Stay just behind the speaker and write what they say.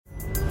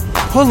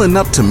Pulling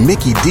up to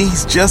Mickey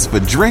D's just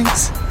for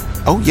drinks?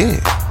 Oh yeah,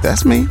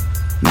 that's me.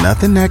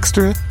 Nothing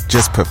extra,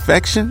 just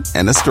perfection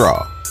and a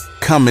straw.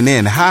 Coming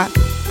in hot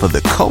for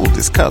the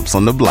coldest cups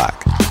on the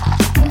block.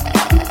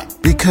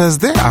 Because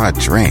there are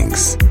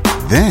drinks.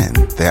 Then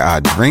there are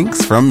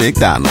drinks from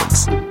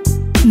McDonald's.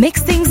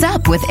 Mix things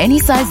up with any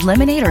size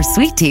lemonade or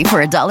sweet tea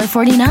for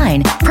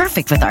 $1.49.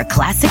 Perfect with our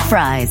classic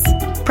fries.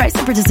 Price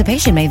and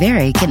participation may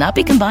vary. Cannot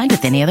be combined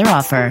with any other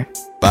offer.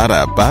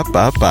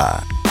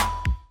 Ba-da-ba-ba-ba.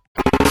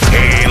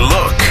 Hey,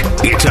 look.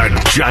 It's a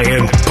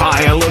giant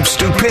pile of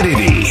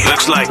stupidity.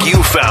 Looks like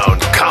you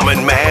found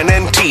Common Man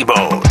and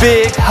T-Bone.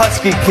 Big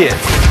husky kid.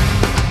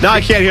 Now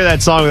I can't hear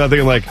that song without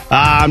thinking like,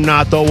 I'm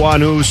not the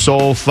one who's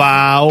so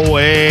far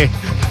away. You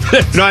know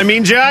what I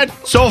mean, Judd?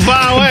 So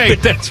far away.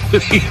 That's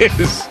what he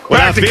is.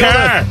 When I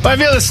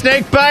feel the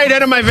snake bite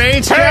out of my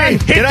veins, Hey,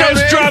 Judd, hit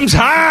those drums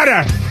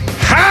harder.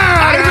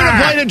 I'm going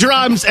to play the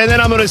drums, and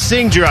then I'm going to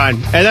sing, John.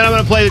 And then I'm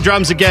going to play the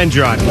drums again,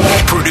 John.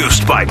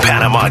 Produced by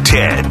Panama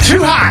Ted.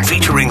 Too hot.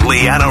 Featuring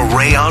Leanna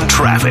Ray on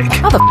traffic.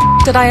 How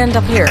the did I end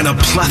up here? And a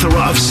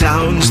plethora of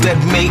sounds that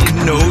make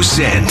no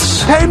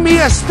sense. Pay me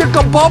a stick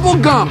of bubble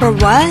gum. For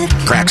what?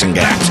 Cracks and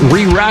gaps.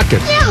 Re-rock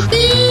it.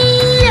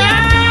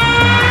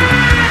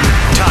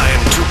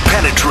 Time to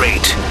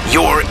penetrate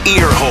your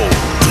ear hole.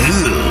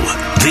 Ew.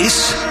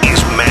 This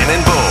is Man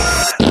and Bone.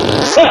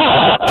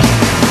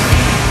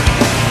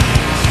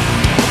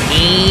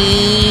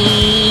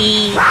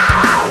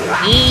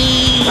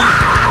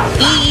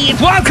 It's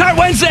Wildcard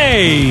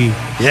Wednesday.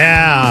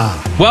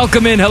 Yeah.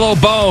 Welcome in. Hello,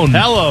 Bone.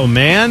 Hello,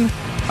 man.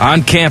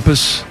 On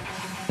campus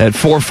at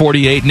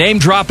 4:48. Name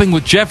dropping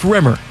with Jeff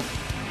Rimmer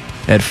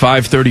at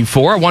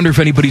 5:34. I wonder if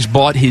anybody's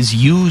bought his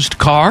used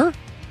car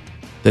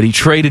that he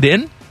traded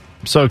in.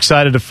 I'm so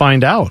excited to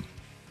find out.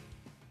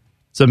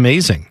 It's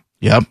amazing.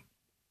 Yep.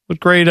 What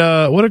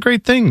a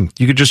great thing.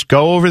 You could just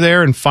go over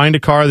there and find a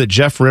car that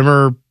Jeff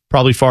Rimmer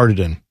probably farted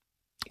in.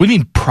 What do you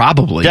mean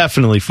probably?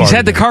 Definitely farted. He's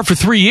had the in. car for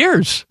 3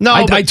 years. No,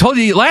 I told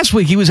you last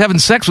week he was having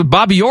sex with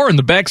Bobby Orr in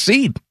the back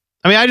seat.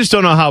 I mean, I just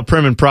don't know how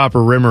prim and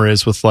proper Rimmer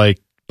is with like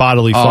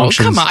bodily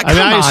functions. Come on,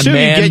 I assume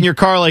man. you get in your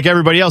car like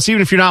everybody else,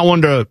 even if you're not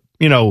one to,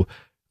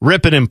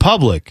 rip it in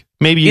public.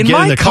 Maybe you get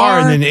in the car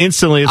and then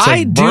instantly it's like,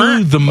 I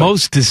do the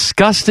most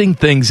disgusting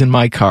things in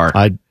my car.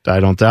 I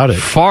don't doubt it.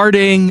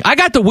 Farting. I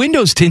got the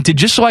windows tinted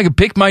just so I could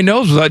pick my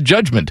nose without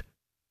judgment.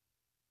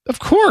 Of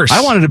course.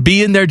 I wanted to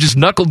be in there just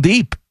knuckle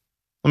deep.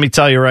 Let me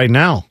tell you right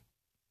now.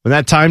 When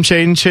that time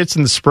change hits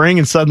in the spring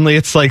and suddenly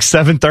it's like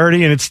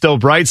 7:30 and it's still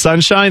bright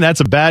sunshine,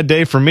 that's a bad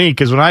day for me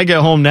because when I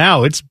get home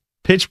now, it's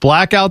pitch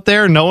black out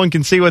there. No one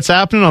can see what's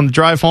happening on the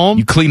drive home.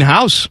 You clean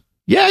house.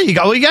 Yeah, you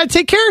got to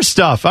take care of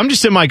stuff. I'm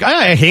just in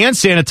I hand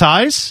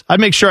sanitize. I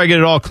make sure I get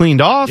it all cleaned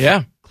off.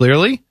 Yeah.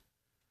 Clearly.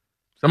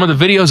 Some of the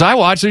videos I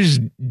watch, they're just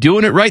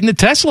doing it right in the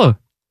Tesla.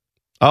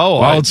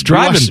 Oh, while it's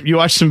driving. You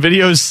watch some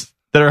videos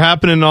that are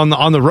happening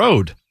on the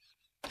road.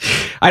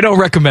 I don't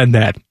recommend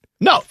that.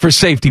 No. For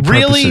safety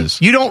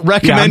purposes. Really? You don't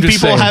recommend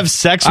people have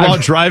sex while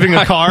driving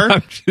a car?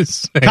 I'm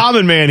just saying.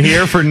 Common Man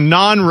here for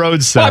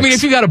non-road sex. Well, I mean,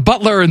 if you got a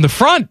butler in the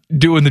front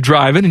doing the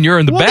driving and you're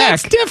in the back.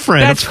 That's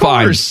different. That's of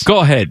course. Fine. Go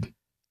ahead.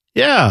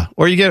 Yeah.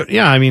 Or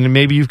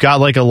maybe you've got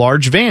like a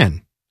large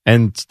van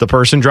and the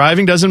person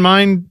driving doesn't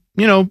mind,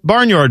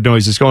 barnyard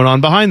noises going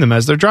on behind them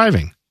as they're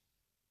driving.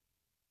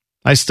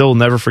 I still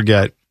never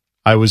forget.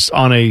 I was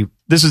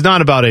this is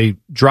not about a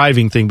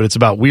driving thing, but it's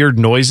about weird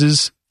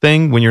noises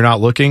thing when you're not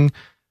looking,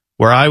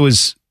 where I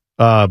was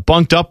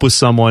bunked up with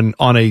someone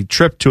on a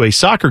trip to a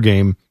soccer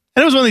game.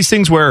 And it was one of these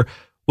things where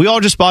we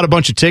all just bought a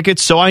bunch of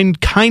tickets. So I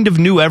kind of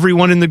knew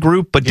everyone in the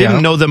group, but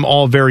didn't know them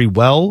all very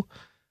well.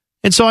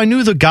 And so I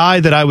knew the guy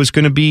that I was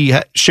going to be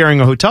sharing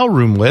a hotel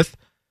room with,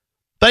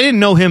 but I didn't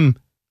know him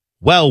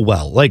well.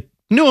 Like,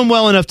 knew him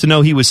well enough to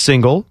know he was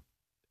single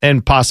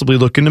and possibly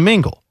looking to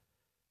mingle.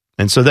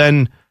 And so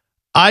then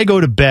I go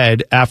to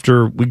bed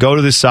after we go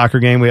to this soccer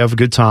game. We have a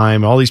good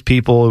time. All these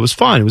people. It was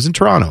fun. It was in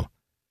Toronto.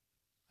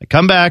 I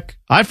come back.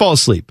 I fall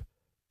asleep.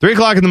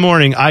 3:00 in the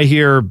morning, I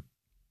hear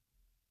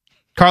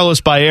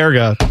Carlos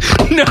Baerga.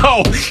 No,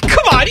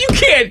 come on, you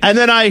can't. And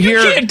then I hear,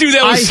 you can't do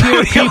that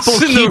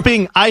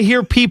with I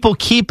hear people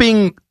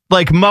keeping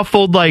like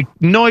muffled like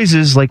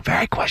noises, like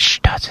very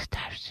question,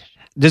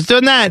 just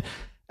doing that.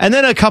 And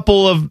then a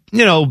couple of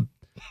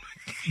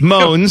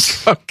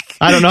moans. Okay.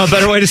 I don't know a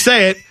better way to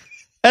say it.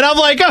 And I'm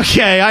like,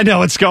 okay, I know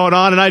what's going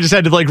on, and I just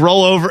had to like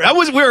roll over.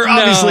 We were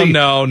obviously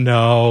no.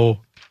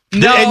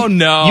 You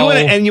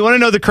want to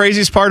know the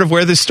craziest part of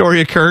where this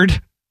story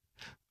occurred?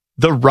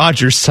 The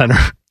Rogers Center.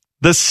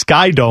 The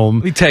Sky Dome.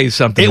 Let me tell you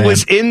something. It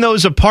was in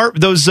those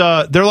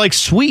they're like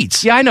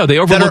suites. Yeah, I know. They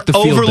overlook the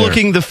field.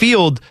 Overlooking the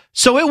field.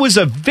 So it was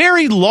a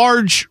very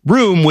large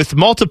room with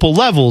multiple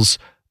levels,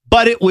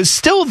 but it was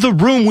still the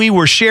room we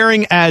were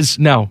sharing as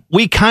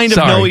we kind of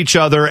know each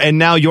other, and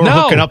now you're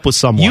hooking up with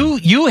someone.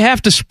 You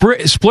have to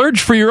splurge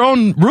for your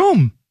own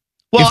room.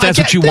 Well, if that's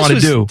what you want to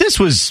do. This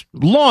was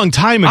a long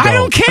time ago. I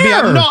don't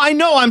care. I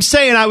know. I'm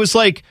saying I was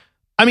like,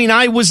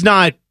 I was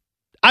not.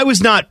 I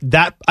was not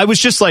that. I was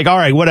just like, all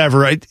right,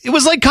 whatever. It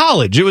was like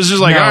college. It was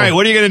just like, all right,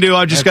 what are you going to do?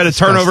 I just got to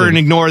turn over and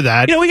ignore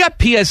that. You know, we got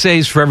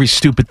PSAs for every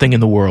stupid thing in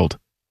the world.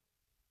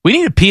 We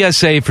need a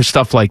PSA for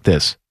stuff like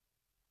this.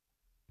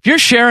 If you're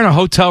sharing a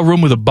hotel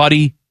room with a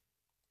buddy,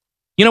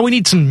 you know, we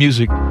need some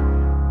music.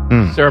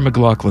 Sarah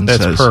McLachlan says.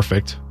 That's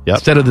perfect. Yep.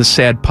 Instead of the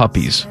sad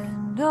puppies.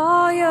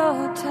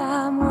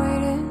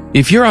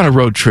 If you're on a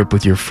road trip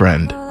with your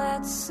friend,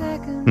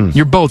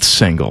 you're both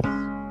single.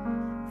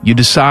 You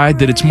decide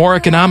that it's more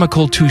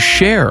economical to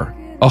share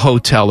a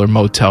hotel or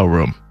motel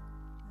room.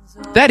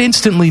 That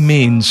instantly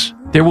means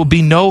there will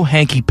be no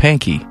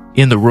hanky-panky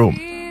in the room.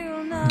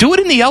 Do it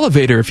in the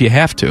elevator if you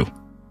have to.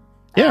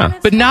 Yeah.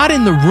 But not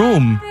in the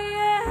room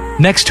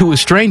next to a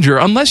stranger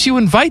unless you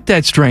invite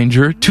that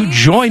stranger to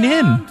join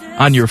in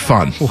on your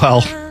fun.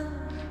 Well,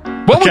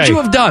 what would you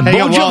have done? What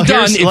would you have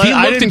done if he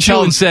looked at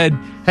you and said,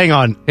 hang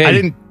on,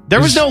 hey, there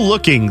was no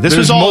looking. This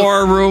was all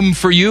more room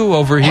for you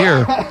over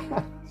here.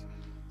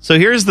 So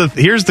here's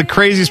the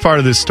craziest part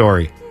of this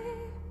story.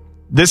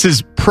 This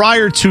is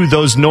prior to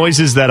those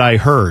noises that I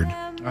heard.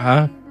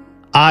 Uh-huh.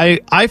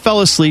 I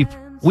fell asleep.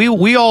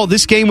 We all,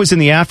 this game was in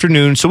the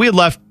afternoon, so we had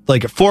left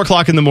like at 4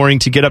 o'clock in the morning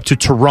to get up to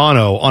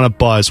Toronto on a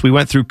bus. We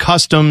went through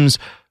customs.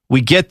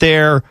 We get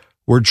there.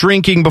 We're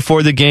drinking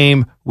before the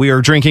game. We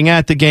are drinking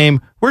at the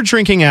game. We're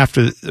drinking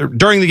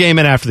during the game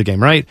and after the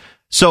game, right?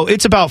 So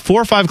it's about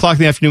 4 or 5 o'clock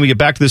in the afternoon. We get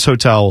back to this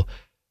hotel.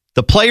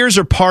 The players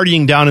are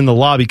partying down in the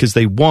lobby because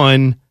they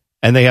won,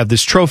 and they have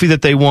this trophy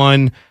that they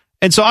won.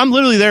 And so I'm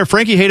literally there.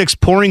 Frankie Haydick's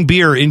pouring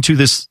beer into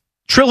this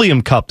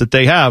Trillium cup that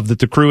they have, that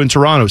the crew in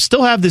Toronto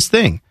still have this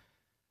thing.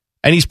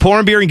 And he's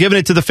pouring beer and giving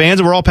it to the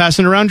fans, and we're all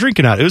passing it around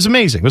drinking out. It was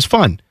amazing. It was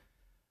fun.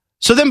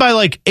 So then by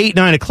like 8,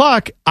 9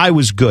 o'clock, I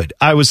was good.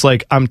 I was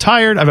like, I'm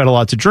tired. I've had a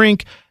lot to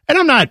drink.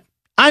 And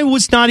I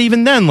was not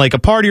even then like a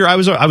partier.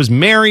 I was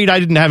married. I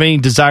didn't have any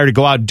desire to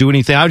go out and do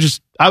anything.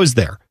 I was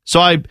there. So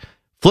I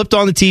flipped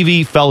on the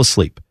TV, fell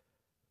asleep.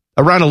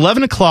 Around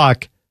 11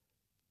 o'clock,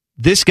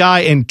 this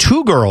guy and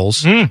 2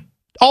 girls,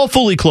 all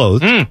fully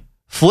clothed,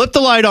 flipped the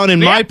light on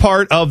in my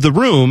part of the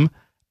room,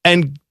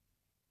 and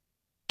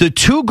the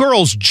 2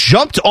 girls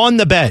jumped on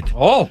the bed.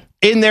 Oh.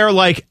 In their,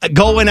 like,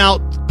 going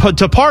out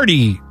to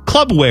party,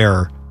 club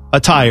wear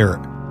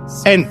attire.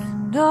 And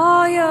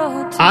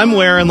I'm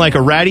wearing, like,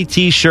 a ratty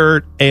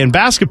T-shirt and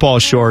basketball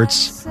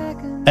shorts.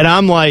 And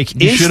I'm like,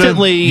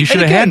 instantly... You should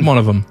have had one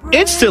of them.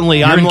 Instantly,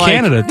 You're I'm in like...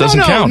 Canada. It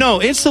doesn't count.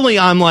 No, instantly,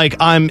 I'm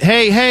like,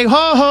 hey, ho,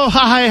 ho,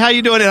 hi, how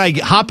you doing? And I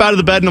hop out of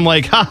the bed, and I'm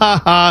like, ha,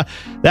 ha, ha.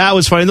 That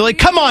was funny. They're like,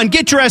 come on,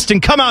 get dressed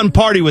and come out and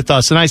party with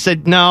us. And I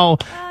said, no...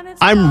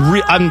 I'm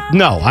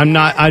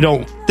not. I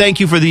don't. Thank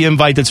you for the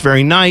invite. That's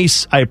very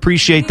nice. I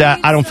appreciate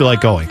that. I don't feel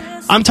like going.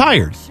 I'm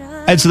tired.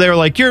 And so they were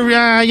like, you don't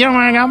want to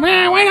go?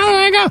 Why don't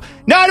I go?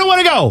 No, I don't want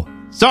to go.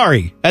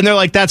 Sorry. And they're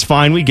like, that's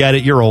fine. We get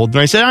it. You're old. And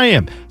I said, I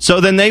am. So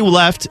then they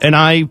left, and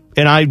I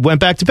went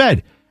back to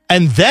bed.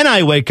 And then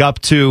I wake up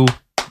to,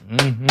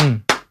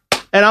 and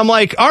I'm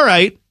like, all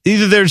right,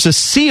 either there's a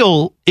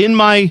seal in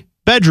my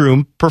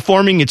bedroom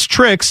performing its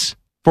tricks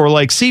for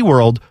like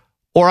SeaWorld,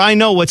 or I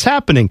know what's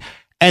happening.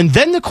 And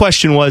then the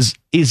question was,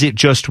 is it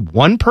just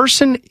one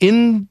person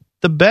in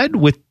the bed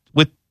with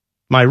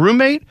my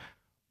roommate?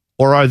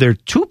 Or are there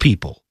 2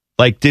 people?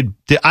 Like, did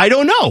I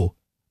don't know.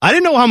 I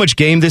didn't know how much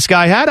game this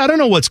guy had. I don't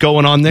know what's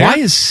going on there. Why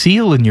is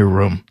seal in your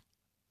room?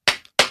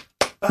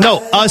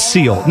 No, a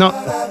seal. No.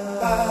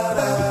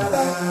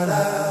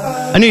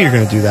 I knew you were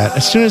going to do that.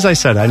 As soon as I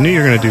said it, I knew you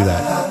were going to do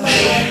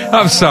that.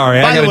 I'm sorry.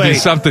 I got to do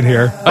something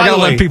here. I got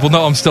to let people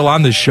know I'm still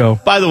on this show.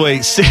 By the way,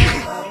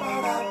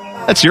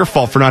 that's your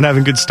fault for not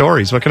having good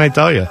stories. What can I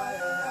tell you?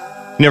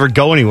 You never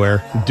go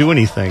anywhere, do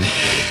anything.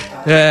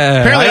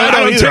 Apparently,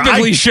 I don't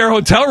typically share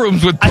hotel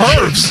rooms with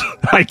pervs.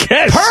 I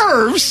guess.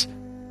 Pervs?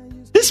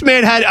 This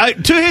man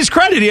had, to his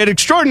credit, he had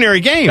extraordinary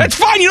game. That's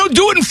fine. You don't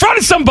do it in front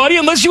of somebody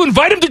unless you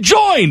invite him to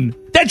join.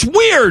 That's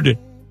weird.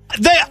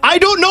 I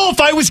don't know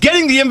if I was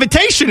getting the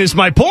invitation, is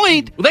my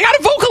point. Well, they got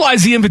to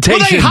vocalize the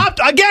invitation. Well,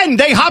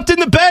 they hopped in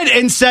the bed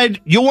and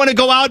said, you want to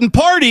go out and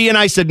party? And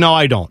I said, no,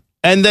 I don't.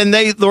 And then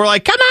they were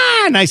like, come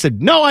on. And I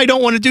said, no, I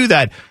don't want to do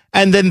that.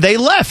 And then they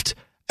left.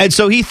 And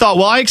so he thought,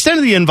 well, I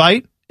extended the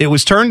invite. It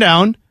was turned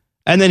down.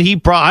 And then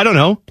I don't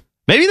know.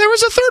 Maybe there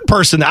was a third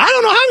person. I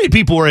don't know how many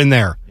people were in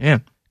there. Yeah.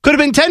 Could have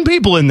been 10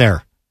 people in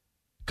there.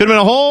 Could have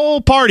been a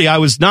whole party. I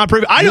was not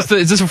privy.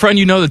 Is this a friend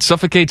you know that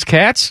suffocates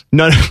cats?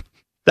 No,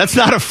 that's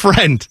not a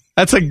friend.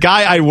 That's a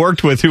guy I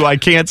worked with who I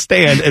can't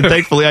stand. And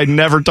thankfully, I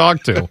never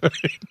talked to.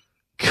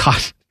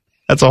 God,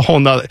 that's a whole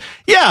nother.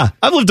 Yeah,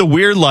 I've lived a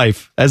weird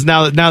life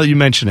now that you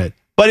mention it.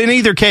 But in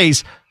either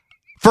case,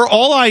 for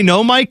all I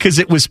know, Mike, because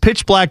it was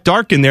pitch black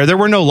dark in there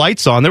were no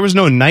lights on. There was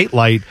no night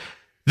light.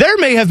 There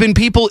may have been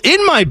people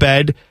in my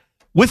bed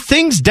with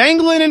things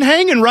dangling and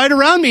hanging right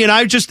around me.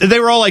 And they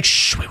were all like,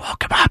 shh, we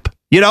woke him up.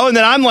 And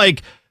then I'm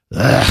like,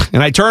 ugh.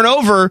 And I turn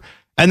over,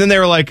 and then they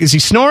were like, is he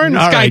snoring?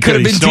 This guy could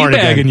have been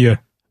teabagging you.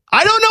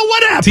 I don't know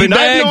what happened.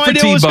 I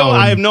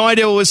have no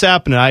idea what was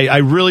happening. I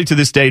really, to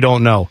this day,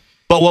 don't know.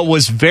 But what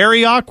was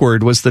very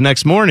awkward was the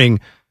next morning,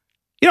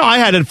 I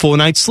had a full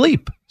night's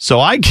sleep. So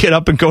I get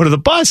up and go to the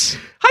bus.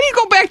 How do you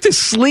go back to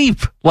sleep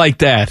like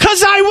that?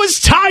 Because I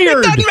was tired.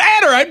 It doesn't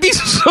matter. I'd be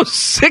so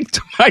sick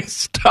to my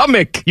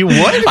stomach. You would?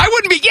 I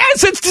wouldn't be.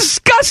 Yes, it's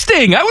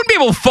disgusting. I wouldn't be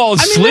able to fall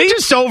asleep. I mean, they're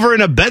just over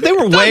in a bed. They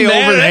were way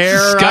over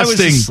there. I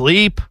was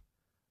asleep.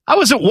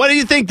 What do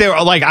you think? They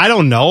were like, I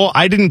don't know.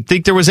 I didn't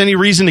think there was any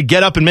reason to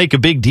get up and make a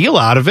big deal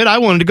out of it. I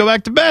wanted to go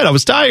back to bed. I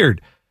was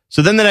tired.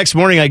 So then the next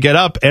morning I get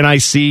up and I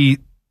see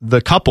the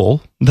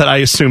couple that I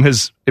assume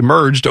has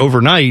emerged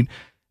overnight.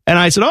 And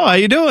I said, oh, how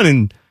you doing?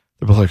 And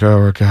they're both like, oh,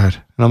 we're good.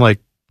 And I'm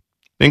like,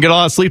 didn't get a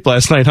lot of sleep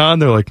last night, huh?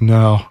 And they're like,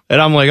 no. And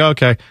I'm like,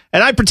 okay.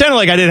 And I pretended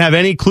like I didn't have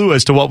any clue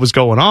as to what was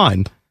going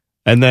on.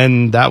 And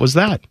then that was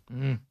that.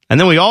 And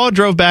then we all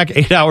drove back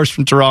 8 hours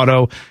from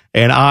Toronto,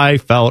 and I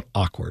felt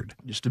awkward.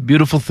 Just a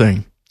beautiful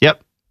thing.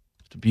 Yep.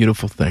 Just a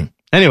beautiful thing.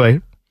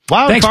 Anyway,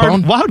 Wild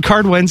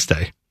Card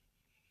Wednesday.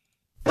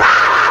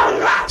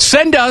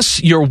 Send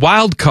us your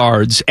wild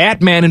cards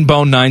at Man and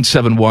Bone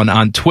 971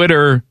 on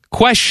Twitter.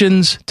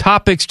 Questions,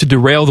 topics to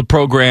derail the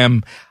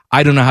program.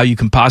 I don't know how you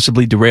can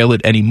possibly derail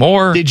it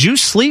anymore. Did you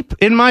sleep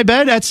in my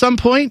bed at some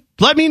point?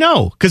 Let me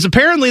know, because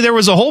apparently there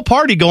was a whole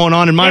party going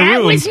on in my room.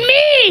 That was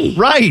me!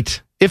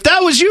 Right. If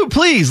that was you,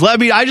 please let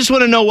me. I just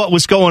want to know what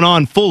was going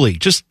on fully.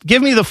 Just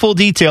give me the full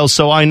details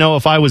so I know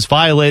if I was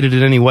violated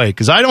in any way,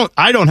 because I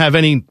don't have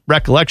any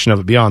recollection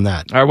of it beyond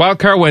that. Our Wild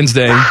Card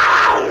Wednesday,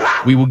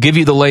 we will give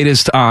you the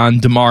latest on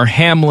DeMar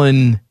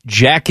Hamlin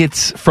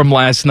jackets from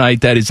last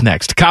night. That is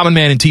next. Common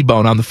Man and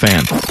T-Bone on the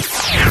Fan.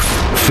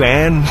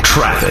 Fan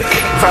traffic.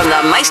 From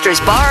the Meister's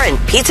Bar and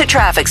Pizza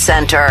Traffic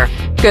Center.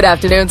 Good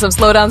afternoon. Some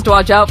slowdowns to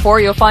watch out for.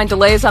 You'll find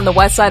delays on the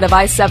west side of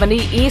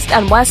I-70, east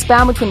and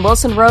westbound between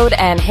Wilson Road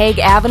and Hague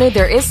Avenue.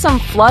 There is some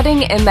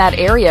flooding in that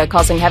area,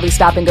 causing heavy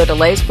stop-and-go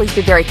delays. Please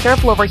be very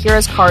careful over here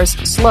as cars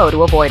slow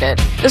to avoid it.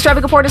 This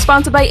traffic report is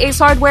sponsored by Ace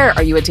Hardware.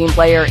 Are you a team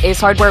player? Ace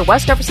Hardware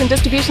West Jefferson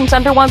Distribution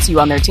Center wants you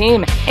on their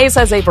team. Ace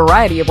has a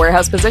variety of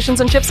warehouse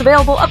positions and shifts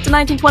available up to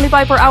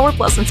 $19.25 per hour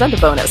plus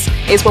incentive bonus.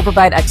 Ace will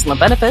provide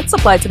excellent benefits.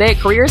 Apply today at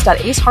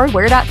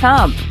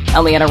careers.acehardware.com.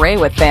 I'm Leanna Ray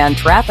with Fan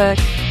Traffic.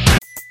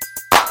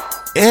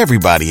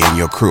 Everybody in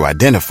your crew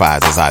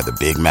identifies as either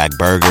Big Mac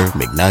Burger,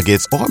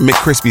 McNuggets, or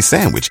McCrispy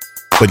Sandwich.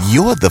 But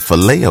you're the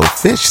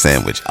Filet-O-Fish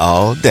Sandwich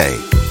all day.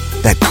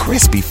 That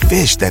crispy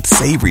fish, that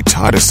savory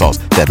tartar sauce,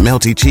 that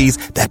melty cheese,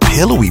 that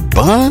pillowy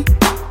bun.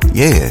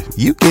 Yeah,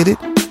 you get it.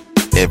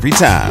 Every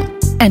time.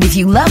 And if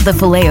you love the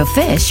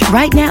Filet-O-Fish,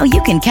 right now you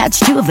can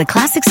catch two of the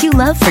classics you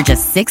love for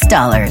just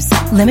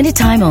 $6. Limited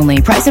time only.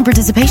 Price and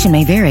participation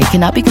may vary.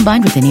 Cannot be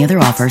combined with any other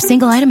offer.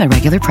 Single item at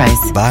regular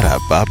price.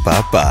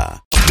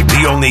 Ba-da-ba-ba-ba.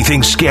 The only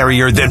thing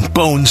scarier than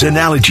Bones'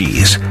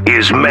 analogies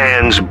is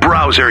man's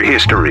browser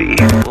history.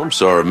 I'm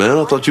sorry, man.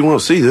 I thought you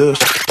want to see this.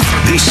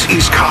 This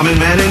is Common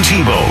Man and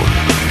T-Bone.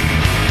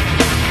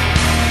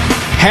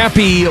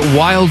 Happy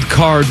Wild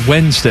Card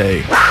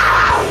Wednesday.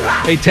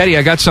 Hey, Teddy,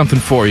 I got something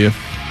for you.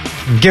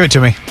 Give it to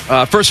me.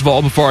 First of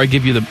all, before I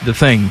give you the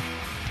thing,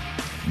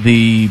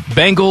 the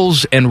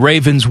Bengals and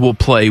Ravens will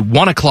play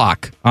 1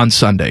 o'clock on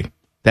Sunday.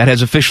 That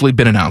has officially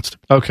been announced.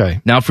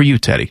 Okay. Now for you,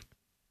 Teddy.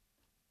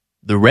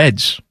 The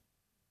Reds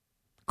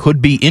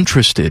could be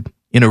interested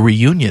in a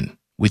reunion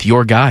with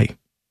your guy.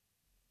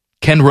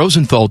 Ken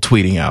Rosenthal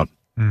tweeting out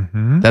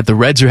that the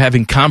Reds are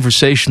having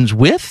conversations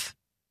with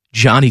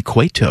Johnny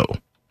Cueto.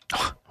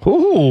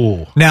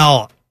 Ooh.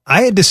 Now,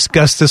 I had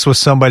discussed this with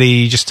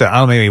somebody just,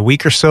 maybe a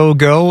week or so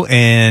ago,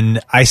 and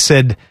I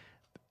said,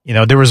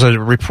 there was a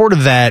report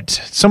of that.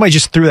 Somebody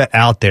just threw that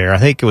out there. I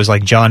think it was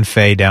like John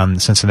Fay down in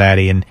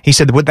Cincinnati, and he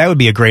said that would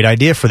be a great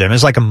idea for them. It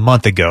was like a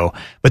month ago.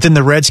 But then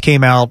the Reds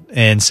came out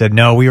and said,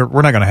 no, we're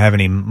not going to have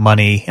any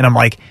money. And I'm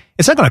like,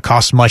 it's not going to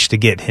cost much to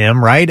get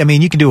him, right? I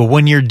mean, you can do a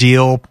 1-year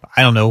deal.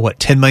 I don't know,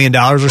 $10 million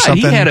or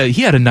something.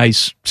 He had a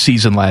nice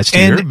season last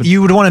year. And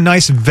you would want a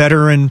nice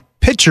veteran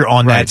pitcher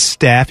on that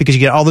staff because you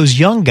get all those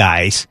young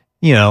guys,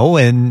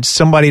 and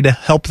somebody to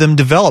help them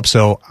develop.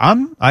 So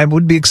I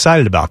would be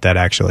excited about that,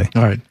 actually.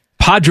 All right.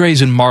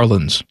 Padres and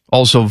Marlins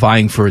also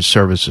vying for his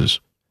services.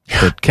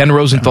 But Ken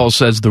Rosenthal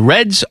says the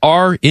Reds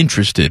are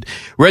interested.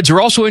 Reds are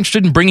also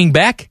interested in bringing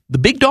back the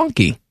big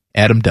donkey,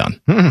 Adam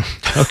Dunn.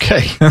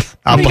 Okay.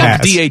 I'll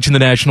pass. DH in the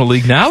National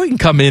League now. He can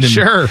come in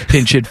and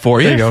pinch it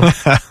for you. There you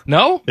go.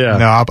 No? Yeah.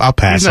 No, I'll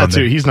pass.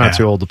 He's not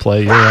too old to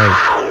play. You're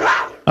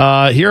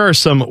right. Here are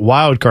some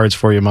wild cards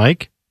for you,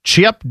 Mike.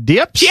 Chip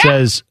Dip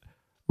says,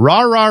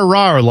 rah, rah,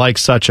 rah, like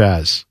such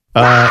as.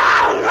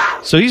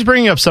 So he's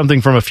bringing up something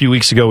from a few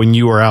weeks ago when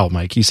you were out,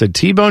 Mike. He said,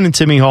 T-Bone and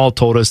Timmy Hall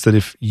told us that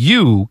if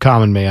you,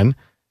 Common Man,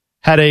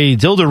 had a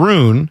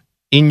Dildaroon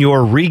in your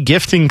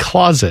regifting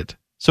closet.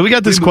 So we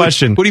got this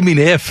question. What do you mean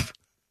if?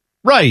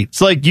 Right. It's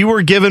like you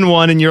were given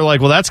one and you're like,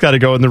 well, that's got to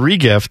go in the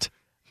regift.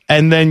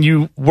 And then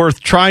you were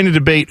trying to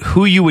debate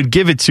who you would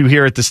give it to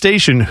here at the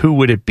station. Who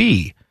would it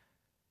be?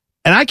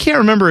 And I can't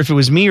remember if it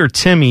was me or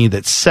Timmy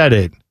that said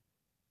it.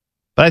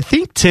 But I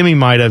think Timmy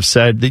might have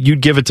said that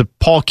you'd give it to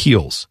Paul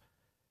Keels.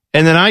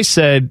 And then I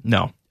said,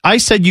 no. I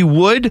said you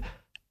would.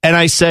 And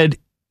I said,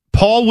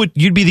 Paul,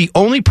 you'd be the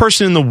only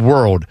person in the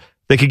world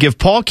They could give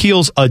Paul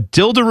Keels a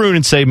dildaroon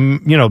and say,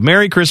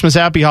 Merry Christmas,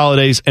 Happy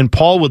Holidays, and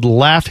Paul would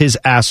laugh his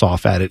ass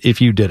off at it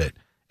if you did it.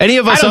 Any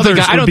of us others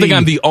I don't think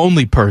I'm the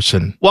only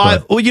person.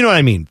 Well, you know what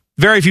I mean.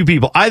 Very few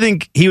people. I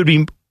think he would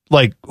be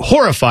like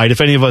horrified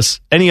if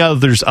any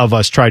others of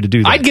us tried to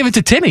do that. I'd give it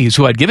to Timmy, is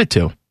who I'd give it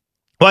to.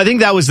 Well, I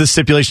think that was the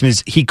stipulation,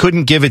 is he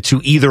couldn't give it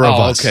to either of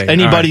us. Okay.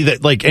 Anybody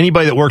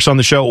that works on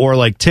the show, or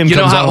like Tim you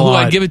comes know out a who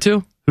lot. I'd give it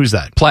to? Who's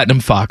that?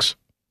 Platinum Fox.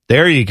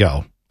 There you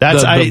go.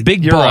 That's the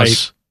big you're boss.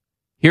 Right.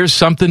 Here's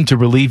something to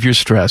relieve your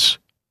stress.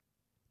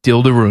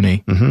 Dilda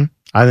Rooney. Mm-hmm.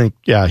 I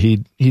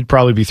think, he'd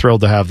probably be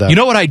thrilled to have that. You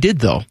know what I did,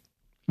 though?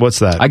 What's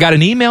that? I got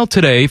an email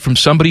today from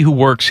somebody who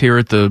works here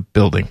at the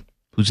building,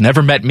 who's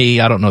never met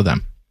me. I don't know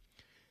them.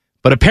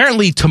 But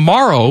apparently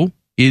tomorrow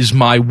is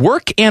my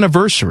work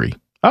anniversary.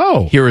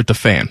 Oh. Here at the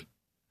Fan.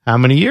 How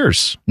many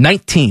years?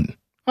 19.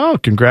 Oh,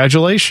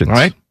 congratulations. All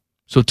right.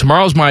 So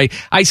tomorrow's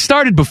I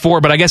started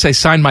before, but I guess I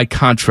signed my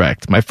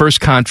contract, my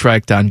first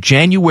contract on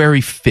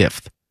January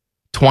 5th,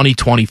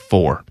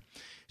 2024.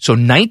 So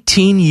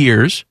 19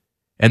 years.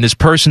 And this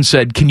person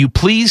said, can you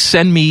please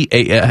send me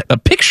a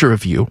picture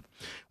of you?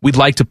 We'd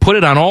like to put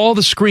it on all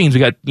the screens. We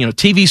got,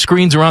 TV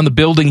screens around the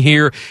building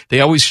here.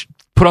 They always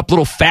put up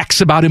little facts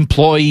about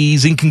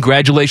employees and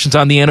congratulations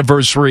on the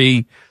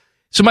anniversary.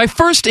 So my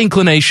first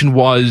inclination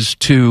was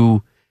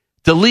to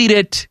delete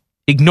it,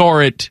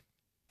 ignore it,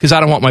 because I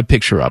don't want my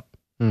picture up.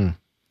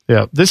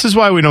 Yeah, this is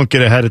why we don't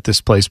get ahead at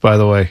this place, by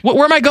the way.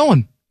 Where am I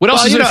going? What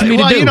else is there for me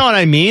to do? You know what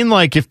I mean?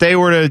 Like, if they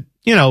were to,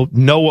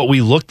 know what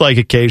we looked like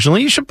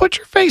occasionally, you should put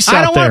your face out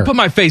there. I don't want to put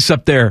my face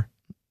up there.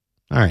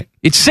 All right.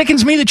 It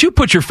sickens me that you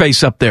put your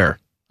face up there.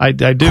 I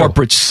do.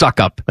 Corporate suck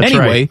up. That's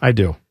anyway, right. I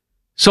do.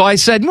 So I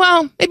said,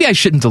 well, maybe I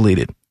shouldn't delete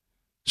it.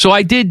 So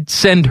I did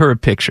send her a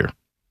picture.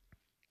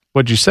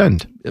 What'd you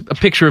send? A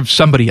picture of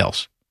somebody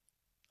else.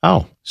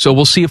 Oh. So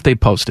we'll see if they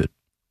post it.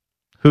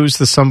 Who's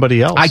the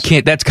somebody else? I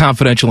can't. That's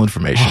confidential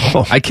information.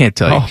 Oh. I can't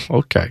tell you. Oh,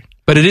 okay.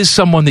 But it is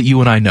someone that you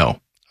and I know.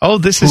 Oh,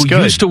 this is good.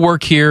 Who used to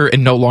work here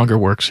and no longer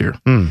works here.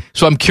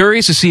 So I'm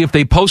curious to see if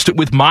they post it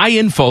with my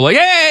info, like,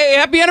 hey,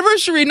 happy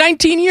anniversary,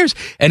 19 years.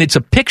 And it's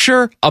a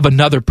picture of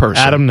another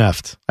person. Adam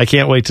Neft. I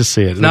can't wait to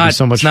see it. It'll be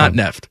so much fun. It's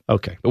not Neft.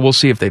 Okay. But we'll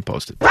see if they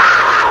post it.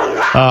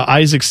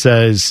 Isaac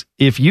says,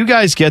 if you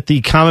guys get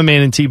the Common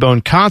Man and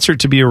T-Bone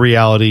concert to be a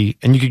reality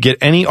and you could get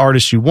any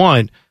artist you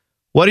want,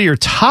 what are your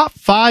top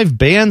 5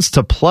 bands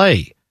to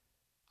play?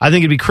 I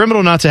think it'd be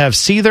criminal not to have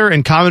Seether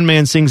and Common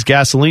Man Sings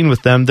Gasoline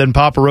with them, then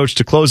Papa Roach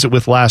to close it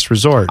with Last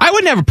Resort. I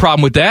wouldn't have a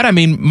problem with that. I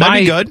mean, That'd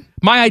be good.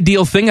 My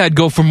ideal thing, I'd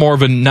go for more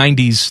of a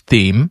 90s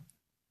theme,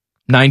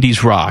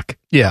 90s rock.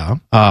 Yeah.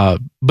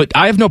 But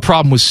I have no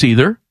problem with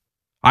Seether.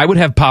 I would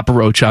have Papa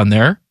Roach on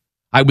there.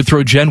 I would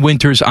throw Jen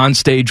Winters on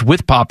stage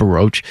with Papa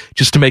Roach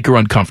just to make her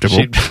uncomfortable.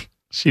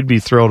 She'd be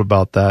thrilled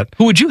about that.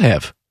 Who would you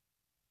have?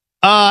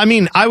 I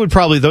mean, I would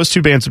probably, those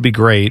two bands would be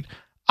great.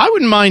 I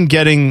wouldn't mind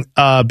getting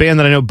a band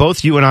that I know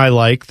both you and I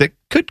like that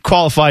could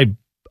qualify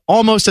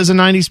almost as a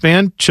 90s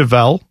band,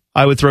 Chevelle.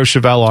 I would throw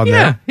Chevelle on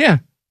there. Yeah.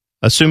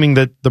 Assuming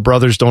that the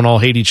brothers don't all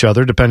hate each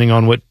other, depending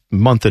on what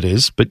month it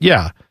is. But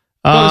yeah.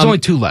 Well, there's only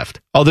 2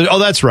 left. Oh,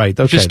 that's right.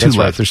 Okay, just 2 that's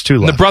left. Right. There's 2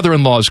 left. And the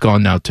brother-in-law is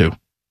gone now, too.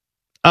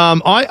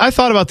 I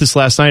thought about this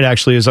last night,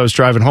 actually, as I was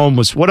driving home,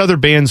 was what other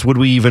bands would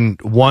we even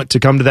want to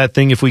come to that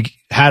thing if we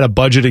had a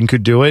budget and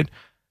could do it?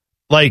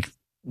 Like,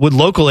 would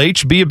Local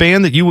H be a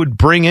band that you would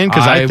bring in?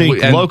 Because I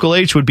think Local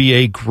H would be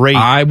a great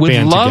I would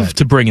band love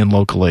to bring in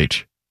Local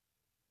H.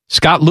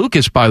 Scott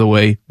Lucas, by the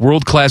way,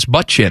 world-class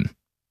butt chin.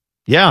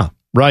 Yeah,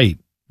 right.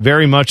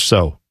 Very much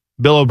so.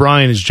 Bill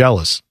O'Brien is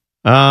jealous.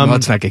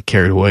 Let's not get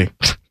carried away.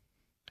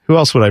 Who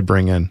else would I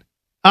bring in?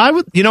 I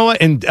would, you know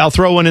what? And I'll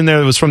throw one in there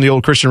that was from the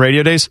old Christian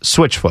radio days.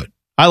 Switchfoot.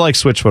 I like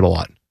Switchfoot a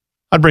lot.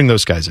 I'd bring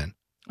those guys in.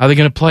 Are they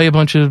going to play a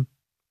bunch of...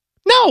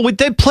 No,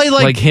 they play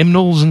like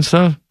hymnals and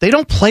stuff? They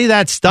don't play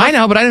that stuff. I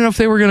know, but I don't know if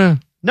they were going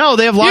to... No,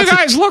 they have lots You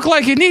guys look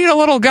like you need a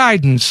little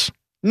guidance.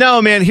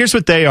 No, man, here's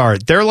what they are.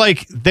 They're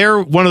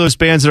one of those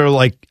bands that are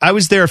like, I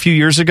was there a few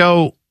years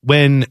ago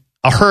when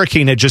a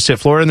hurricane had just hit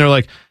Florida, and they're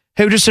like,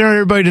 hey, we just want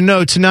everybody to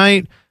know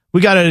tonight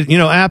we got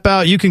a app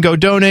out. You can go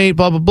donate,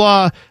 blah, blah,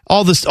 blah.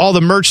 All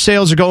the merch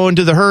sales are going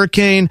to the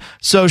hurricane.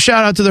 So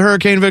shout out to the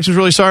hurricane victims.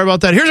 Really sorry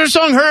about that. Here's our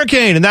song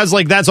Hurricane. And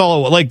that's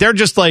all. Like, they're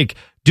just like,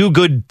 do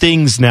good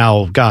things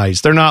now,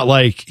 guys. They're not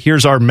like,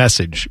 here's our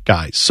message,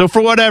 guys. So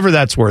for whatever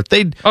that's worth,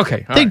 they'd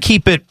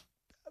keep it,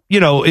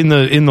 in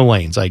the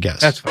lanes, I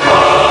guess. That's fine.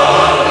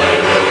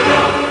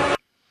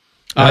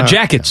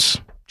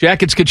 Jackets.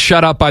 Jackets get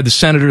shut out by the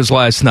Senators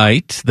last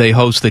night. They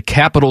host the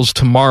Capitals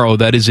tomorrow.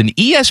 That is an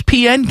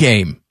ESPN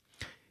game.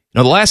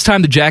 The last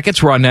time the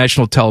Jackets were on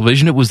national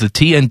television, it was the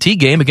TNT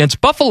game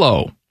against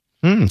Buffalo.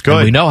 Good.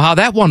 And we know how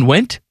that one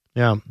went.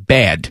 Yeah.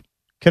 Bad.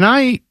 Can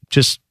I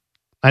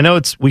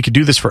know we could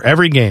do this for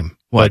every game.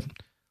 What? But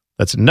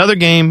that's another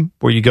game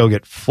where you go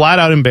get flat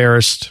out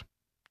embarrassed.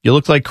 You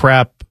look like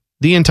crap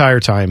the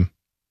entire time.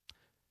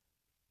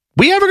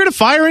 We ever going to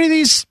fire any of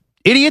these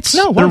idiots?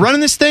 No, they're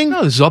running this thing?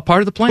 No, this is all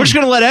part of the plan. We're just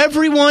going to let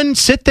everyone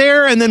sit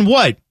there and then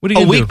what? What are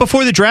you a week do?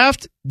 before the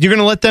draft, you're going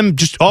to let them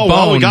just,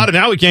 well, we got it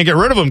now. We can't get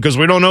rid of them because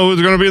we don't know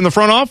who's going to be in the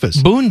front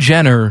office. Boone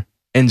Jenner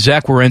and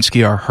Zach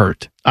Werenski are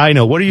hurt. I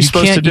know. What are you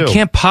supposed to do? You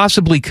can't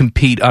possibly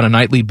compete on a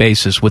nightly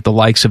basis with the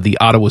likes of the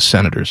Ottawa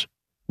Senators.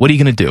 What are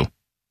you going to do?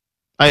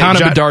 Connor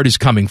Bedard is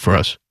coming for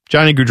us.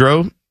 Johnny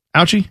Gaudreau,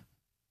 ouchie?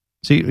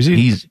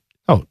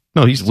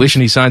 He's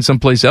wishing he signed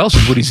someplace else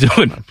is what he's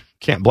doing.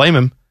 Can't blame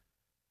him.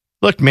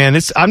 Look, man,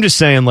 I'm just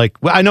saying, like,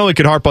 I know I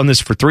could harp on this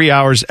for 3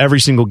 hours every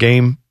single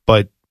game,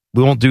 but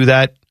we won't do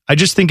that. I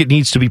just think it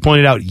needs to be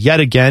pointed out yet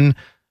again.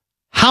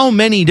 How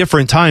many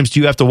different times do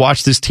you have to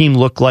watch this team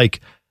look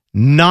like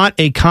not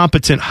a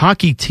competent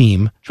hockey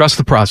team? Trust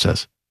the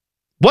process.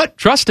 What?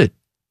 Trust it.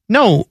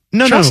 No.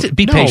 Trust it.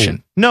 Be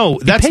patient. No,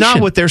 that's patient.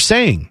 not what they're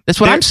saying. That's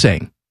what I'm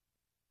saying.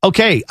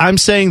 Okay, I'm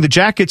saying the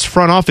Jackets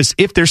front office,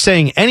 if they're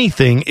saying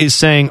anything, is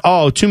saying,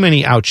 too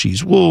many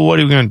ouchies. Well, what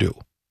are we going to do?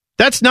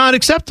 That's not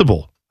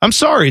acceptable. I'm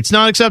sorry, it's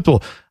not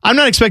acceptable. I'm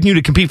not expecting you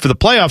to compete for the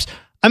playoffs.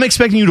 I'm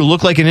expecting you to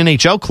look like an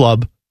NHL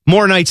club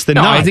more nights than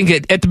not. I think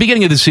at the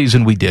beginning of the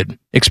season, we did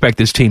expect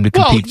this team to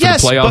compete for the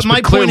playoffs,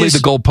 but clearly the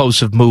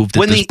goalposts have moved at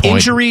this point. When the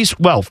injuries,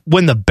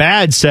 when the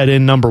bad set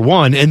in number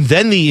one, and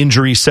then the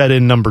injuries set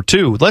in number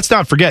two, let's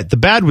not forget, the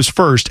bad was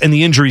first, and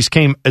the injuries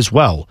came as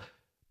well.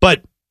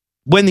 But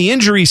when the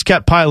injuries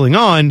kept piling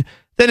on,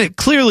 then it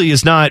clearly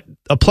is not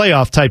a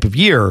playoff type of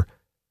year.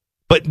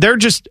 But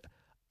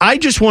I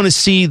just want to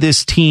see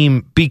this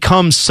team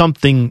become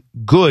something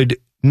good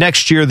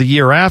next year, the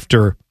year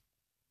after.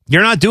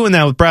 You're not doing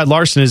that with Brad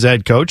Larson as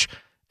head coach.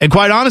 And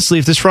quite honestly,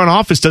 if this front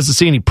office doesn't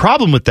see any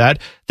problem with that,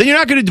 then you're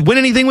not going to win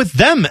anything with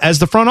them as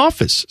the front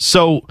office.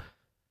 So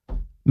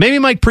maybe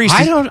Mike Priest.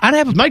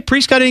 Mike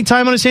Priest got any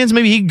time on his hands?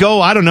 Maybe he'd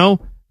go, I don't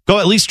know, go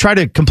at least try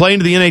to complain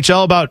to the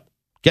NHL about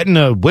getting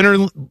a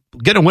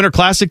winter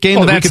classic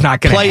game. That's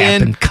not going to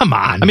happen. Come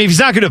on. I mean, if he's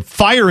not going to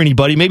fire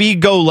anybody, maybe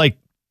he'd go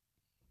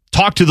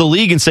talk to the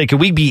league and say, can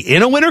we be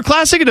in a winter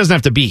classic? It doesn't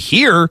have to be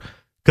here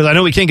because I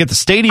know we can't get the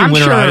stadium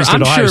winterized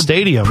at Ohio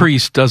Stadium.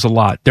 Priest does a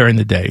lot during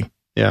the day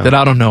that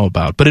I don't know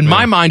about. But in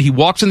my mind, he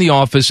walks in the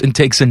office and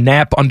takes a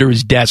nap under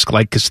his desk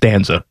like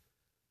Costanza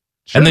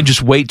and then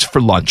just waits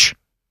for lunch.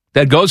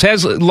 That goes,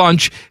 has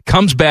lunch,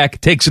 comes back,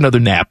 takes another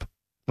nap.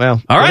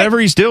 Well, all right. Whatever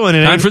he's doing.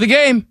 Time for the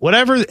game.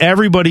 Whatever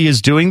everybody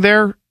is doing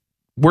there,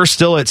 we're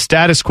still at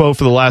status quo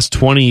for the last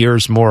 20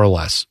 years, more or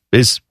less.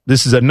 This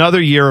is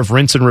another year of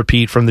rinse and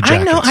repeat from the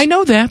Jackets. I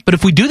know that. But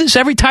if we do this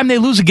every time they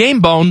lose a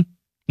game, Bone,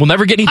 we'll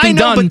never get anything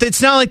done. But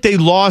it's not like they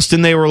lost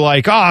and they were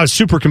like,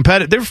 super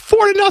competitive. They're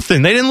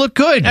 4-0. They didn't look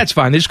good. That's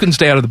fine. They just couldn't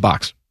stay out of the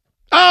box.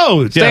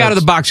 Stay out of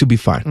the box, you'll be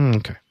fine.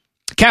 Okay.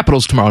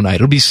 Capitals tomorrow night.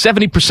 It'll be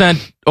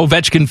 70%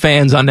 Ovechkin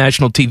fans on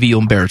national TV.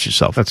 You'll embarrass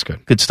yourself. That's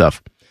good. Good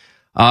stuff.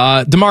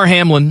 DeMar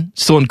Hamlin,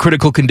 still in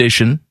critical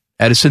condition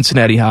at a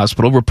Cincinnati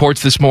hospital.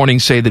 Reports this morning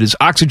say that his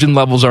oxygen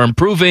levels are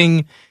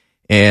improving,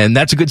 and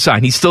that's a good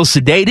sign. He's still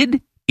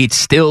sedated. It's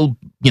still,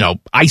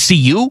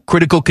 ICU,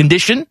 critical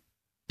condition.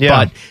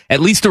 Yeah. But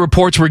at least the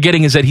reports we're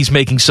getting is that he's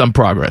making some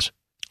progress.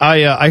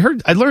 I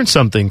learned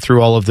something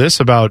through all of this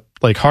about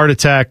heart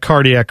attack,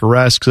 cardiac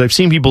arrest, because I've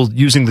seen people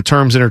using the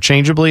terms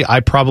interchangeably.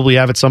 I probably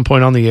have at some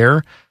point on the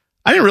air.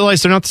 I didn't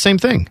realize they're not the same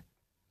thing.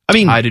 I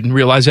mean, I didn't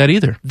realize that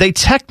either. They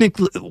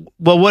technically,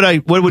 what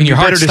would be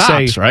better to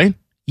say, right?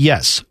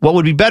 Yes. What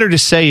would be better to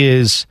say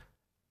is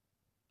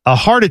a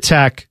heart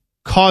attack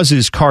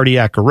causes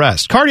cardiac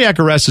arrest. Cardiac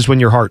arrest is when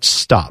your heart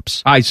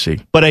stops. I see.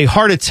 But a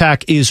heart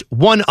attack is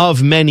one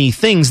of many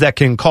things that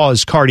can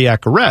cause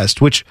cardiac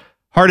arrest, which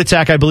heart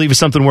attack, I believe, is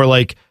something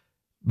where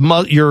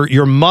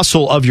your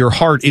muscle of your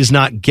heart is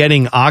not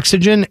getting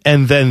oxygen,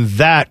 and then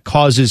that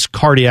causes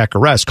cardiac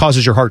arrest,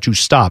 causes your heart to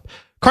stop.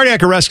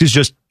 Cardiac arrest is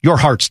just your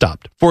heart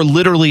stopped for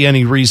literally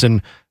any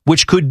reason,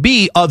 which could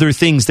be other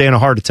things than a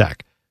heart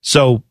attack.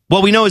 So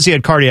what we know is he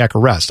had cardiac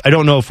arrest. I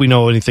don't know if we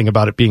know anything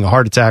about it being a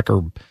heart attack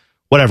or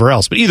whatever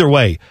else, but either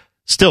way,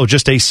 still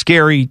just a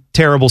scary,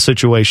 terrible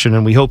situation,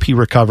 and we hope he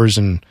recovers.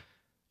 And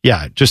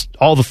just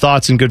all the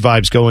thoughts and good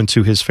vibes go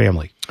into his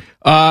family.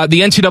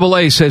 The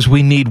NCAA says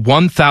we need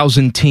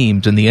 1,000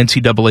 teams in the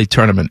NCAA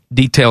tournament.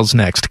 Details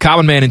next.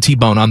 Common Man and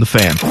T-Bone on the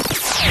Fan.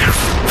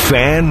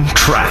 Fan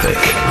traffic.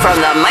 From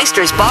the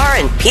Meister's Bar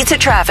and Pizza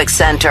Traffic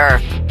Center.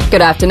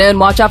 Good afternoon.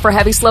 Watch out for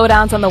heavy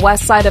slowdowns on the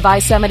west side of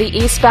I-70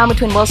 eastbound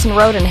between Wilson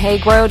Road and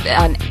Hague Road.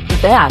 And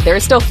there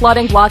is still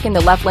flooding blocking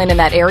the left lane in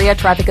that area.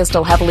 Traffic is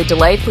still heavily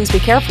delayed. Please be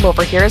careful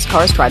over here as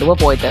cars try to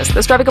avoid this.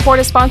 This traffic report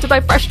is sponsored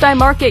by Fresh Time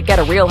Market. Get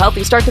a real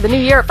healthy start to the new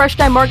year at Fresh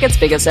Time Market's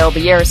biggest sale of the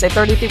year. Save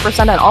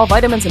 33% on all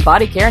vitamins and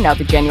body care now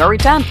through January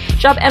 10th.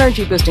 Shop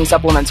energy-boosting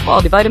supplements,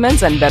 quality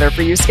vitamins, and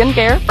better-for-you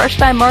skincare. Fresh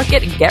Time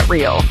Market. Get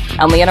real.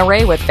 I'm Leanna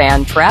Ray with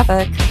Fan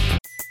Traffic.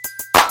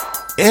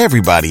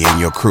 Everybody in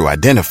your crew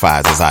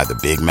identifies as either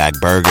Big Mac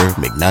Burger,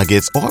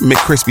 McNuggets, or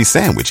McCrispy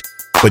Sandwich.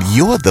 But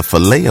you're the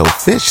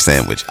Filet-O-Fish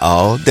Sandwich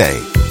all day.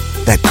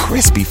 That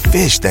crispy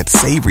fish, that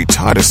savory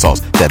tartar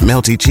sauce, that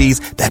melty cheese,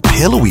 that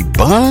pillowy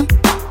bun.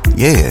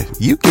 Yeah,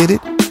 you get it.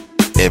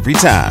 Every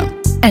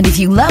time. And if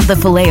you love the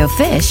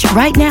Filet-O-Fish,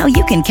 right now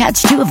you can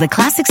catch 2 of the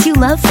classics you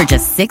love for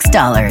just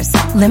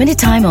 $6. Limited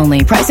time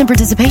only. Price and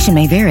participation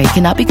may vary.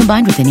 Cannot be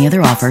combined with any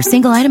other offer.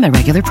 Single item at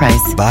regular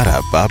price.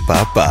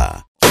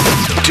 Ba-da-ba-ba-ba.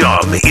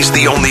 Dumb is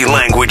the only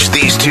language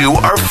these two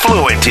are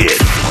fluent in.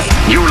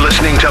 You're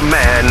listening to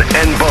Man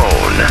and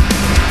Bone.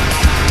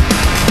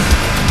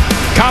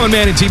 Common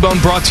Man and T-Bone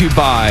brought to you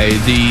by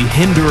the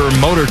Hinderer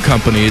Motor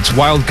Company. It's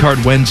Wild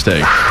Card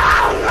Wednesday.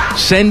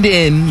 Send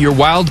in your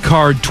wild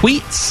card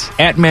tweets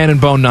at Man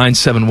and Bone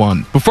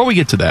 971. Before we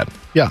get to that,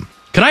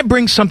 can I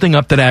bring something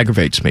up that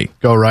aggravates me?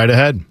 Go right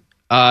ahead.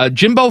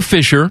 Jimbo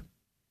Fisher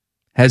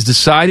has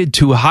decided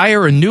to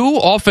hire a new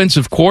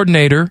offensive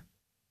coordinator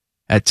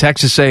at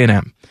Texas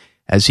A&M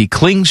as he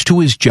clings to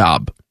his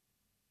job.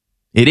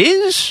 It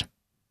is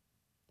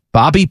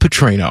Bobby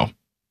Petrino,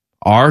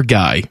 our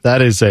guy.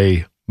 That is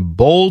a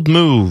bold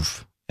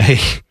move.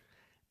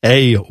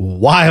 A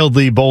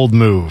wildly bold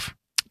move.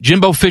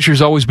 Jimbo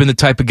Fisher's always been the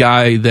type of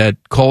guy that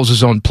calls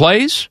his own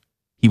plays.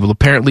 He will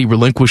apparently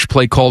relinquish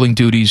play calling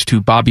duties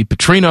to Bobby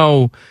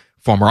Petrino,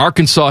 former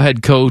Arkansas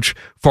head coach,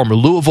 former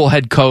Louisville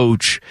head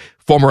coach,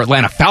 former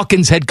Atlanta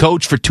Falcons head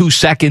coach for 2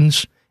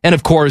 seconds. And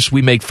of course,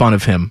 we make fun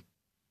of him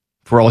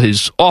for all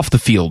his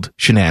off-the-field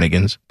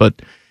shenanigans.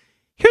 But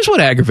here's what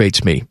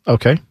aggravates me.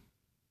 Okay.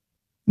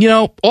 You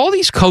know, all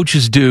these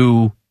coaches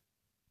do,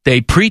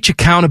 they preach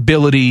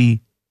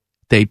accountability,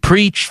 they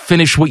preach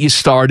finish what you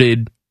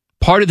started,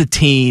 part of the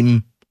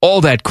team,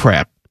 all that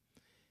crap.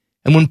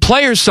 And when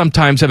players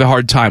sometimes have a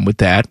hard time with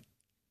that,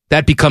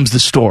 that becomes the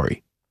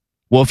story.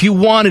 Well, if you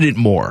wanted it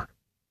more,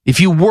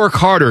 if you work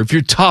harder, if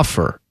you're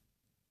tougher,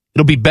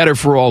 it'll be better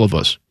for all of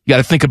us. You got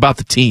to think about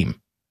the team,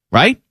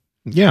 right?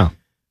 Yeah.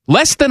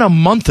 Less than a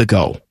month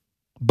ago,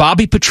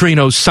 Bobby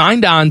Petrino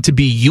signed on to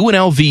be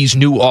UNLV's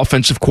new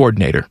offensive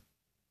coordinator.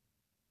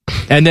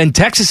 And then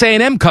Texas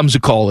A&M comes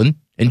a-calling,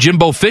 and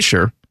Jimbo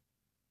Fisher,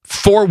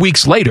 4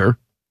 weeks later,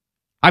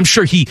 I'm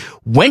sure he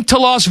went to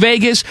Las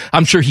Vegas.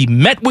 I'm sure he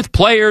met with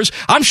players.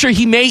 I'm sure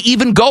he may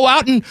even go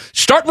out and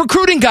start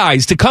recruiting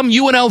guys to come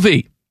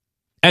UNLV.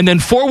 And then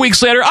 4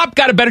 weeks later,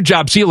 got a better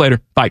job. See you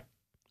later. Bye.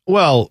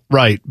 Well,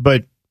 right.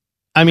 But,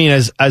 I mean,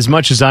 as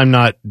much as I'm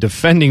not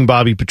defending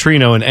Bobby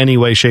Petrino in any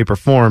way, shape, or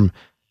form,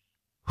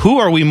 who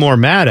are we more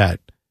mad at?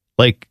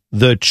 Like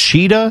the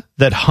cheetah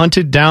that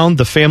hunted down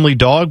the family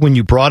dog when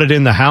you brought it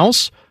in the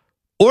house?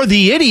 Or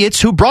the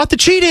idiots who brought the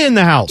cheetah in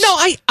the house? No,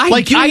 I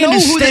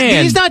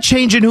understand. He's not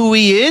changing who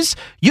he is.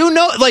 You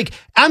know, like,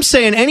 I'm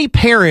saying any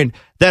parent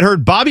that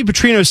heard Bobby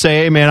Petrino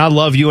say, hey, man, I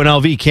love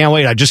UNLV. Can't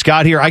wait. I just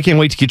got here. I can't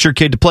wait to get your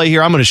kid to play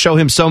here. I'm going to show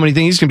him so many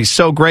things. He's going to be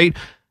so great.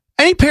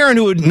 Any parent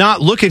who would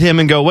not look at him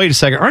and go, wait a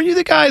second, aren't you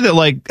the guy that,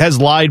 like,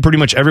 has lied pretty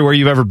much everywhere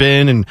you've ever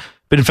been and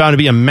been found to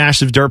be a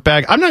massive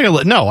dirtbag? I'm not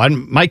going to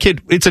my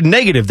kid, it's a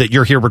negative that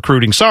you're here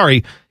recruiting.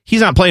 Sorry,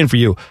 he's not playing for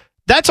you.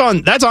 That's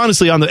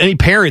honestly on any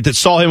parent that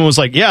saw him and was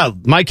like, yeah,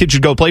 my kid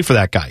should go play for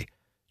that guy.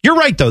 You're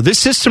right, though. This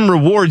system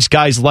rewards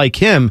guys like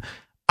him.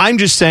 I'm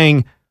just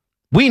saying,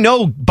 we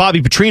know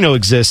Bobby Petrino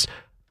exists.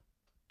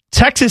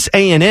 Texas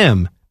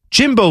A&M,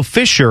 Jimbo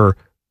Fisher,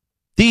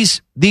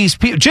 these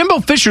people. Jimbo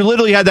Fisher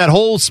literally had that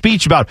whole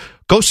speech about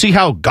go see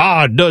how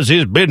God does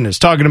his business,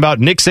 talking about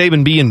Nick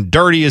Saban being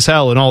dirty as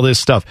hell and all this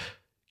stuff.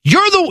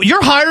 You're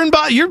hiring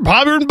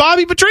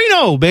Bobby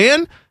Petrino,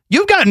 man.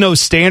 You've got no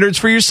standards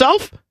for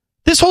yourself.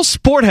 This whole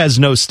sport has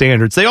no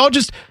standards.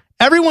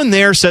 Everyone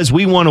there says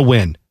we want to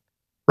win,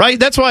 right?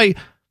 That's why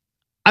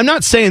I'm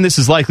not saying this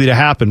is likely to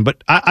happen,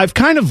 but I've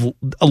kind of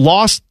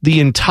lost the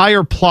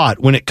entire plot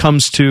when it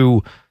comes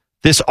to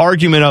this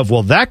argument of,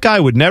 well, that guy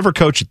would never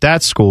coach at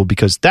that school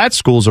because that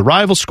school is a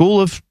rival school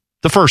of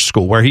the first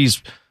school where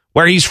he's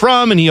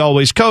from and he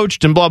always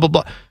coached and blah, blah,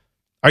 blah.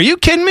 Are you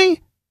kidding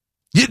me?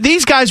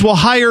 These guys will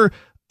hire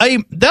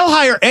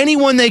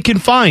anyone they can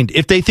find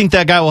if they think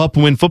that guy will help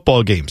them win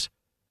football games.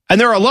 And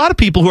there are a lot of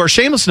people who are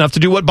shameless enough to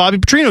do what Bobby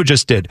Petrino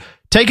just did.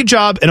 Take a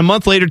job and a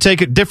month later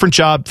take a different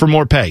job for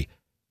more pay.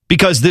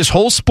 Because this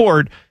whole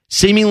sport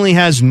seemingly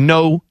has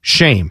no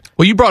shame.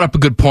 Well, you brought up a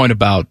good point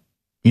about,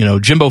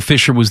 Jimbo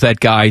Fisher was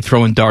that guy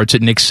throwing darts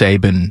at Nick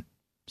Saban,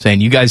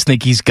 saying, you guys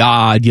think he's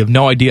God. You have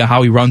no idea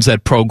how he runs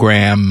that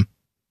program.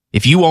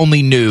 If you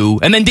only knew,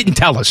 and then didn't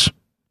tell us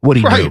what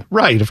he knew.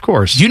 Right, of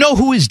course. Do you know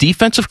who his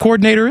defensive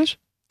coordinator is?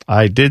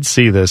 I did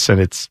see this,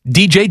 and it's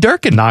DJ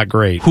Durkin. Not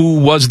great. Who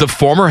was the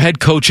former head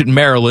coach at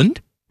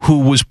Maryland, who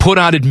was put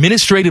on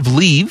administrative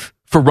leave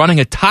for running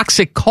a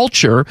toxic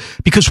culture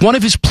because one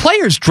of his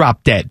players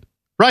dropped dead.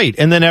 Right,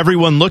 and then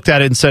everyone looked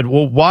at it and said,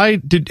 well,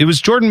 it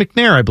was Jordan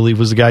McNair, I believe,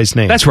 was the guy's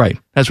name. That's right.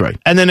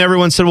 And then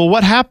everyone said, well,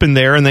 what happened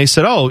there? And they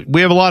said, oh,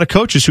 we have a lot of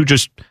coaches who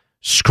just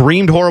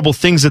screamed horrible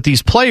things at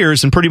these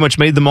players and pretty much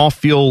made them all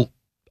feel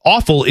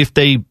awful if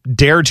they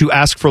dared to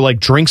ask for like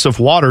drinks of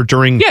water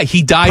during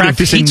he died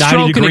practice of heat in 90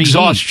 stroke and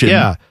exhaustion.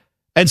 Yeah.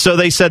 And so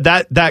they said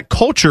that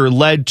culture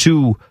led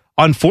to,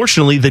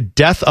 unfortunately, the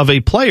death of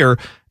a player.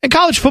 And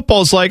college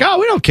football is like, oh,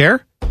 we don't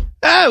care.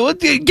 We'll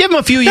give them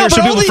a few years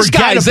so people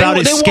forget about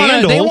his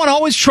scandal. They want to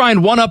always try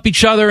and one-up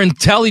each other and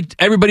tell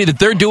everybody that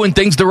they're doing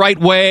things the right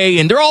way,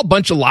 and they're all a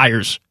bunch of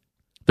liars.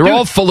 They're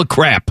all full of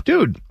crap.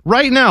 Dude,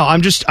 right now,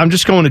 I'm just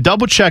going to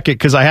double check it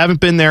because I haven't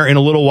been there in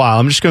a little while.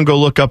 I'm just going to go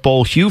look up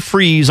old Hugh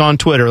Freeze on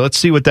Twitter. Let's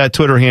see what that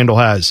Twitter handle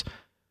has.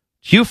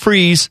 Hugh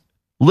Freeze,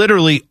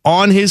 literally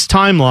on his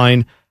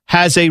timeline,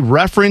 has a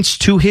reference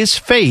to his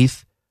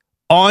faith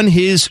on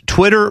his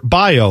Twitter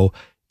bio.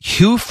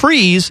 Hugh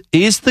Freeze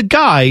is the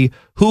guy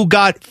who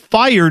got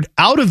fired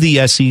out of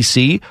the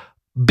SEC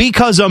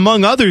because,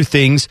 among other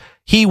things,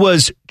 he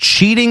was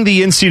cheating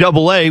the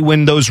NCAA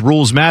when those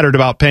rules mattered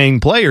about paying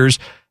players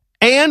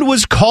and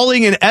was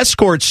calling an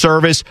escort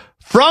service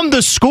from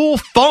the school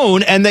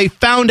phone, and they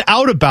found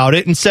out about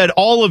it and said,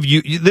 all of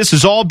you, this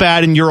is all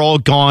bad and you're all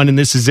gone and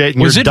this is it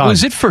and you're done.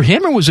 Was it for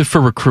him or was it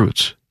for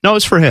recruits? No,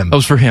 it's for him. Oh, it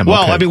was for him.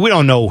 Well, okay. I mean, we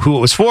don't know who it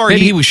was for.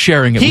 Maybe he was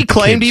sharing it. He with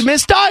claimed kids. he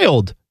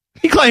misdialed.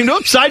 He claimed,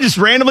 oops, I just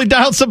randomly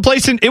dialed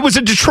someplace, and it was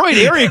a Detroit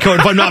area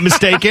code, if I'm not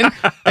mistaken,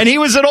 and he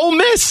was at Ole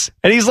Miss.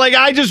 And he's like,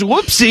 I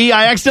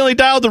accidentally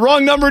dialed the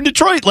wrong number in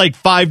Detroit like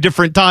 5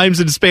 different times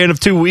in the span of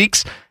 2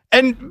 weeks.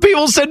 And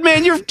people said,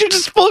 man, you're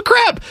just full of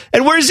crap.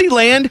 And where does he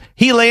land?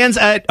 He lands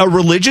at a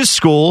religious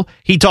school.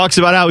 He talks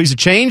about how he's a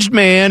changed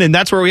man, and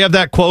that's where we have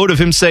that quote of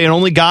him saying,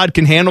 only God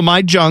can handle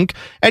my junk.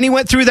 And he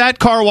went through that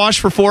car wash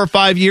for 4 or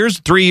 5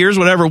 years, 3 years,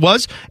 whatever it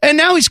was. And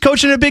now he's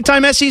coaching a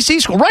big-time SEC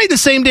school, right in the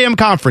same damn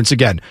conference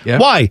again. Yeah.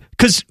 Why?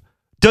 Because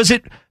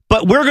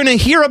but we're going to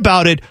hear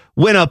about it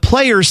when a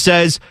player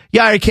says,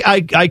 yeah,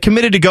 I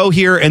committed to go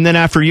here, and then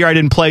after a year I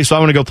didn't play, so I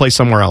want to go play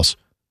somewhere else.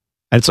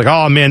 And it's like,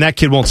 oh, man, that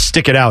kid won't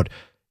stick it out.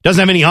 Doesn't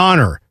have any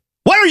honor.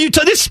 What are you?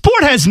 This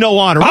sport has no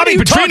honor. Bobby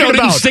Petrino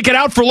didn't stick it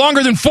out for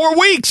longer than 4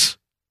 weeks.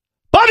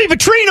 Bobby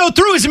Petrino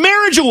threw his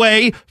marriage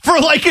away for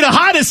like a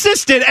hot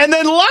assistant and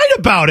then lied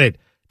about it.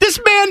 This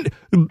man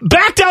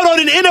backed out on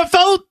an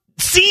NFL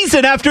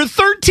season after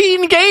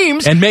 13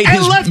 games and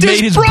left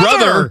his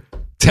brother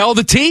tell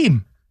the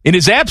team in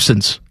his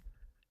absence.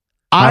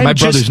 My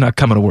brother's not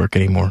coming to work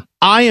anymore.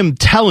 I am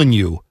telling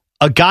you,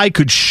 a guy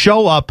could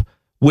show up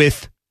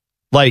with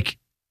like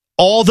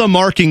all the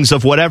markings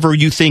of whatever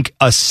you think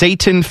a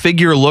Satan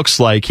figure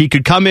looks like. He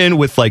could come in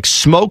with like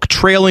smoke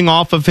trailing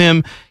off of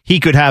him. He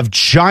could have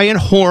giant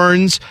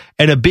horns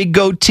and a big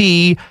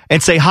goatee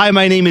and say, hi,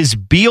 my name is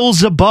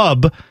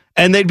Beelzebub.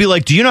 And they'd be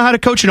like, do you know how to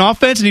coach an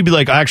offense? And he'd be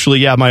like, actually,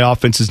 yeah, my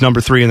offense is number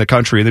 3 in the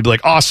country. And they'd be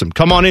like, awesome.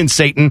 Come on in,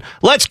 Satan.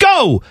 Let's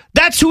go.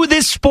 That's who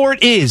this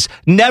sport is.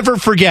 Never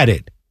forget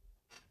it.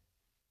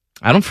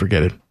 I don't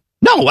forget it.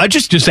 No, it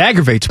just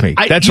aggravates me.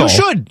 That's all. You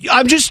should.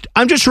 I'm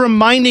just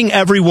reminding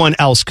everyone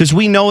else because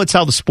we know it's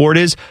how the sport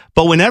is.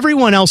 But when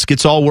everyone else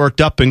gets all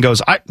worked up and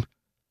goes,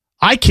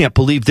 I can't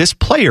believe this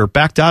player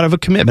backed out of a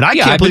commitment. I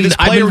can't believe this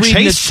player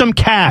chased some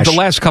cash. The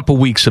last couple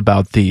weeks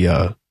about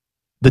the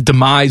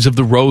demise of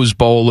the Rose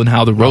Bowl and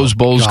how the Rose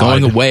Bowl is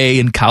going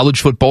away and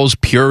college football's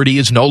purity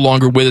is no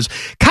longer with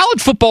us.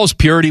 College football's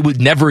purity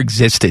never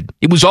existed.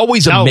 It was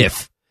always a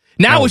myth.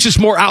 Now it's just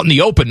more out in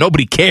the open.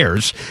 Nobody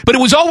cares. But it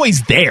was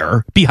always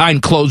there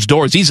behind closed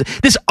doors.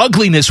 This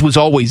ugliness was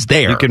always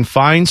there. You can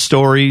find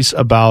stories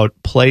about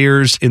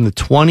players in the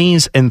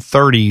 20s and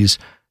 30s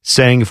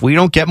saying, if we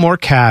don't get more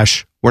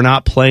cash, we're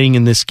not playing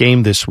in this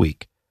game this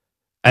week.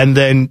 And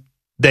then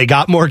they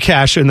got more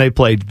cash and they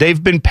played.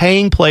 They've been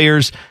paying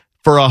players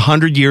for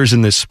 100 years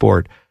in this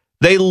sport.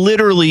 They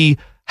literally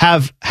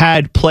have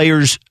had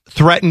players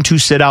threaten to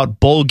sit out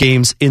bowl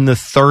games in the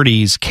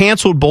 30s,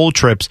 canceled bowl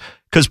trips,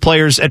 because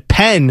players at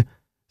Penn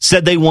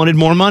said they wanted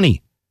more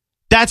money.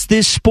 That's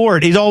this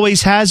sport. It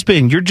always has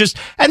been.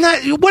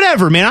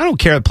 Whatever, man. I don't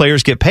care if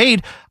players get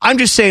paid. I'm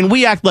just saying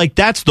we act like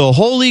that's the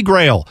holy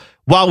grail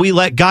while we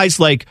let guys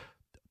like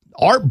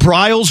Art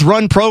Briles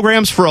run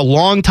programs for a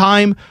long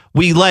time.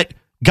 We let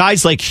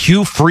guys like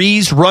Hugh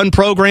Freeze run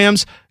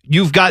programs.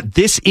 You've got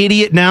this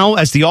idiot now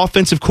as the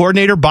offensive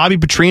coordinator, Bobby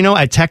Petrino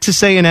at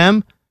Texas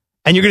A&M.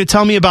 And you're going to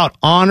tell me about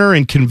honor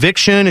and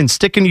conviction and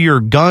sticking to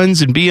your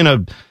guns and being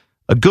a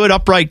good,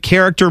 upright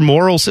character,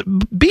 morals.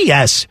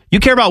 BS. You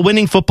care about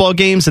winning football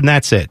games, and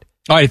that's it.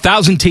 All right,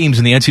 1,000 teams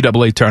in the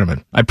NCAA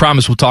tournament. I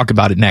promise we'll talk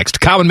about it next.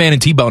 Common Man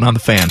and T-Bone on the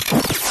Fan.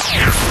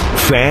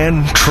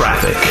 Fan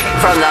traffic.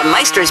 From the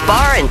Meister's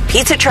Bar and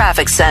Pizza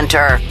Traffic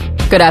Center.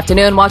 Good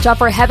afternoon. Watch out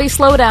for heavy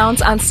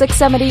slowdowns on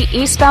 670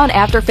 eastbound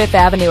after 5th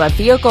Avenue. A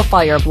vehicle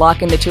fire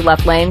blocking the 2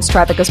 left lanes.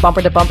 Traffic is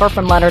bumper to bumper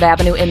from Leonard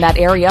Avenue in that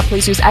area.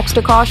 Please use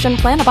extra caution.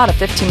 Plan about a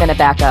 15-minute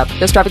backup.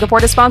 This traffic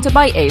report is sponsored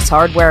by Ace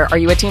Hardware. Are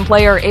you a team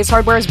player? Ace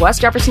Hardware's West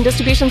Jefferson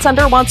Distribution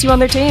Center wants you on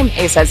their team.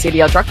 Ace has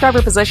CDL truck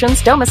driver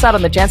positions. Don't miss out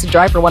on the chance to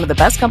drive for one of the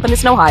best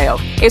companies in Ohio.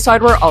 Ace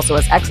Hardware also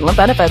has excellent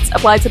benefits.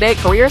 Apply today at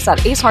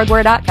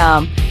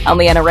careers.acehardware.com. I'm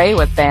Leanna Ray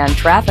with Fan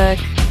Traffic.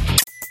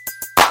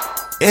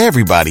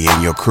 Everybody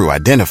in your crew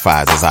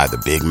identifies as either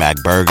Big Mac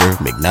Burger,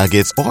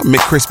 McNuggets, or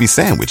McCrispy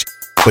Sandwich.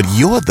 But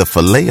you're the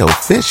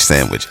Filet-O-Fish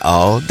Sandwich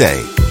all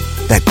day.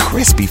 That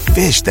crispy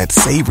fish, that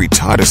savory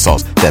tartar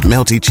sauce, that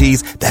melty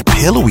cheese, that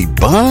pillowy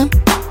bun.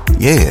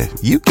 Yeah,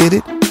 you get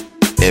it.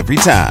 Every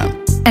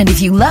time. And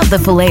if you love the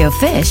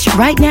Filet-O-Fish,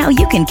 right now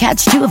you can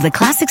catch 2 of the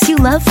classics you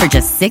love for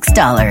just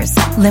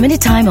 $6.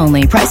 Limited time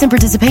only. Price and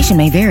participation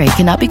may vary.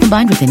 Cannot be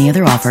combined with any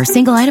other offer.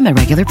 Single item at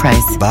regular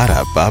price.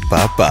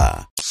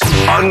 Ba-da-ba-ba-ba.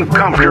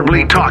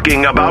 Uncomfortably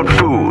talking about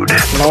food.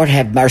 Lord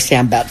have mercy,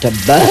 I'm about to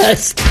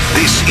bust.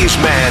 This is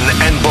Man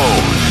and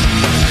Bone.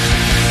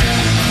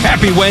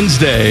 Happy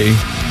Wednesday.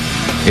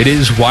 It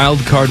is Wild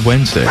Card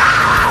Wednesday.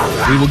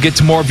 We will get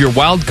to more of your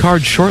wild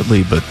card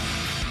shortly, but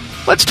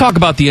let's talk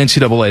about the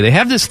NCAA. They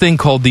have this thing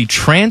called the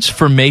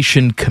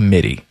Transformation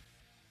Committee,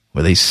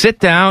 where they sit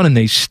down and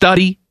they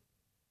study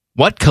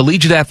what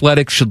collegiate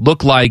athletics should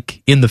look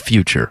like in the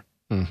future,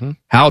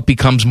 how it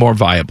becomes more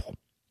viable.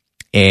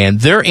 And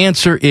their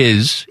answer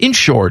is, in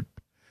short,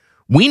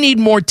 we need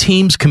more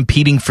teams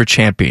competing for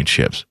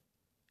championships.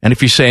 And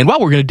if you're saying, well,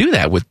 we're going to do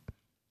that with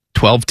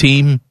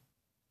 12-team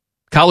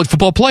college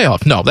football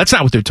playoff. No, that's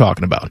not what they're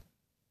talking about.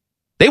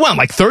 They want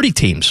like 30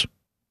 teams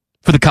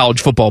for the college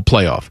football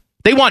playoff.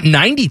 They want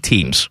 90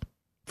 teams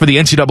for the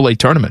NCAA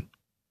tournament.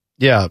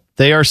 Yeah,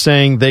 they are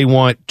saying they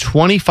want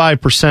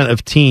 25%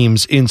 of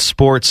teams in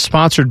sports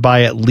sponsored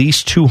by at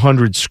least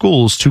 200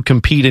 schools to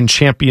compete in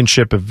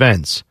championship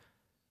events.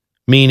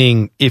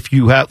 Meaning if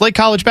you have, like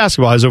college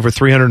basketball has over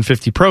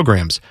 350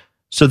 programs.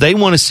 So they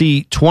want to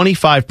see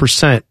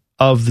 25%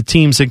 of the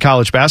teams in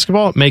college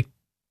basketball make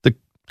the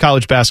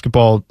college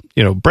basketball,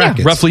 brackets.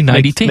 Yeah, roughly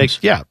 90 teams.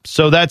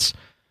 So that's,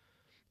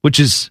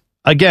 which is,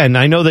 again,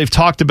 I know they've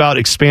talked about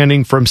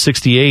expanding from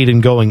 68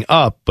 and going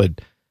up,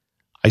 but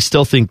I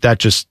still think that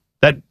just,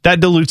 that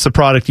dilutes the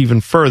product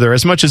even further.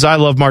 As much as I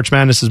love March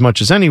Madness as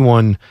much as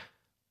anyone,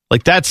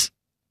 like that's,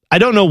 I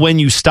don't know when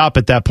you stop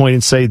at that point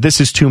and say this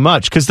is too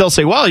much, because they'll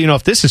say, well,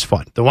 if this is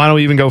fun, then why don't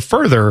we even go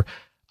further?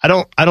 I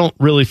don't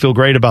really feel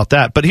great about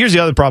that. But here's the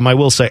other problem. I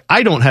will say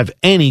I don't have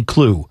any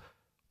clue.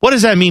 What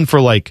does that mean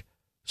for like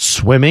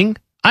swimming?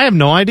 I have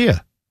no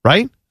idea.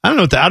 Right? I don't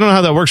know. I don't know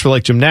how that works for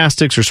like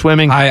gymnastics or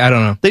swimming. I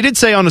don't know. They did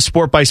say on a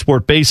sport by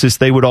sport basis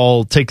they would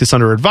all take this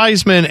under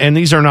advisement, and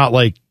these are not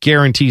like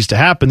guarantees to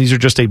happen. These are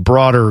just a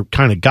broader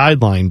kind of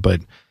guideline.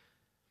 But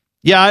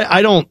yeah,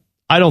 I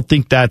don't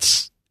think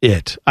that's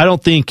it. I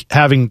don't think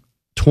having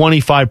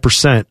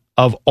 25%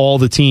 of all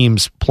the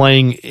teams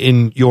playing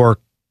in your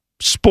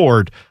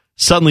sport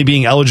suddenly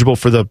being eligible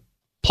for the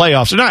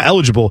playoffs, or not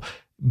eligible,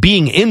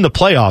 being in the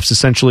playoffs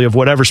essentially of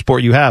whatever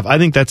sport you have, I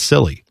think that's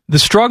silly. The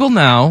struggle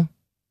now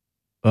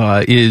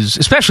is,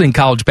 especially in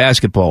college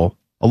basketball,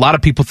 a lot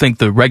of people think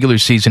the regular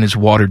season is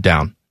watered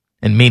down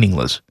and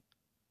meaningless.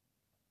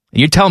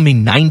 You're telling me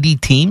 90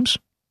 teams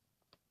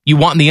you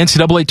want in the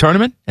NCAA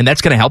tournament, and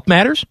that's going to help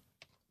matters?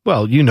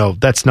 Well,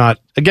 that's not,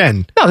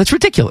 again. No, that's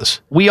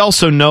ridiculous. We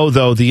also know,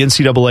 though, the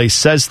NCAA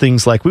says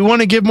things like, we want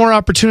to give more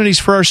opportunities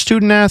for our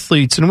student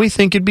athletes, and we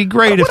think it'd be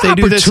great if they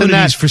do this and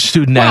that. For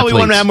student athletes? We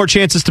want to have more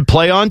chances to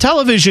play on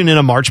television in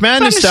a March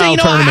Madness-style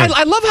tournament.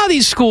 I love how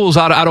these schools,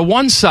 out of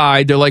one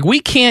side, they're like,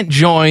 we can't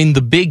join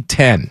the Big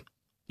Ten.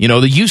 The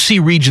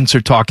UC Regents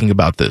are talking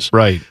about this.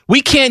 Right.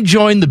 We can't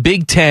join the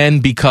Big Ten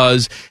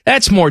because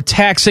that's more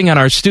taxing on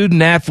our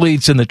student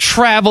athletes, and the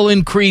travel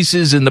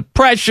increases and the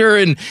pressure,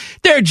 and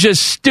they're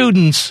just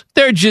students.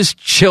 They're just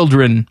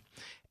children.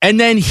 And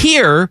then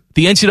here,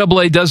 the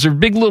NCAA does their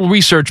big little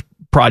research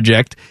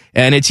project,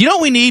 and it's,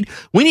 what we need?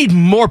 We need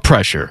more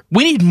pressure.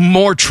 We need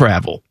more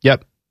travel.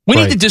 Yep. We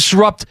need to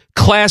disrupt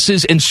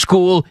classes and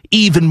school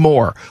even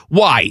more.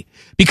 Why?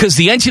 Because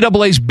the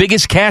NCAA's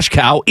biggest cash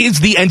cow is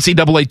the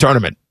NCAA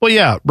tournament. Well,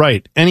 yeah,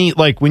 right.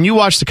 When you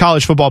watch the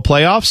college football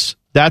playoffs,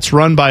 that's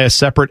run by a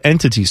separate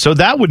entity. So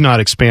that would not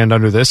expand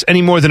under this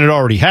any more than it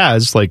already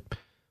has. Like,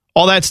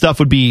 all that stuff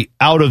would be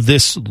out of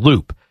this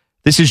loop.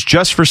 This is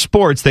just for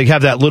sports. They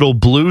have that little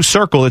blue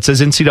circle that says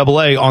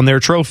NCAA on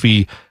their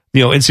trophy,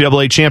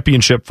 NCAA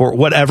championship for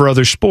whatever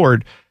other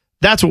sport.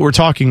 That's what we're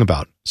talking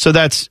about. So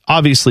that's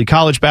obviously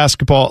college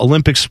basketball,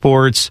 Olympic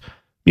sports.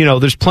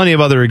 There's plenty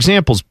of other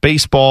examples,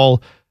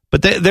 baseball,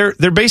 but they're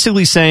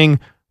basically saying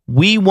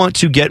we want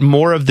to get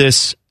more of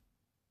this,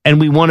 and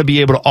we want to be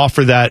able to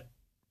offer that.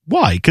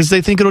 Why? Because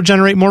they think it'll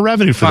generate more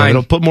revenue for them.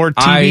 It'll put more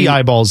TV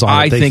eyeballs on it.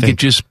 I think it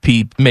just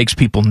makes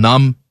people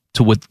numb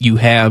to what you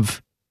have.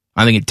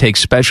 I think it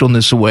takes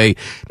specialness away.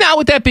 Now,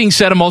 with that being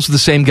said, I'm also the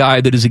same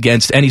guy that is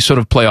against any sort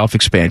of playoff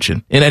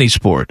expansion in any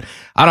sport.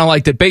 I don't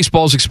like that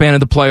baseball's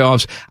expanded the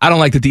playoffs. I don't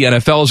like that the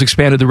NFL has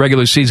expanded the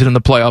regular season in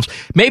the playoffs.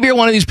 Maybe you're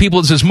one of these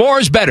people that says,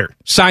 more is better.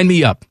 Sign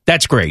me up.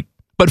 That's great.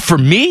 But for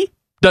me,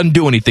 doesn't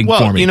do anything for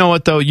me. Well, you know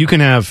what, though? You can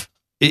have,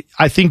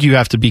 I think you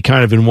have to be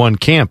kind of in one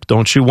camp,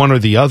 don't you? One or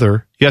the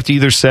other. You have to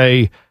either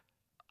say,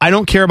 I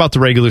don't care about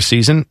the regular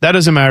season. That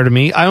doesn't matter to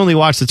me. I only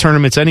watch the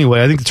tournaments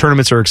anyway. I think the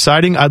tournaments are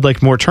exciting. I'd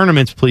like more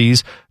tournaments,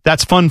 please.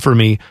 That's fun for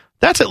me.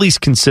 That's at least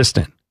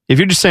consistent. If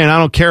you're just saying, I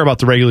don't care about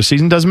the regular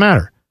season, doesn't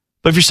matter.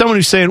 But if you're someone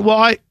who's saying,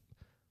 well,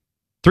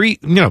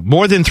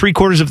 more than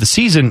 3/4 of the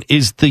season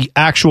is the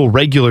actual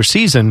regular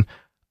season,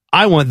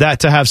 I want that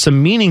to have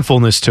some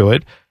meaningfulness to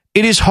it.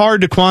 It is hard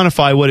to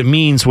quantify what it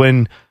means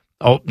when,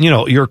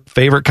 your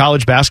favorite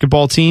college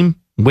basketball team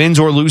wins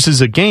or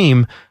loses a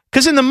game.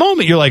 Because in the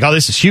moment, you're like, oh,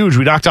 this is huge.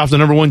 We knocked off the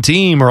number one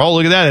team, or, oh,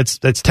 look at that.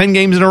 That's 10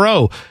 games in a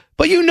row.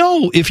 But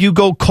if you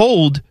go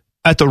cold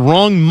at the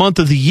wrong month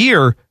of the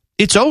year,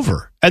 it's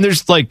over. And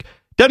doesn't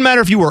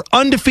matter if you were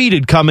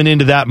undefeated coming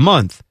into that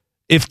month.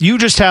 If you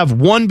just have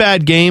one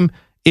bad game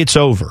it's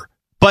over.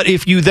 But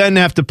if you then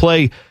have to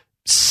play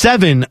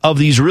 7 of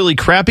these really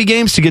crappy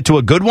games to get to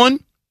a good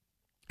one,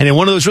 and in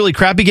one of those really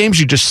crappy games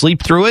you just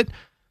sleep through it,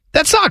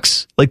 that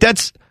sucks. Like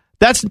that's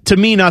to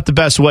me not the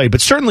best way.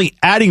 But certainly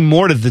adding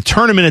more to the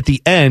tournament at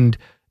the end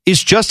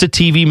is just a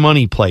TV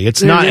money play.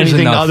 It's not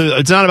anything other.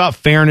 It's not about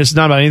fairness. It's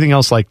not about anything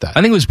else like that.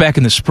 I think it was back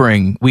in the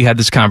spring we had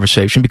this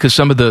conversation because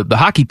some of the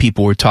hockey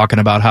people were talking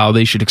about how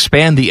they should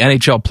expand the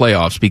NHL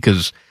playoffs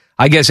because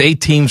I guess 8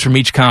 teams from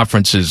each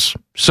conference is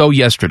so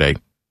yesterday.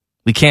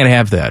 We can't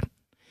have that.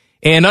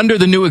 And under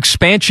the new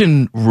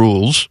expansion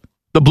rules,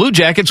 the Blue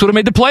Jackets would have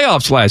made the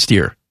playoffs last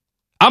year.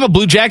 I'm a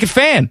Blue Jacket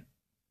fan.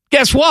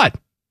 Guess what?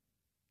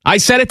 I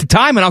said at the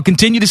time, and I'll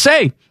continue to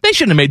say, they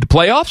shouldn't have made the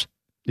playoffs.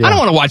 Yeah. I don't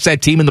want to watch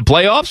that team in the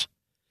playoffs.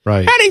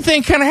 Right.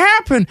 Anything can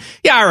happen.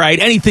 Yeah, all right,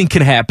 anything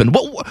can happen.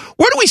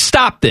 Where do we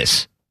stop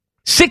this?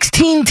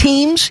 16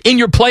 teams in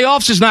your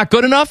playoffs is not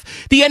good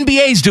enough? The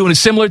NBA's doing a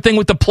similar thing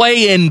with the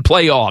play-in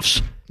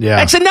playoffs. Yeah.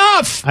 That's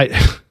enough.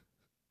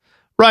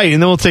 Right,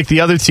 and then we'll take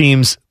the other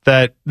teams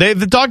that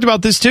they've talked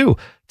about this too.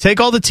 Take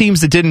all the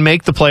teams that didn't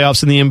make the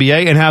playoffs in the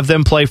NBA and have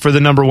them play for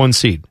the number 1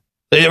 seed.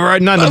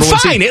 Not number 1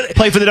 seed.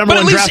 Play for the number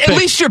 1 draft pick. At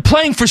least you're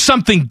playing for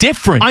something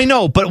different. I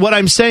know, but what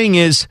I'm saying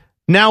is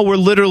now we're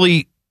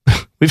literally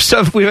we've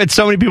had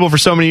so many people for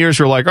so many years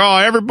who are like, oh,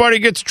 everybody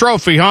gets a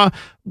trophy, huh?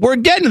 We're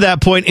getting to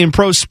that point in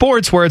pro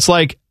sports where it's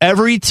like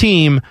every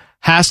team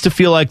has to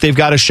feel like they've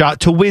got a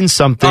shot to win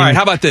something. All right,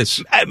 how about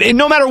this?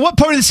 No matter what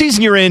part of the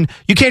season you're in,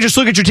 you can't just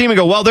look at your team and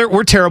go, well,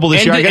 we're terrible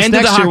this year. I guess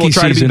next year we'll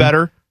try to be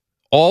better.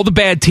 All the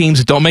bad teams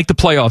that don't make the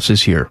playoffs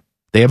this year,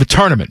 they have a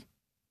tournament.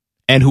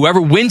 And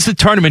whoever wins the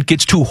tournament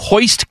gets to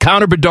hoist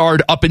Connor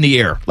Bedard up in the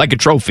air like a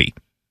trophy.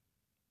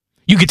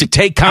 You get to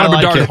take Connor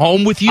Bedard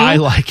home with you. I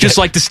like just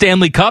like the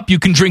Stanley Cup. You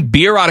can drink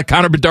beer out of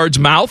Connor Bedard's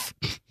mouth.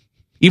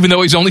 Even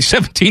though he's only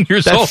 17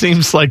 years old. That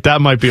seems like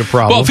that might be a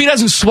problem. Well, if he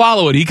doesn't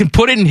swallow it, he can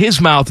put it in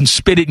his mouth and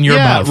spit it in your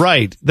mouth. Yeah,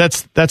 right.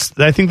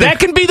 I think that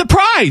can be the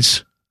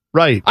prize.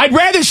 Right. I'd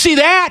rather see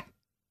that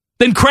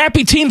than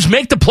crappy teams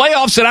make the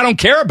playoffs that I don't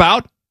care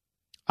about.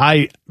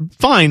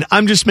 Fine.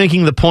 I'm just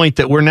making the point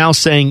that we're now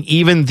saying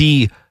even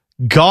the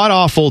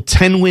god-awful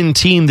 10-win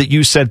team that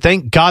you said,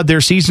 thank God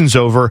their season's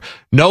over.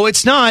 No,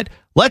 it's not.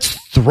 Let's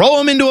throw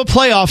them into a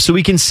playoff so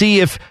we can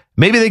see if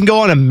maybe they can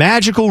go on a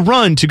magical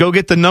run to go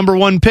get the number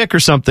 1 pick or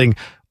something.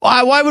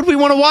 Why would we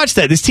want to watch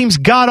that? This team's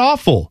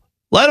god-awful.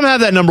 Let them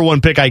have that number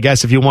 1 pick, I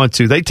guess, if you want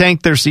to. They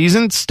tanked their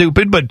season.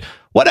 Stupid, but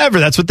whatever.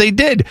 That's what they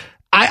did.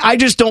 I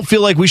just don't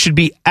feel like we should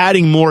be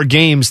adding more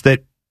games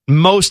that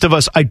most of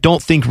us, I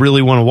don't think,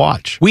 really want to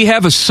watch. We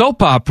have a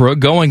soap opera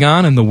going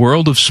on in the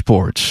world of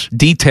sports.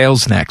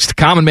 Details next.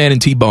 Common Man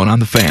and T-Bone on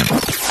the Fan.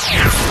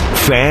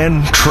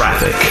 Fan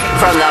traffic.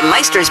 From the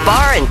Meister's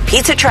Bar and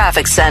Pizza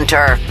Traffic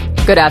Center.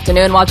 Good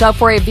afternoon. Watch out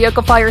for a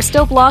vehicle fire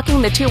still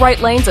blocking the 2 right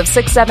lanes of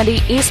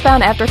 670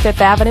 eastbound after 5th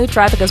Avenue.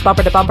 Traffic is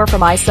bumper to bumper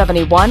from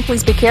I-71.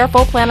 Please be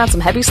careful. Plan on some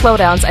heavy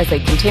slowdowns as they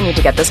continue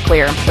to get this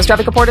clear. This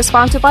traffic report is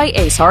sponsored by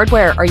Ace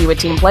Hardware. Are you a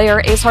team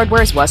player? Ace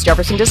Hardware's West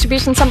Jefferson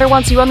Distribution Center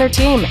wants you on their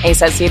team. Ace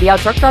has CDL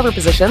truck driver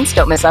positions.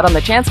 Don't miss out on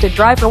the chance to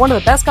drive for one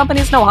of the best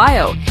companies in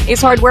Ohio.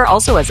 Ace Hardware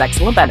also has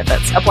excellent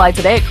benefits. Apply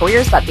today at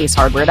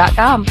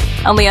careers.acehardware.com.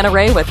 I'm Leanna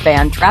Ray with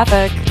Fan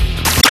Traffic.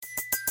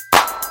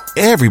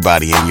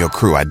 Everybody in your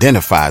crew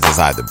identifies as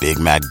either Big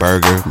Mac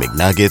Burger,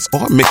 McNuggets,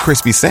 or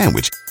McCrispy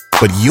Sandwich.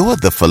 But you're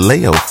the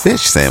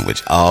Filet-O-Fish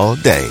Sandwich all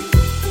day.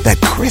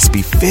 That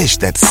crispy fish,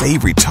 that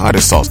savory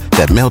tartar sauce,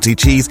 that melty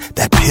cheese,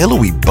 that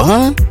pillowy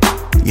bun.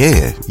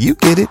 Yeah, you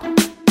get it.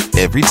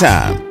 Every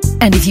time.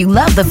 And if you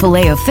love the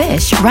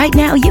Filet-O-Fish, right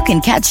now you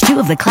can catch 2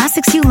 of the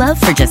classics you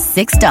love for just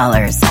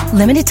 $6.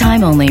 Limited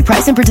time only.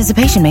 Price and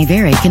participation may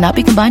vary. Cannot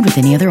be combined with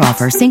any other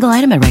offer. Single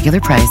item at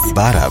regular price.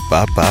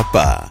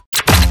 Ba-da-ba-ba-ba.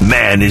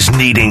 Man is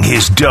needing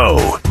his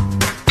dough.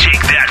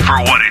 Take that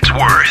for what it's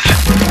worth.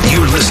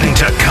 You're listening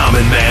to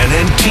Common Man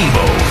and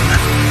T-Bone.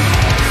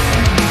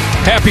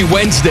 Happy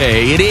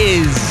Wednesday. It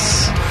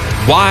is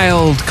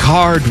Wild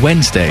Card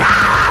Wednesday.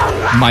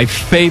 My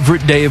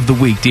favorite day of the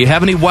week. Do you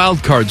have any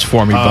wild cards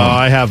for me, Bone?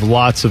 I have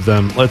lots of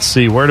them. Let's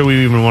see. Where do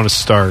we even want to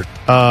start?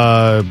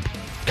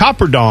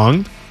 Copper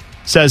Dong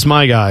says,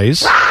 my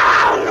guys,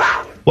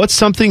 what's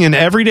something in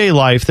everyday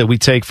life that we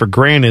take for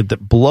granted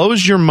that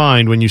blows your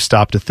mind when you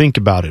stop to think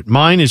about it?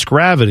 Mine is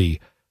gravity.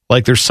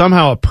 Like there's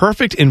somehow a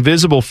perfect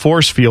invisible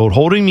force field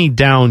holding me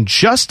down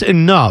just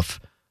enough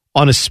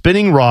on a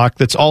spinning rock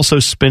that's also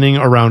spinning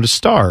around a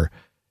star.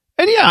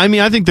 And yeah, I mean,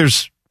 I think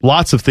there's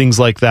lots of things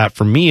like that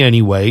for me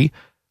anyway.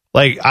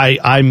 Like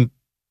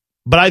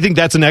but I think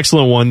that's an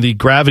excellent one, the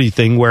gravity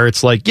thing, where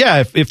it's like,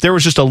 yeah, if there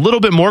was just a little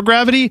bit more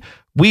gravity,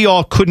 we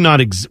all could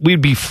not,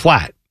 we'd be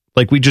flat.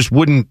 Like we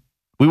wouldn't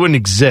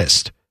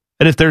exist.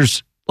 And if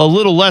there's a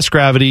little less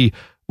gravity,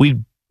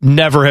 we'd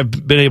never have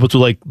been able to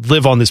like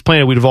live on this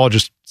planet. We'd have all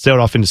just sailed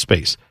off into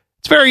space.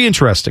 It's very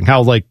interesting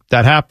how like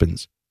that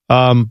happens.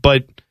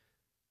 But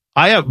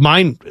I have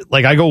mine,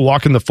 like I go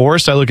walk in the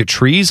forest, I look at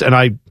trees, and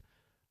I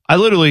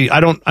literally,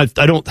 I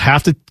don't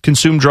have to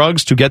consume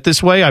drugs to get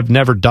this way. I've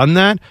never done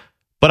that.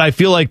 but I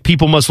feel like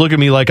people must look at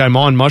me like I'm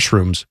on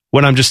mushrooms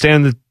when I'm just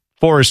standing in the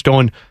forest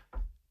going,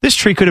 this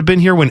tree could have been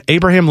here when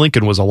Abraham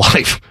Lincoln was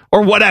alive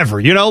or whatever,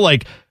 you know,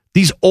 like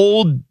these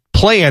old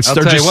plants,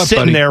 they're just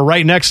sitting buddy, there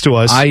right next to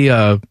us.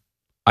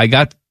 I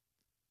got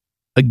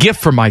a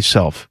gift for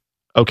myself.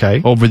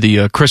 Okay. Over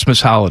the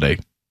Christmas holiday.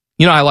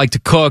 You know, I like to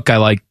cook. I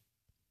like,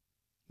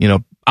 you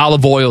know,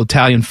 olive oil,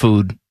 Italian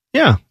food.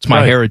 Yeah. It's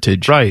my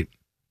heritage. Right.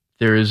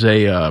 There is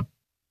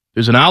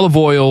there's an olive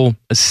oil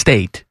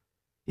estate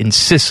in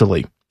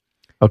Sicily.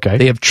 Okay.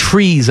 They have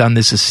trees on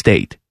this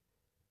estate.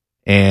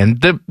 And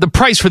the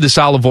price for this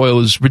olive oil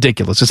is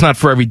ridiculous. It's not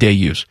for everyday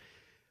use.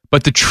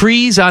 But the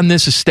trees on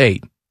this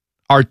estate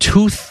are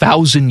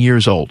 2,000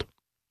 years old.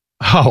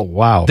 Oh,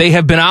 wow. They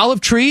have been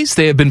olive trees.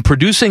 They have been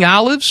producing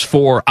olives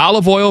for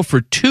olive oil for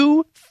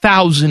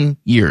 2,000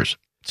 years.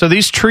 So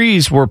these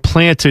trees were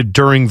planted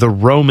during the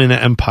Roman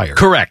Empire.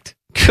 Correct.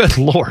 Good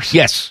Lord.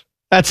 Yes.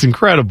 That's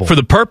incredible. For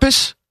the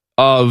purpose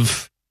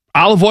of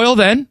olive oil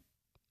then.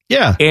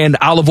 Yeah. And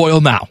olive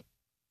oil now.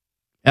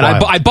 And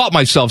I bought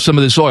myself some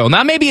of this oil.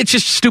 Now, maybe it's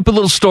just a stupid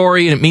little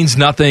story and it means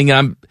nothing. And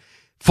I'm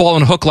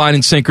falling hook, line,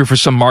 and sinker for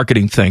some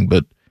marketing thing.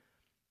 But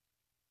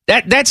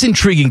that's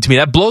intriguing to me.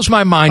 That blows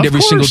my mind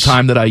every single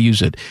time that I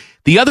use it.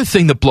 The other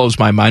thing that blows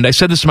my mind, I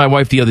said this to my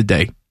wife the other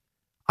day.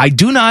 I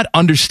do not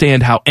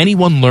understand how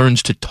anyone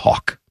learns to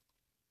talk.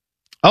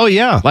 Oh,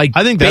 yeah. Like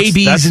I think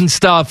babies and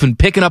stuff and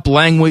picking up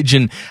language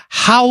and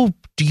how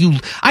do you...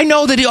 I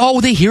know that,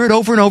 they hear it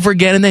over and over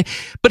again,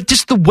 but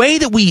just the way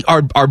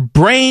that our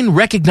brain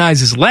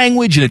recognizes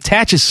language and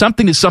attaches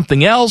something to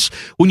something else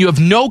when you have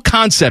no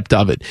concept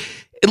of it.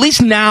 At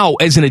least now,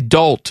 as an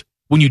adult,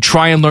 when you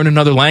try and learn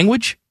another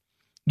language,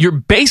 your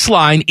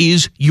baseline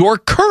is your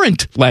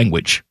current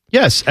language.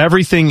 Yes,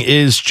 everything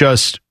is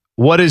just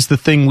what is the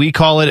thing we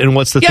call it and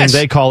what's the thing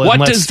they call it.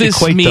 What does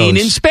this mean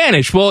in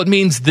Spanish? Well, it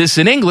means this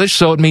in English,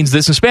 so it means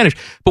this in Spanish.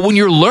 But when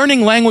you're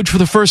learning language for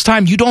the first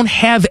time, you don't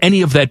have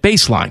any of that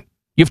baseline.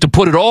 You have to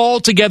put it all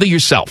together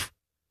yourself.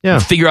 Yeah.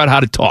 And figure out how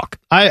to talk.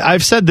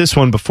 I've said this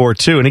one before,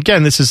 too. And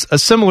again, this is a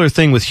similar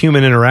thing with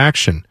human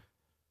interaction.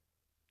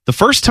 The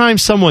first time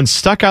someone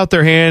stuck out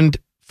their hand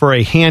for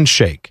a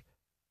handshake,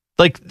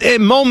 like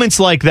moments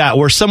like that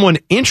where someone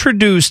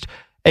introduced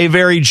a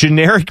very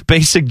generic,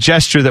 basic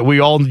gesture that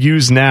we all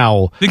use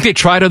now. Think they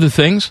tried other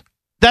things?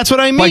 That's what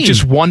I mean. Like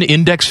just one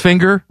index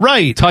finger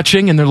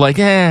touching, and they're like,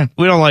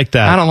 we don't like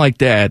that. I don't like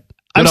that.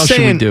 What else should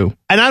we do?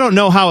 And I don't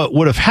know how it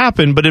would have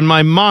happened, but in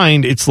my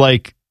mind, it's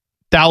like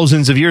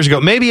thousands of years ago.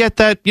 Maybe at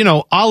that,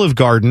 Olive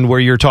Garden where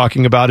you're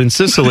talking about in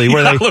Sicily.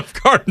 where Olive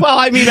Garden. Well,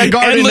 I mean, a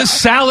garden. Endless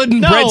salad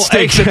and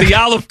breadsticks at the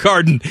Olive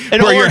Garden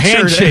where you're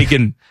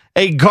handshaking.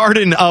 A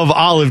garden of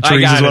olive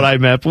trees is what I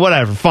meant.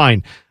 Whatever,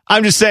 fine.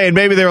 I'm just saying,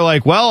 maybe they were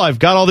like, well, I've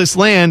got all this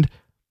land.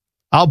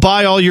 I'll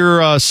buy all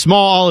your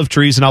small olive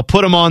trees and I'll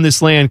put them on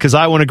this land because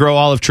I want to grow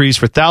olive trees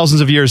for thousands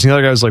of years. And the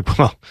other guy was like,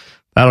 well,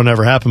 that'll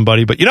never happen,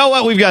 buddy. But you know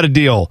what? We've got a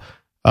deal.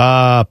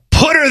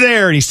 Put her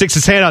there. And he sticks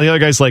his hand out. The other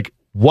guy's like,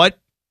 what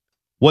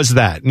was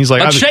that? And he's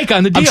like, let's shake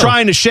on the deal. I'm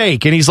trying to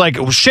shake. And he's like,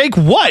 well, shake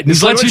what? And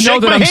he's like, lets you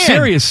know that I'm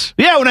serious.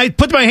 Yeah, when I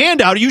put my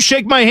hand out, you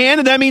shake my hand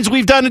and that means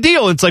we've done a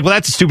deal. It's like, well,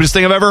 that's the stupidest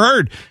thing I've ever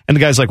heard. And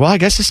the guy's like, well, I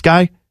guess this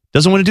guy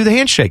doesn't want to do the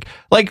handshake.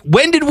 Like,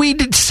 when did we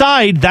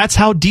decide that's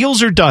how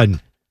deals are done?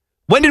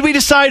 When did we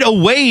decide a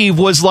wave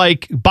was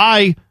like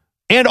bye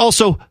and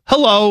also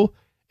hello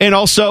and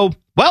also,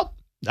 well,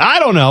 I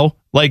don't know.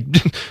 Like,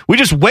 we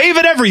just wave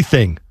at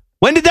everything.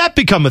 When did that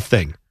become a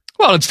thing?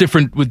 Well, it's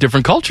different with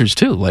different cultures,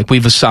 too. Like,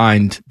 we've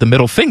assigned the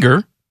middle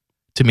finger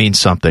to mean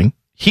something.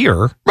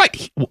 Here.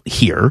 Right.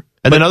 Here.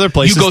 And then other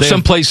places. You go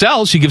someplace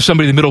else, you give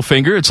somebody the middle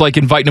finger, it's like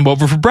inviting them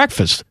over for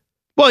breakfast.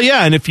 Well,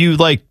 yeah, and if you,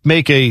 like,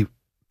 make a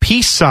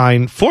peace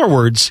sign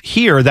forwards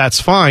here,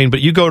 that's fine. But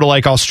you go to,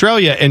 like,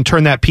 Australia and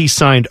turn that peace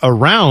sign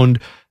around,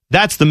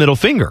 that's the middle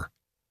finger.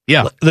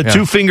 Yeah. The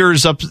two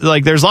fingers up,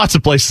 like, there's lots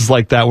of places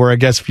like that where I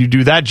guess if you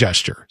do that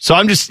gesture. So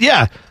I'm just,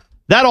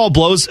 that all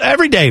blows,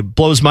 every day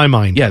blows my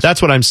mind. Yes.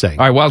 That's what I'm saying.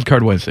 All right, Wild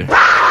Card Wednesday. You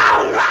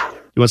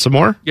want some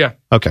more? Yeah.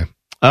 Okay.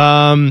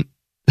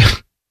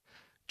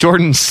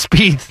 Jordan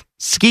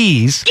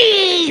Skis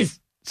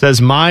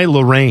says, my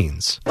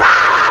Lorraine's.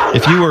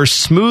 If you were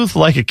smooth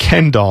like a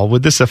Ken doll,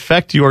 would this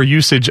affect your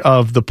usage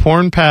of the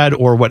porn pad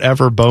or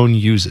whatever Bone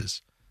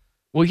uses?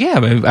 Well,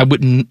 yeah, I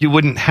wouldn't. You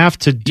wouldn't have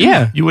to do.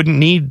 Yeah. You wouldn't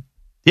need.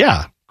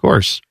 Yeah, of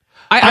course.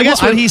 I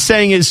guess what he's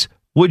saying is,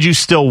 would you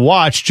still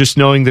watch just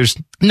knowing there's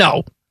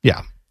no?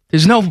 Yeah.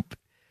 There's no.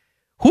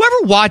 Whoever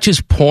watches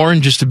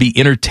porn just to be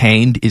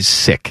entertained is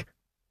sick.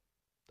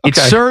 It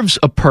serves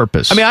a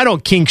purpose. I mean, I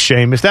don't kink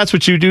shame. If that's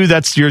what you do,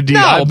 that's your deal.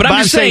 No, but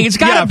I'm just saying it's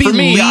got to be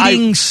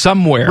leading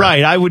somewhere.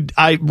 Right.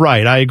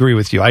 I agree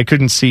with you. I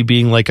couldn't see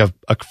being like a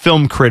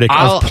film critic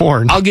of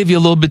porn. I'll give you a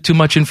little bit too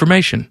much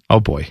information. Oh,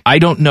 boy. I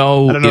don't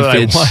know if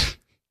it's...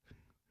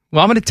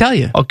 Well, I'm going to tell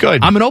you. Oh,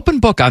 good. I'm an open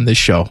book on this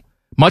show,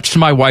 much to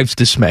my wife's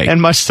dismay. And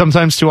much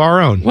sometimes to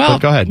our own. Well,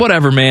 but go ahead.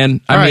 Whatever,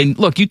 man. I mean,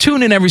 look, you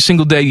tune in every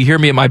single day. You hear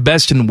me at my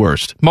best and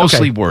worst.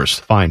 Mostly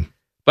worst. Fine.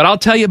 But I'll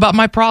tell you about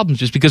my problems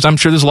just because I'm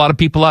sure there's a lot of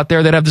people out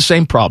there that have the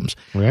same problems.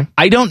 Okay.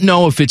 I don't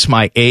know if it's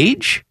my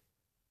age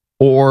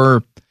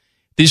or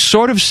this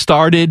sort of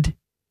started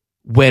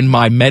when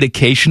my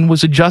medication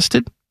was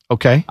adjusted.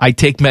 Okay. I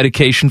take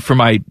medication for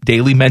my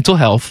daily mental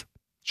health.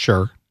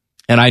 Sure.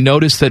 And I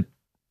noticed that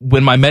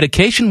when my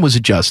medication was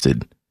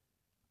adjusted,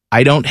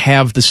 I don't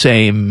have the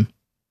same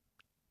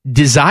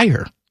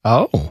desire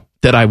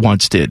that I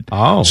once did.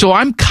 Oh. So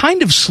I'm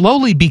kind of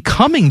slowly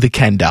becoming the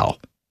Ken doll.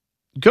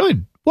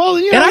 Good. Well,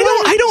 you know, and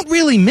I don't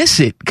really miss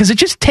it because it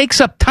just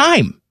takes up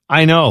time.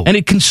 I know. And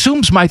it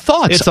consumes my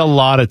thoughts. It's a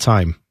lot of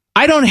time.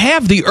 I don't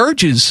have the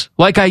urges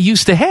like I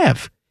used to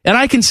have. And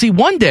I can see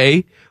one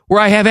day where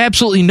I have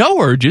absolutely no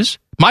urges.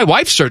 My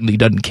wife certainly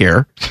doesn't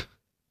care.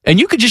 And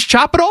you could just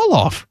chop it all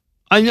off.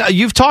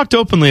 You've talked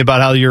openly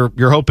about how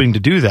you're hoping to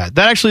do that.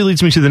 That actually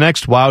leads me to the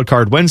next Wild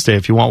Card Wednesday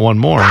if you want one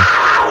more.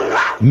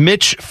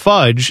 Mitch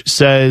Fudge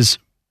says,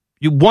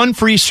 one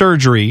free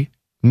surgery,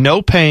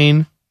 no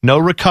pain, no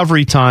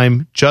recovery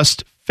time,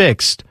 just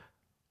fixed.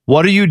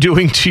 What are you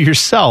doing to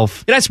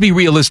yourself? It has to be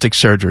realistic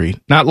surgery,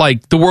 not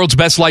like the world's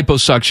best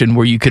liposuction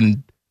where you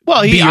can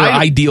be your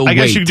ideal weight. I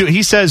guess you could do it.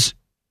 He says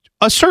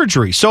a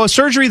surgery. So a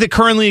surgery that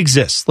currently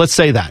exists. Let's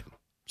say that.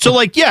 So,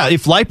 like, yeah,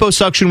 if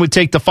liposuction would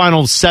take the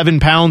final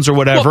 7 pounds or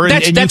whatever.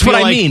 Well, that's what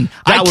I mean.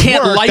 I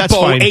can't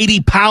lipo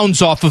 80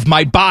 pounds off of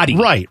my body.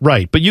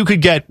 Right. But you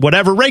could get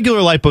whatever regular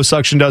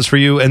liposuction does for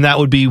you, and that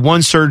would be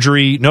one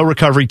surgery, no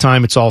recovery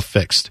time. It's all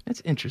fixed.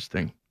 That's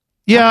interesting.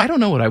 Yeah. I don't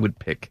know what I would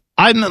pick.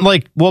 I'm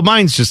like, well,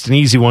 mine's just an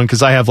easy one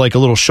because I have like a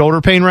little shoulder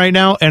pain right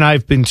now, and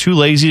I've been too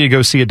lazy to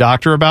go see a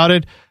doctor about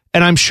it.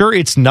 And I'm sure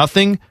it's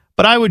nothing,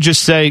 but I would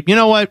just say, you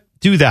know what?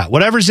 Do that.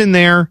 Whatever's in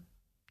there,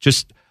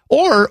 just,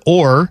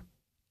 or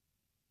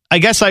I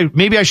guess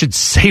maybe I should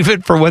save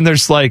it for when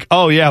there's like,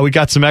 oh yeah, we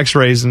got some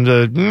x-rays and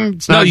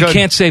it's not you good.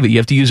 Can't save it. You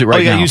have to use it right now.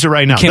 You gotta use it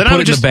right now. You can't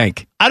put it in the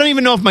bank. I don't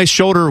even know if my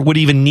shoulder would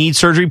even need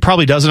surgery.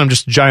 Probably doesn't. I'm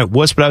just a giant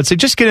wuss, but I would say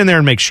just get in there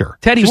and make sure.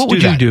 Teddy, what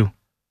would you do?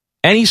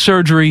 Any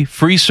surgery,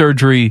 free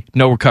surgery,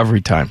 no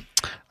recovery time.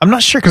 I'm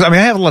not sure because I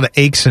have a lot of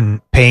aches and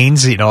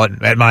pains,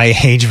 at my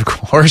age, of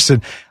course,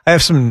 and I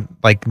have some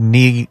like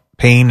knee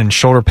pain and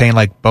shoulder pain,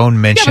 like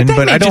Bone mentioned. Yeah,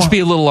 but I don't just be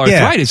a little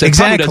arthritis. Yeah,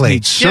 exactly. Probably doesn't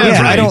need surgery.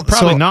 Yeah,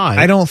 probably not.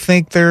 I don't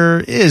think there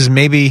is.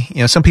 Maybe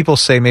some people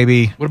say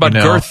maybe. What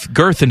about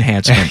girth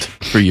enhancement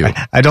for you?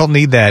 I don't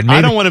need that. Maybe.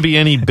 I don't want to be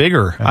any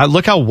bigger.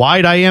 Look how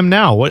wide I am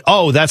now. What?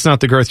 Oh, that's not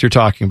the girth you're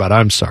talking about.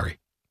 I'm sorry.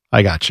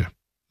 I got you.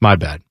 My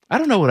bad. I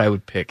don't know what I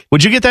would pick.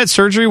 Would you get that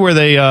surgery where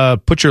they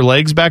put your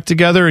legs back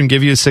together and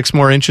give you 6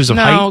 more inches of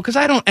height? No, because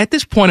I don't. At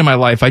this point in my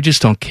life, I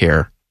just don't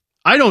care.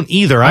 I don't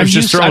either. I'm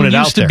just throwing it out there.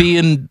 I'm used to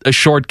being a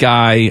short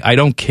guy. I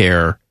don't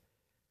care.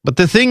 But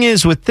the thing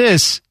is with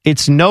this,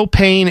 it's no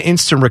pain,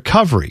 instant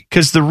recovery.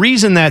 Because the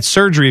reason that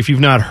surgery, if you've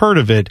not heard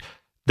of it,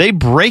 they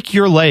break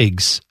your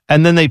legs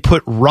and then they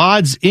put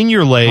rods in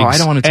your legs. Oh, I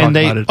don't want to talk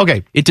about it.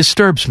 Okay. It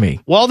disturbs me.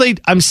 Well,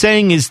 I'm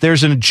saying is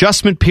there's an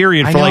adjustment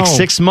period for like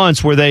 6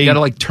 months where they... You got to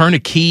like turn a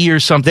key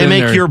or something.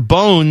 They make your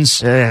bones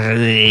grow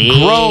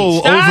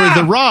over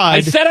the rod.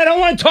 I said I don't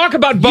want to talk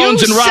about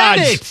bones and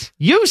rods.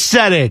 You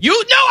said it. No,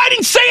 I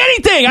didn't say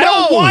anything. I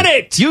don't want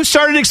it. You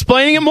started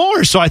explaining it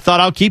more, so I thought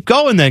I'll keep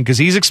going then because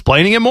he's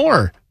explaining it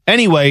more.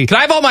 Anyway. Can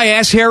I have all my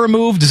ass hair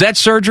removed? Is that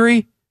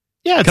surgery?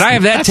 Yeah, can I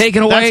have that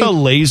taken away? That's a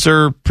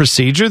laser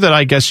procedure that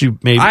I guess you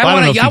maybe. I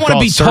want to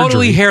be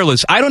totally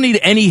hairless. I don't need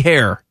any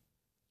hair.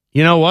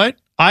 You know what?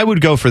 I would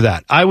go for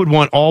that. I would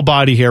want all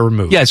body hair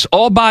removed. Yes,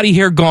 all body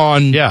hair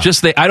gone. Yeah.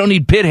 I don't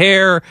need pit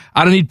hair.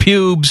 I don't need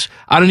pubes.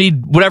 I don't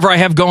need whatever I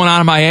have going on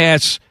in my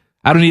ass.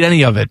 I don't need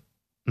any of it.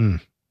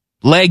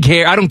 Leg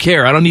hair. I don't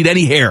care. I don't need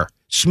any hair.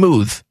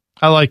 Smooth.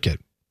 I like it.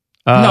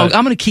 No,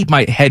 I'm going to keep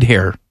my head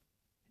hair,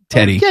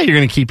 Teddy. Yeah, you're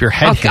going to keep your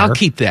head hair. I'll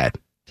keep that.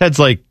 Ted's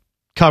like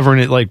covering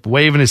it, like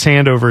waving his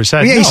hand over his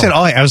head. Yeah, he said,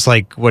 I was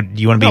like, what,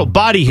 you want to be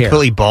body hair.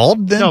 completely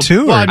bald then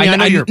too? Well,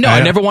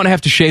 I never want to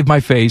have to shave my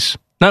face.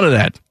 None of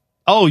that.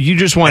 Oh, you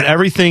just want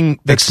everything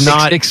that's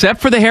not... Except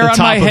for the hair on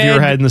my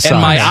head and, the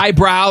and my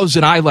eyebrows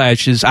and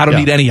eyelashes. I don't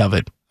need any of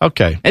it.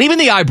 Okay. And even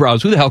the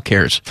eyebrows. Who the hell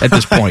cares at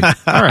this point? All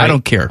right. I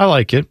don't care. I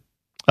like it.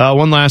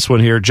 One last one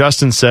here.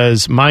 Justin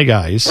says, my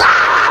guys...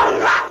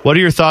 What are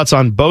your thoughts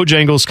on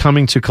Bojangles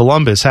coming to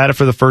Columbus? Had it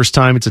for the first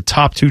time. It's a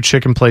top 2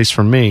 chicken place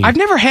for me. I've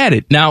never had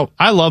it. Now,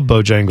 I love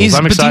Bojangles.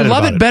 I'm excited about it. But do you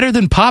love it better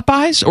than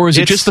Popeyes? Or is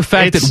it just the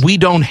fact that we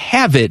don't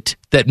have it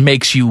that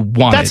makes you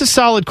want it? That's a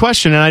solid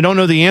question, and I don't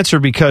know the answer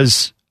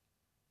because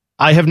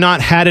I have not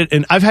had it.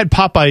 And I've had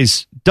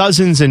Popeyes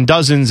dozens and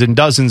dozens and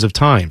dozens of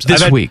times.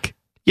 This week.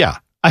 Yeah.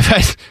 I've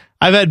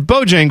had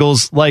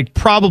Bojangles like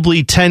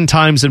probably 10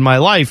 times in my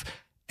life.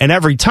 And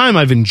every time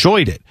I've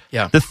enjoyed it.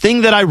 Yeah. The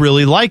thing that I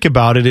really like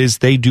about it is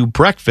they do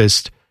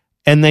breakfast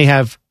and they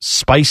have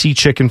spicy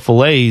chicken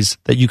fillets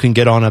that you can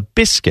get on a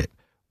biscuit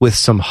with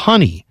some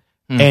honey.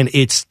 And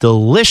it's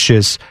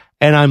delicious.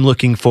 And I'm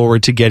looking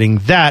forward to getting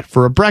that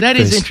for a breakfast.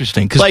 That is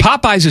interesting because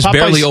Popeyes is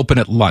barely open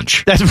at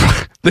lunch. That's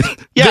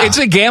yeah. It's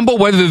a gamble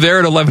whether they're there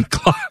at 11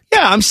 o'clock.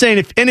 Yeah, I'm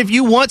saying if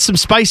you want some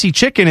spicy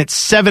chicken at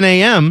 7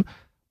 a.m.,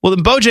 Well,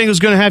 then Bojangles is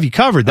going to have you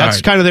covered.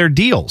 That's kind of their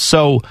deal.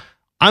 So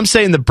I'm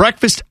saying the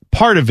breakfast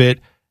part of it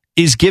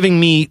is giving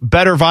me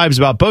better vibes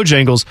about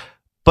Bojangles,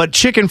 but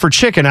chicken for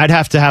chicken, I'd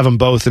have to have them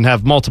both and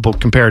have multiple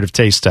comparative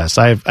taste tests.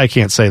 I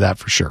can't say that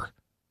for sure.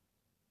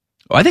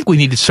 Well, I think we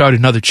need to start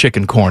another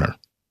chicken corner.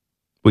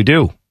 We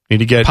do. Need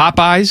to get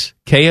Popeyes,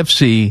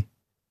 KFC.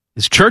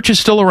 Is Church's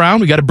still around?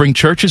 We got to bring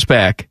Church's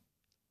back.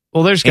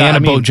 Well, there's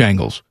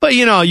Bojangles. But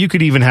you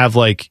could even have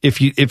like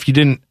if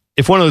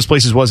one of those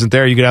places wasn't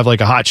there, you could have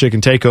like a hot chicken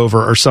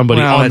takeover or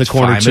somebody on the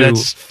corner too.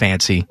 That's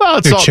fancy. Well,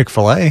 it's all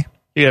Chick-fil-A.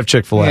 You have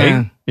Chick-fil-A.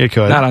 Yeah. You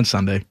could. Not on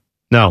Sunday.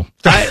 No,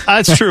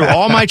 that's true.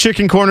 All my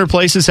chicken corner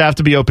places have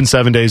to be open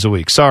 7 days a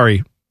week.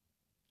 Sorry.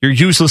 You're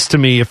useless to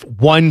me if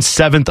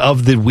 1/7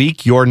 of the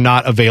week you're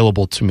not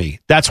available to me.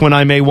 That's when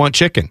I may want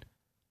chicken.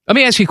 Let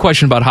me ask you a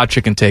question about hot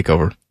chicken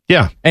takeover.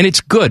 Yeah. And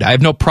it's good. I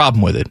have no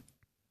problem with it.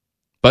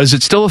 But is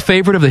it still a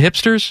favorite of the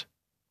hipsters?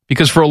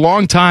 Because for a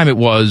long time it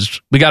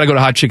was, we got to go to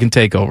hot chicken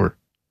takeover.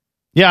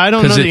 Yeah, I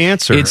don't know the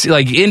answer. It's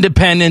like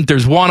independent.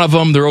 There's one of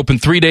them. They're open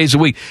 3 days a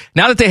week.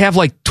 Now that they have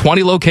like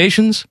 20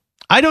 locations.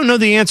 I don't know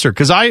the answer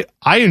because I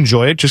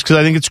enjoy it just because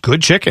I think it's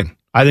good chicken.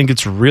 I think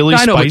it's really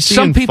spicy.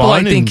 Some and people,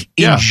 fun I think,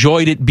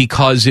 enjoyed it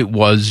because it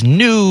was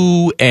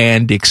new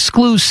and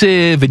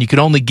exclusive, and you could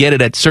only get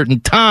it at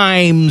certain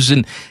times.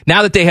 And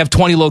now that they have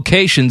 20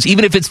 locations,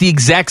 even if it's the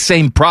exact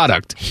same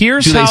product,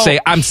 they say,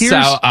 I'm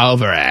so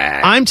over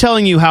it. I'm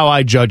telling you how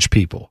I judge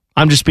people.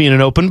 I'm just being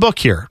an open book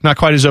here. Not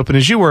quite as open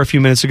as you were a few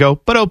minutes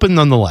ago, but open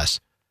nonetheless.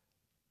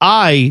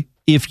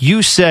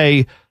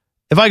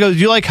 If I go, do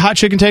you like hot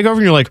chicken takeover?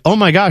 And you're like, oh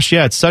my gosh,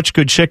 yeah, it's such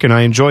good chicken.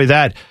 I enjoy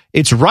that.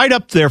 It's right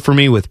up there for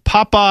me with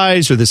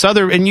Popeyes or this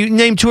other, and you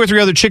name 2 or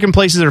 3 other chicken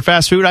places that are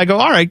fast food. I go,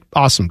 all right,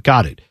 awesome,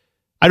 got it.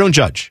 I don't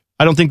judge.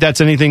 I don't think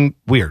that's anything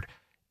weird.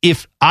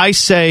 If I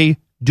say,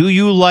 do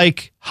you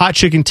like hot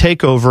chicken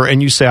takeover?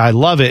 And you say, I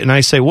love it. And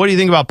I say, what do you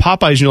think about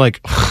Popeyes? And you're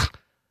like,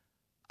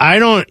 I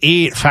don't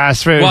eat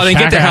fast food. Well, then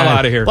get the hell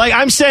out of here. Like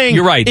I'm saying,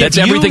 you're right. That's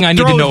everything I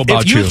need to know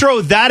about you. If you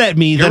throw that at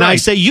me, then I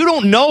say you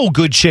don't know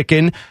good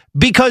chicken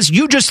because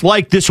you just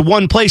like this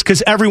one place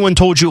because everyone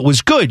told you it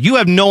was good. You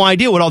have no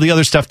idea what all the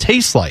other stuff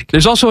tastes like.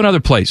 There's also another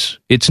place.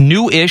 It's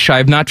new-ish. I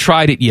have not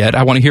tried it yet.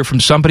 I want to hear from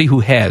somebody who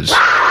has.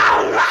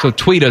 So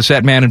tweet us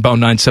at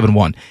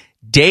ManandBone971.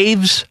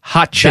 Dave's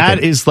Hot Chicken.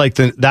 That is like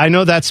I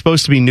know that's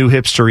supposed to be new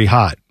hipstery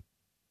hot.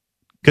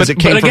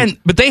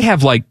 But they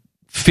have like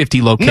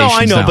 50 locations. No,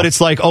 I know, now. but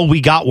it's like, oh,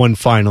 we got one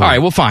finally. All right,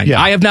 well, fine. Yeah.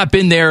 I have not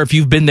been there. If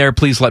you've been there,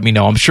 please let me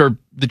know. I'm sure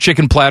the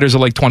chicken platters are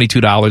like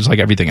 $22, like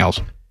everything else.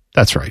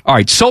 That's right. All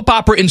right, soap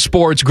opera in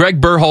sports. Greg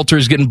Berhalter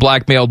is getting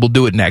blackmailed. We'll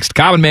do it next.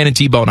 Common Man and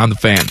T-Bone on the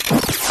Fan.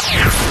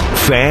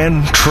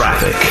 Fan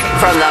traffic.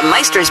 From the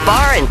Meister's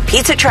Bar and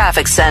Pizza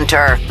Traffic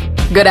Center.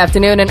 Good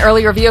afternoon. An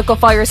earlier vehicle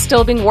fire is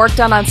still being worked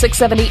on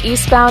 670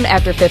 eastbound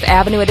after 5th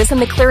Avenue. It is in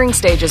the clearing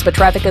stages, but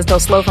traffic is still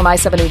slow from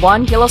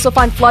I-71. You'll also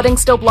find flooding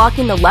still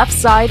blocking the left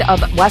side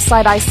of West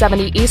Side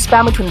I-70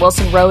 eastbound between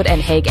Wilson Road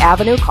and Hague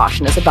Avenue.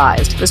 Caution is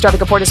advised. This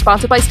traffic report is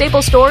sponsored by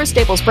Staples Stores.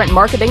 Staples Print and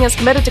Marketing is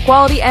committed to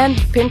quality and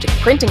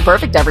printing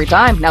perfect every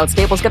time. Now at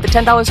Staples, get the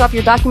 $10 off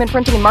your document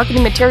printing and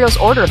marketing materials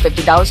order of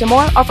 $50 or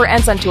more. Offer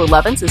ends on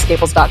 2/11. See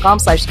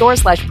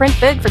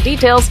staples.com/store/printbig for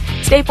details.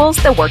 Staples,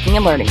 the working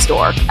and learning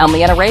store. I'm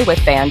Leanna Ray with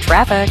Fan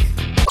Traffic.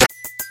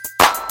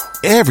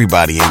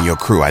 Everybody in your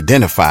crew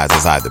identifies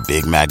as either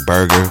Big Mac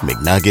Burger,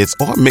 McNuggets,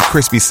 or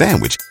McCrispy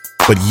Sandwich.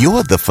 But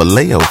you're the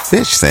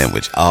Filet-O-Fish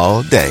Sandwich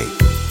all day.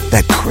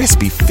 That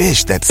crispy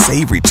fish, that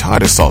savory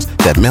tartar sauce,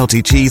 that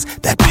melty cheese,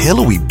 that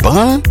pillowy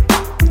bun.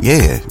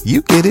 Yeah,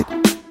 you get it.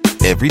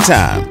 Every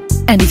time.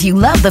 And if you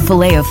love the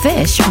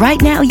Filet-O-Fish, right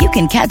now you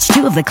can catch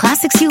 2 of the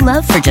classics you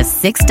love for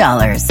just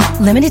 $6.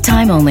 Limited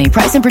time only.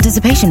 Price and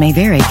participation may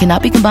vary.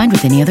 Cannot be combined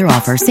with any other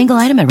offer. Single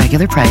item at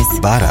regular price.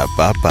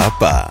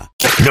 Ba-da-ba-ba-ba.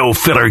 No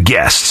filler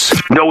guests,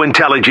 no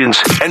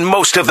intelligence, and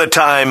most of the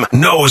time,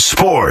 no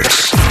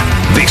sports.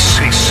 This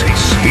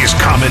is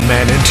Common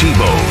Man and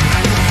T-Bone.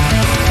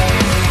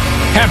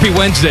 Happy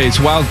Wednesday. It's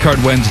Wild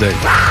Card Wednesday.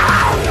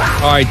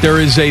 All right, there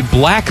is a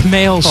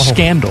blackmail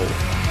scandal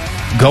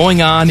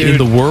going on in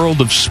the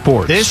world of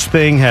sports. This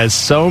thing has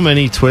so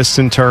many twists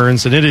and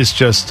turns, and it is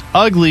just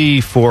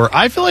ugly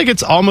I feel like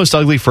it's almost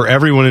ugly for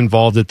everyone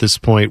involved at this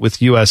point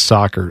with U.S.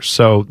 soccer.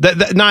 So,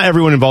 not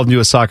everyone involved in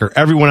U.S. soccer,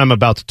 everyone I'm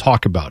about to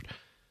talk about.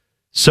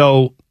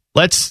 So,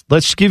 let's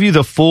give you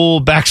the full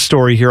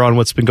backstory here on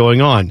what's been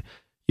going on.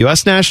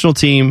 U.S. national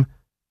team,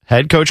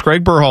 head coach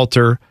Greg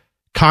Berhalter,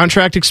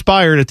 contract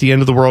expired at the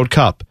end of the World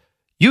Cup.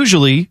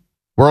 Usually,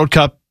 World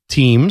Cup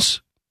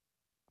teams,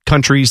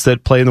 countries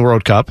that play in the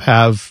World Cup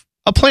have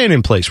a plan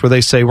in place where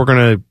they say, we're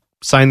going to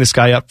sign this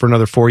guy up for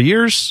another 4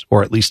 years,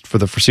 or at least for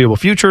the foreseeable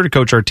future to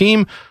coach our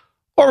team,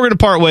 or we're going to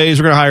part ways,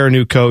 we're going to hire a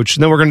new coach,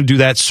 and then we're going to do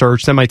that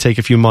search. That might take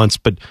a few months,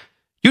 but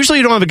usually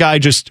you don't have a guy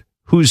just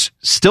who's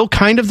still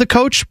kind of the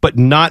coach, but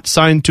not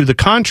signed to the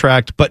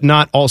contract, but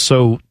not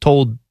also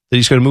told that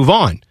he's going to move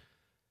on.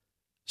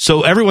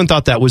 So everyone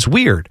thought that was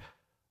weird.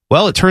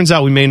 Well, it turns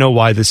out we may know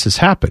why this has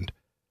happened.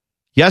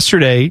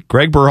 Yesterday,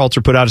 Greg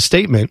Berhalter put out a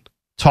statement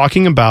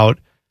talking about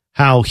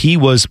how he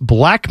was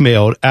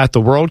blackmailed at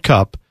the World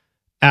Cup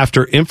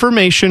after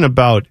information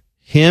about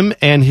him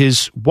and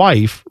his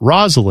wife,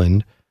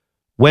 Rosalind,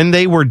 when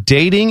they were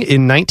dating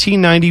in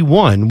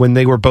 1991, when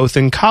they were both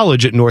in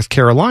college at North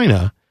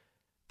Carolina,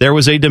 there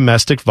was a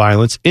domestic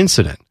violence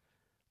incident.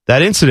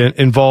 That incident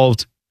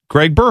involved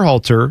Greg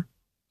Berhalter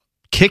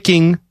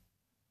kicking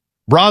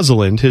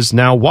Rosalind, his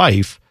now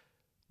wife,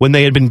 when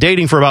they had been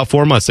dating for about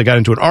 4 months. They got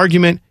into an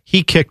argument.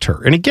 He kicked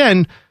her. And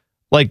again,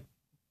 like,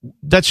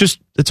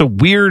 it's a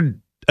weird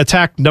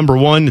attack. Number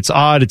one, it's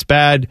odd. It's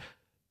bad.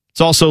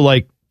 It's also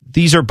like,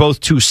 these are both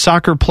two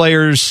soccer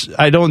players.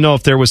 I don't know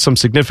if there was some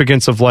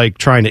significance of like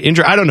trying to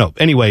injure. I don't know.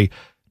 Anyway,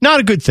 not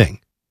a good thing.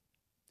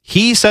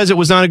 He says it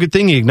was not a good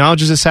thing. He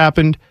acknowledges this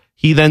happened.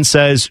 He then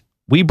says,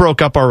 we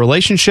broke up our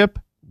relationship.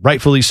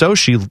 Rightfully so.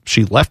 She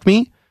left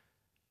me.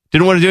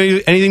 Didn't want to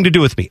do anything to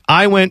do with me.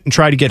 I went and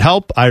tried to get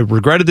help. I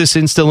regretted this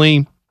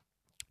instantly.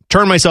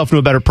 Turned myself into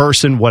a better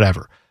person,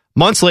 whatever.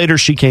 Months later,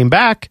 she came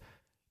back,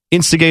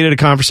 instigated a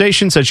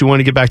conversation, said she wanted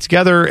to get back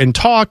together and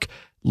talk.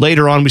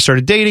 Later on, we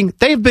started dating.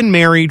 They've been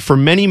married for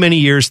many, many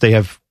years. They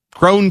have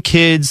grown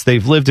kids.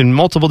 They've lived in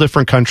multiple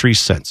different countries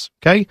since.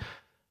 Okay.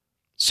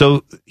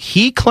 So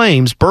he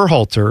claims,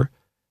 Berhalter,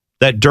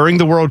 that during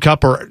the World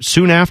Cup or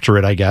soon after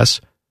it, I guess,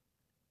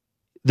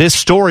 this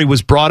story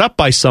was brought up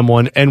by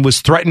someone and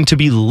was threatened to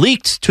be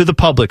leaked to the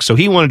public. So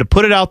he wanted to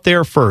put it out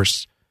there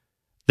first.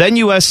 Then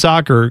U.S.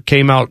 Soccer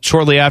came out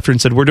shortly after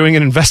and said, we're doing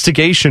an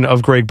investigation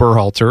of Greg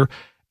Berhalter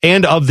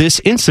and of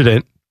this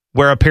incident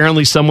where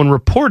apparently someone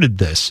reported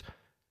this,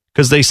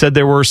 because they said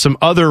there were some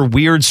other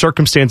weird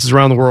circumstances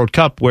around the World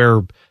Cup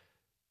where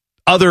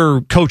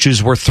other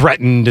coaches were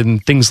threatened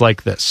and things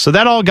like this. So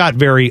that all got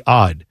very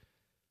odd.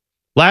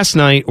 Last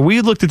night, we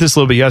looked at this a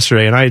little bit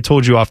yesterday, and I had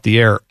told you off the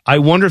air, I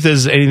wonder if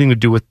this has anything to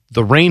do with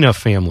the Reyna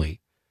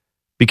family,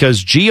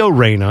 because Gio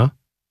Reyna,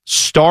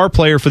 star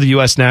player for the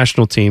U.S.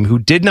 national team, who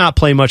did not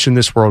play much in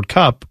this World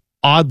Cup,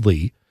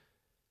 oddly,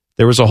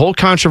 there was a whole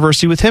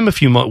controversy with him a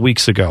few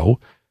weeks ago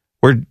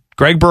where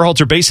Greg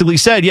Berhalter basically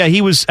said, yeah,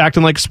 he was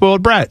acting like a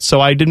spoiled brat,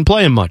 so I didn't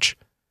play him much.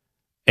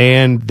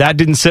 And that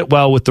didn't sit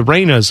well with the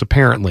Reynas,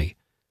 apparently.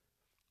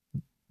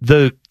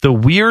 The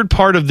weird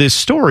part of this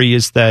story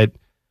is that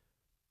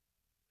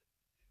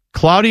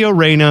Claudio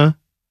Reyna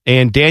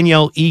and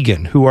Danielle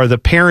Egan, who are the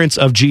parents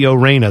of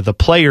Gio Reyna, the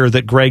player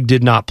that Greg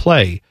did not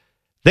play,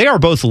 they are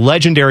both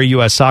legendary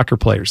U.S. soccer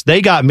players.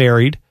 They got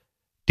married.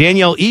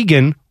 Danielle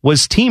Egan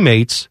was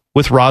teammates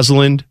with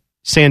Rosalind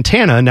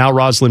Santana, now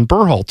Rosalind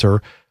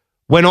Berhalter,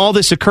 when all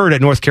this occurred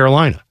at North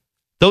Carolina.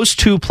 Those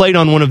two played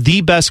on one of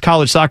the best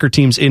college soccer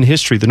teams in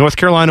history. The North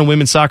Carolina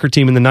women's soccer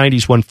team in the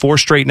 90s won 4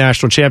 straight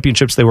national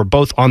championships. They were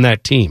both on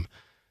that team.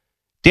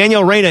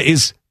 Danielle Reyna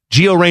is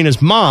Gio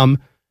Reyna's mom.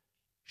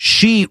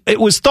 It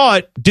was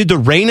thought, did the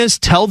Reynas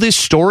tell this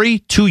story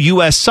to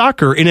U.S.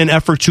 Soccer in an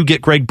effort to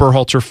get Greg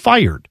Berhalter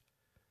fired?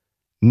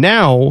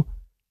 Now,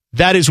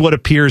 that is what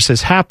appears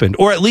has happened,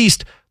 or at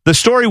least the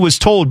story was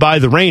told by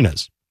the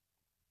Reynas.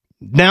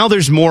 Now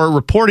there's more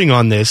reporting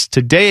on this.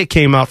 Today it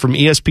came out from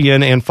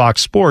ESPN and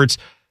Fox Sports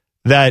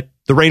that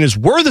the Reynas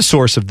were the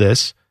source of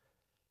this,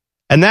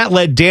 and that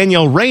led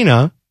Danielle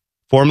Reyna,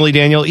 formerly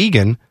Danielle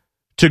Egan,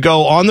 to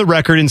go on the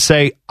record and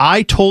say,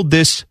 I told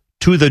this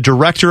to the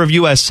director of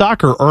U.S.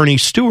 Soccer, Ernie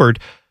Stewart.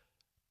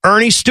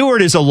 Ernie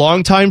Stewart is a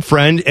longtime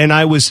friend, and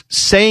I was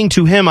saying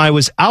to him I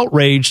was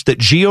outraged that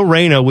Gio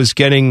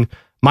Reyna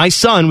my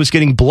son was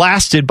getting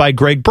blasted by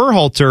Greg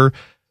Berhalter,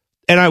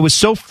 and I was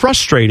so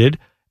frustrated,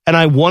 and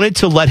I wanted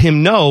to let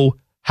him know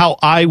how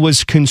I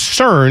was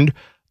concerned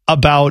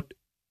about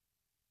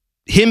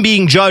him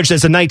being judged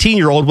as a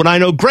 19-year-old when I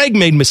know Greg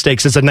made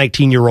mistakes as a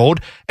 19-year-old,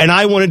 and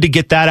I wanted to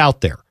get that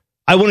out there.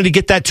 I wanted to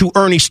get that to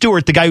Ernie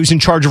Stewart, the guy who's in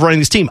charge of running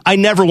this team. I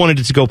never wanted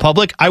it to go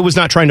public. I was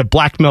not trying to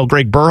blackmail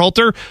Greg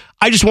Berhalter.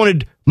 I just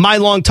wanted my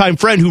longtime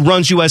friend who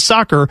runs U.S.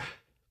 Soccer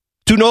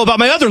to know about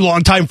my other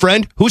longtime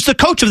friend who's the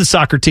coach of the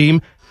soccer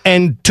team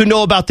and to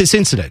know about this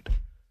incident.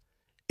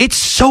 It's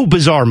so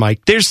bizarre,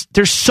 Mike. There's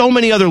so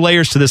many other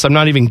layers to this I'm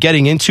not even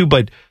getting into,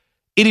 but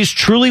it is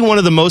truly one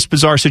of the most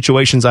bizarre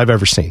situations I've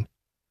ever seen.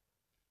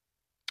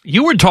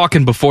 You were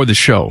talking before the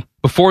show,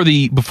 before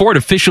it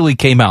officially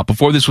came out,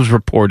 before this was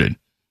reported,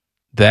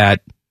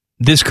 that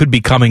this could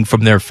be coming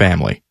from their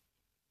family.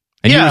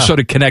 And you were sort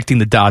of connecting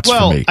the dots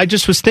for me. I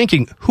just was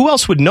thinking, who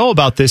else would know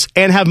about this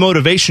and have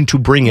motivation to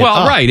bring it up?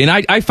 Well, right. And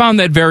I found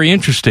that very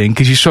interesting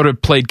because you sort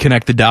of played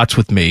connect the dots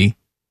with me.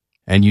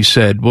 And you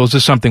said, well, is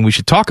this something we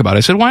should talk about? I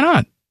said, why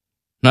not?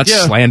 Not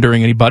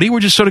slandering anybody. We're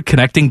just sort of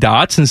connecting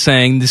dots and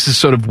saying this is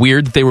sort of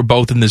weird that they were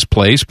both in this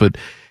place. But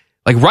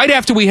like right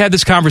after we had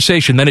this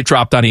conversation, then it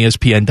dropped on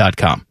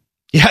ESPN.com.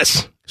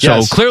 Yes.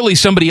 So clearly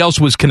somebody else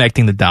was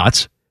connecting the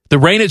dots. The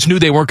Reynas knew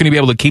they weren't going to be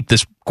able to keep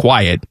this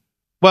quiet.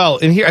 Well,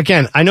 and here,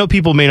 again, I know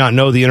people may not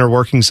know the inner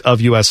workings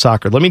of U.S.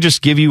 Soccer. Let me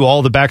just give you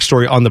all the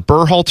backstory on the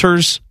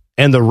Berhalters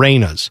and the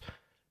Reynas.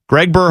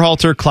 Greg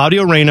Berhalter,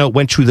 Claudio Reyna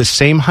went to the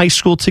same high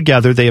school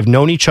together. They have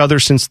known each other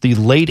since the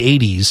late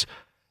 80s.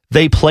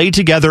 They played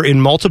together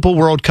in multiple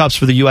World Cups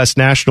for the U.S.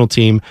 national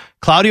team.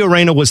 Claudio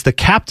Reyna was the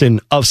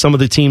captain of some of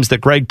the teams that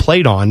Greg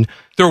played on.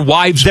 Their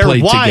wives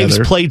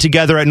played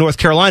together at North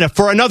Carolina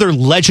for another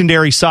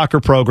legendary soccer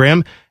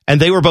program, and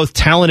they were both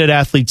talented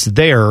athletes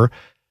there.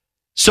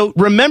 So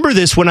remember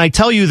this when I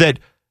tell you that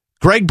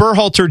Greg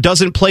Berhalter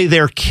doesn't play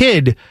their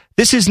kid.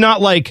 This is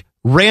not like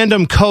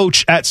random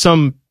coach at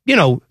some,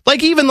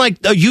 like even like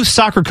a youth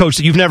soccer coach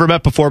that you've never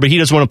met before, but he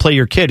doesn't want to play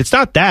your kid. It's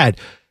not that.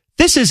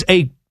 This is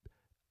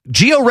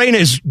Gio Reyna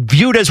is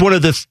viewed as one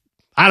of the,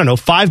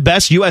 5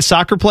 best U.S.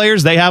 soccer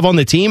players they have on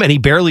the team, and he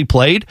barely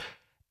played.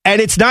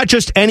 And it's not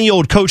just any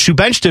old coach who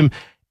benched him.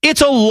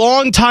 It's a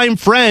longtime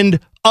friend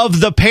of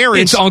the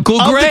parents. It's Uncle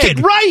Greg.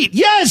 Right,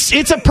 yes.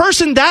 It's a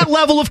person that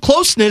level of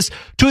closeness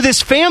to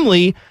this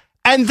family.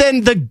 And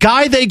then the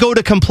guy they go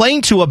to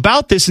complain to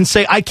about this and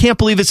say, I can't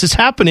believe this is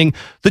happening.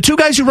 The two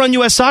guys who run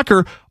U.S.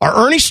 soccer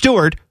are Ernie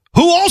Stewart,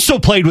 who also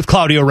played with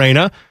Claudio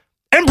Reyna,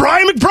 and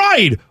Brian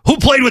McBride, who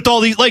played with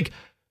all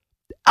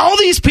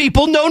these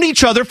people known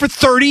each other for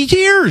 30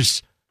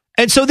 years.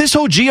 And so this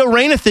whole Gio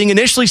Reyna thing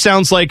initially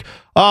sounds like,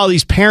 oh,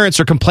 these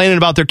parents are complaining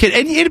about their kid.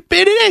 And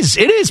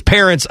it is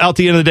parents out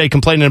the end of the day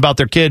complaining about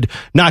their kid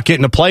not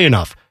getting to play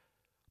enough.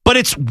 But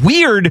it's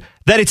weird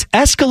that it's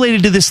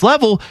escalated to this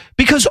level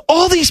because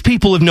all these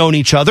people have known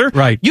each other.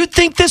 Right. You'd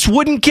think this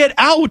wouldn't get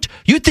out.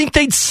 You'd think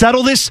they'd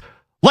settle this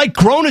like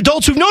grown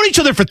adults who've known each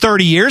other for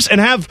 30 years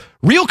and have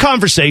real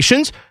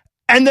conversations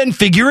and then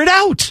figure it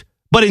out.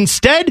 But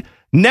instead,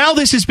 now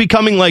this is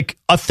becoming like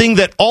a thing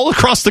that all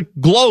across the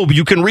globe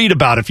you can read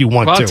about if you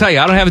want to. I'll tell you,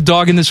 I don't have a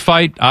dog in this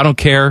fight. I don't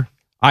care.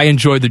 I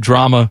enjoy the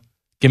drama.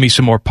 Give me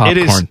some more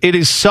popcorn. It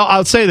is so,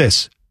 I'll say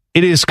this.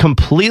 It is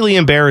completely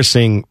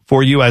embarrassing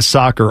for U.S.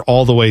 soccer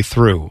all the way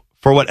through.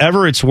 For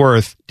whatever it's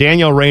worth,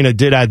 Danielle Reyna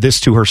did add this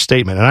to her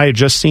statement, and I had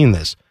just seen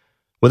this.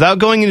 Without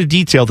going into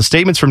detail, the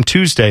statements from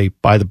Tuesday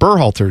by the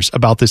Berhalters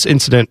about this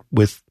incident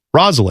with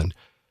Rosalind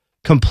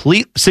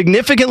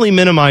significantly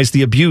minimized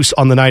the abuse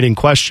on the night in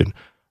question.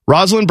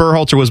 Rosalind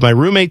Berhalter was my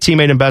roommate,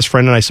 teammate, and best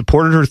friend, and I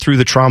supported her through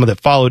the trauma that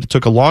followed. It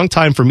took a long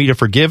time for me to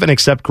forgive and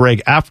accept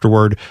Greg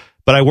afterward,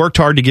 but I worked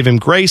hard to give him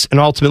grace and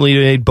ultimately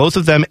made both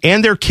of them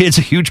and their kids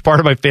a huge part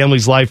of my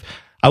family's life.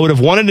 I would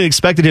have wanted and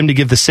expected him to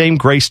give the same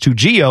grace to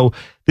Gio.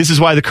 This is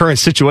why the current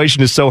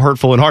situation is so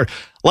hurtful and hard.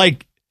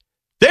 Like,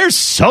 there's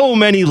so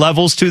many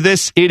levels to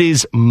this. It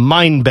is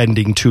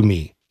mind-bending to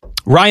me.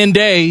 Ryan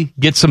Day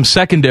gets some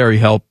secondary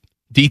help.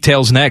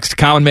 Details next.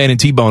 Common Man and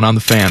T-Bone on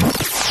the Fan.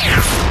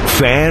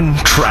 Fan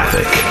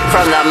traffic.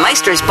 From the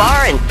Meister's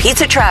Bar and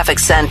Pizza Traffic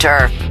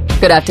Center.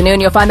 Good afternoon.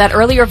 You'll find that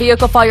earlier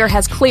vehicle fire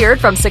has cleared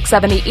from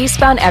 670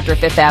 eastbound after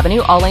 5th Avenue.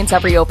 All lanes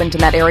have reopened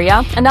in that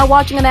area. And now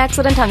watching an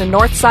accident on the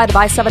north side of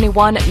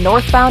I-71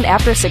 northbound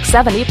after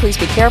 670. Please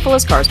be careful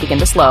as cars begin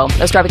to slow.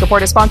 This traffic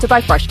report is sponsored by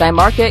Fresh Time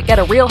Market. Get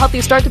a real healthy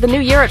start to the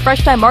new year at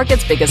Fresh Time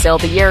Market's biggest sale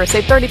of the year.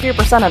 Save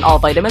 33% on all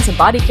vitamins and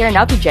body care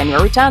now through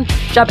January 10th.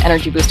 Shop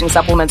energy-boosting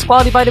supplements,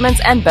 quality vitamins,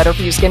 and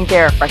better-for-you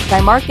skincare. Fresh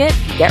Time Market.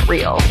 Get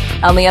real.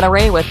 I'm Leanna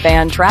Ray with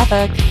Fan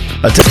Traffic.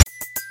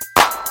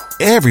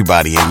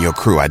 Everybody in your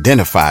crew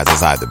identifies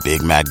as either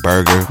Big Mac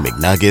Burger,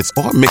 McNuggets,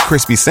 or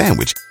McCrispy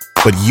Sandwich.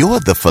 But you're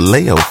the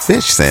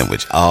Filet-O-Fish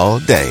Sandwich all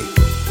day.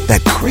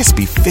 That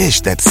crispy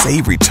fish, that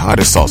savory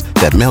tartar sauce,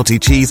 that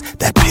melty cheese,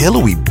 that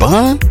pillowy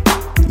bun.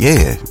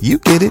 Yeah, you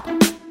get it.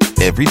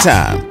 Every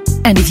time.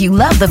 And if you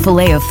love the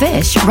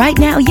Filet-O-Fish, right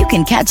now you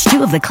can catch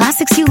 2 of the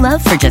classics you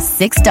love for just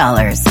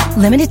 $6.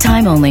 Limited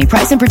time only.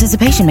 Price and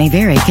participation may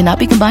vary. Cannot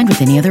be combined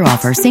with any other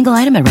offer. Single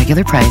item at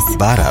regular price.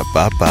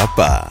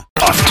 Ba-da-ba-ba-ba.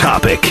 Off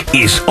Topic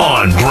is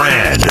on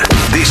brand.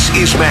 This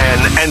is Man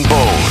and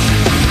Bone.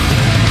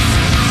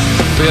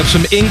 We have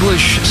some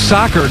English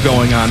soccer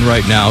going on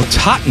right now.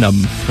 Tottenham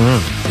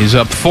is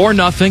up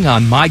 4-0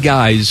 on my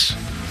guys,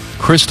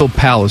 Crystal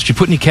Palace. Did you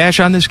put any cash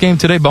on this game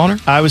today, Boner?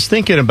 I was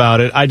thinking about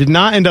it. I did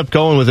not end up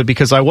going with it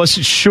because I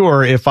wasn't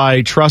sure if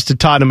I trusted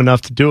Tottenham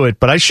enough to do it,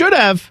 but I should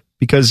have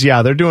because,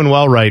 yeah, they're doing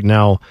well right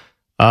now.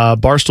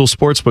 Barstool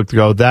Sportsbook,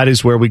 though, that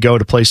is where we go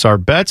to place our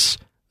bets.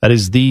 That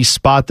is the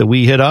spot that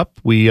we hit up.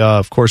 We,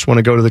 of course, want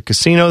to go to the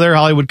casino there,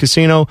 Hollywood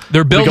Casino.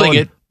 They're building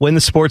it. When the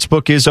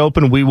sportsbook is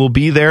open, we will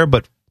be there,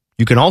 but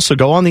you can also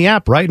go on the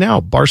app right now,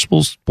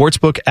 Barstool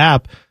Sportsbook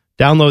app.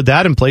 Download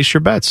that and place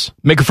your bets.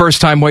 Make a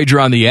first-time wager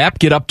on the app.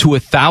 Get up to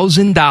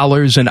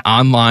 $1,000 in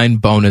online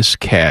bonus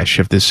cash.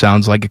 If this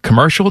sounds like a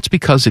commercial, it's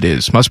because it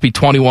is. Must be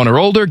 21 or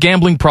older.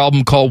 Gambling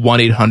problem, call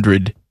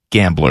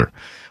 1-800-GAMBLER.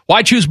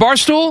 Why choose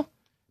Barstool?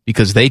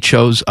 Because they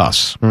chose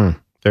us.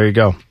 There you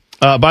go.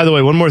 By the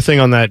way, one more thing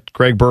on that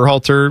Greg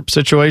Berhalter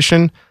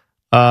situation.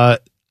 I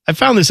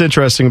found this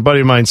interesting. A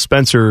buddy of mine,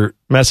 Spencer,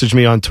 messaged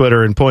me on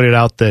Twitter and pointed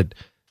out that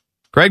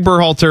Greg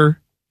Berhalter,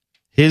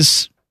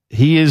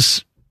 he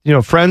is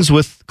friends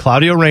with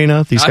Claudio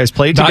Reyna. These guys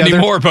played together. Not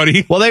anymore,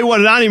 buddy. Well, they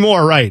won. Not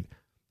anymore, right.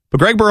 But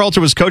Greg Berhalter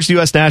was coach of the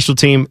U.S. national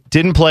team,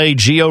 didn't play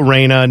Gio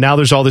Reyna. Now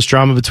there's all this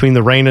drama between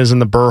the Reynas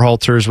and the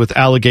Berhalters with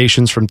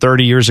allegations from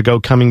 30 years ago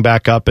coming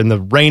back up, and the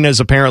Reynas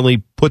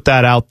apparently put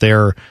that out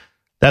there.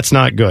 That's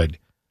not good.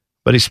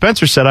 But as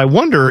Spencer said, I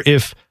wonder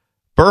if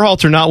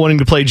Berhalter not wanting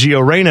to play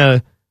Gio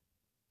Reyna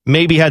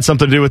maybe had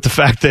something to do with the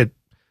fact that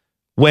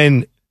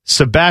when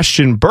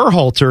Sebastian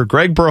Berhalter,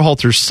 Greg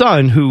Berhalter's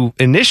son, who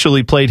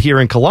initially played here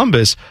in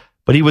Columbus,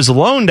 but he was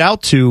loaned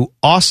out to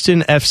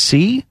Austin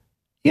FC,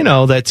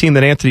 that team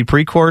that Anthony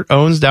Precourt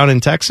owns down in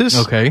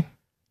Texas. Okay.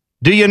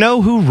 Do you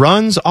know who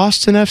runs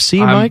Austin FC,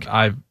 Mike?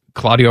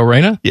 Claudio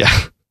Reyna? Yeah.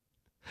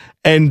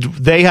 And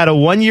they had a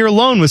 1-year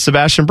loan with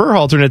Sebastian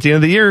Berhalter, and at the end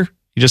of the year,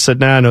 he just said,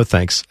 "Nah, no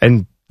thanks,"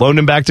 and loaned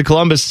him back to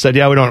Columbus. Said,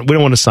 "Yeah, we don't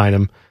want to sign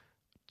him."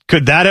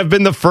 Could that have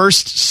been the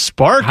first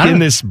spark in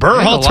this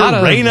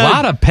Berhalter Reyna? A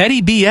lot of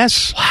petty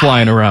BS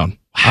flying around.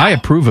 I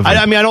approve of it.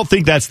 I don't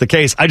think that's the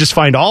case. I just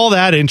find all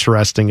that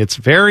interesting. It's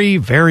very,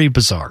 very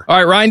bizarre. All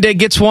right, Ryan Day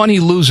gets one. He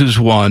loses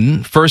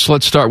one. First,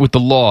 let's start with the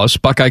loss.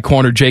 Buckeye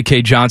corner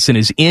J.K. Johnson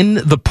is in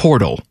the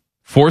portal.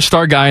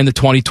 4-star guy in the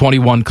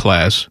 2021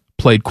 class.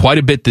 Played quite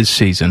a bit this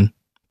season.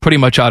 Pretty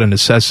much out of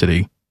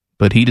necessity.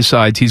 But he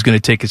decides he's going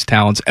to take his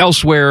talents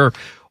elsewhere.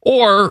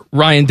 Or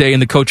Ryan Day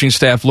and the coaching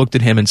staff looked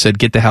at him and said,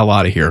 "Get the hell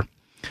out of here."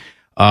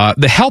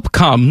 The help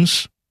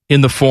comes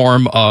in the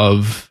form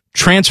of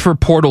transfer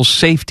portal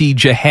safety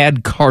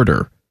Jihad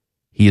Carter.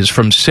 He is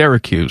from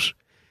Syracuse.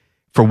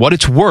 For what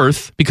it's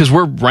worth, because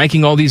we're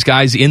ranking all these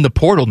guys in the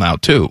portal now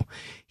too,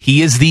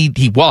 he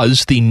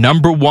was the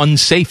number one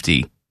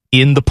safety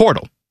in the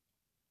portal.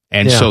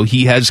 And so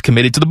he has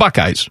committed to the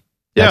Buckeyes.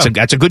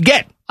 That's a good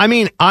get. I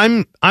mean,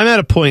 I'm at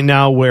a point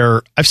now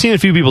where I've seen a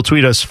few people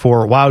tweet us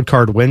for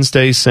Wildcard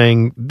Wednesday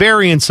saying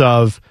variants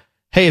of,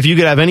 "Hey, if you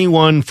could have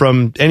anyone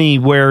from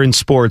anywhere in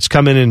sports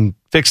come in and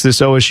fix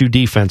this OSU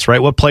defense,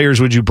 right? What players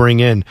would you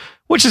bring in?"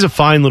 Which is a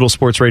fine little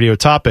sports radio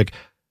topic.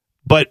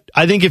 But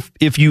I think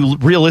if you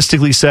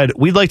realistically said,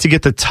 "We'd like to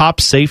get the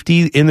top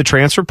safety in the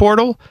transfer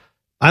portal,"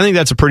 I think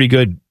that's a pretty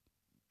good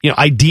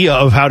idea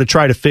of how to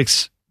try to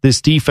fix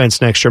this defense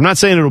next year. I'm not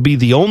saying it'll be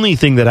the only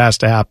thing that has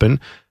to happen,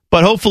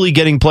 but hopefully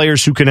getting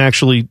players who can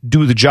actually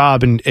do the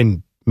job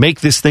and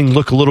make this thing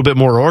look a little bit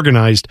more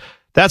organized,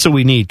 that's what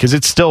we need, because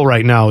it still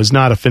right now is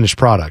not a finished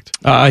product.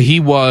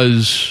 He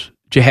was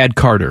Jihad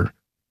Carter,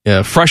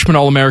 freshman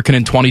All-American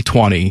in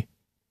 2020.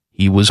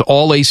 He was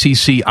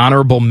All-ACC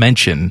honorable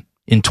mention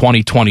in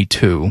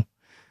 2022.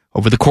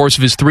 Over the course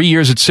of his 3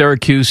 years at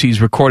Syracuse, he's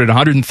recorded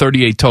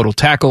 138 total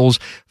tackles,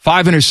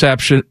 5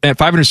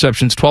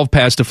 interceptions, 12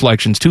 pass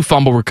deflections, 2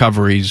 fumble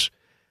recoveries,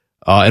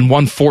 and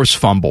 1 forced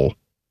fumble.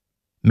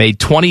 Made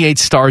 28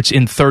 starts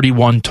in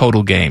 31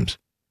 total games.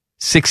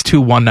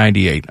 6'2",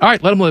 198. All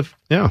right, let him live.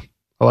 Yeah,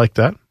 I like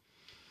that.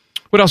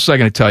 What else was I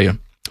going to tell you?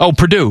 Oh,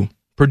 Purdue.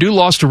 Purdue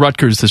lost to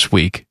Rutgers this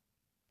week,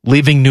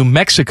 leaving New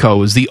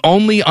Mexico as the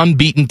only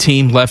unbeaten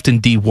team left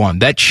in D1.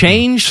 That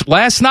changed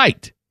last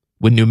night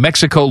when New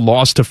Mexico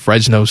lost to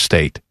Fresno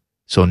State.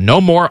 So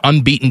no more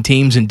unbeaten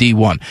teams in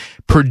D1.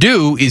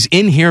 Purdue is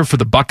in here for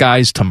the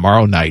Buckeyes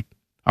tomorrow night.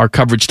 Our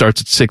coverage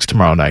starts at 6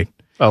 tomorrow night.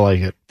 I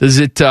like it. Does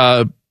it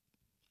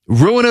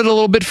ruin it a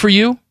little bit for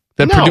you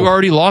that Purdue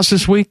already lost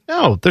this week?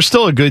 No, they're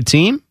still a good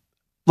team.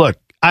 Look,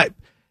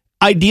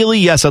 ideally,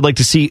 yes, I'd like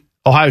to see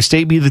Ohio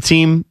State be the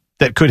team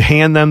that could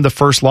hand them the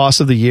first loss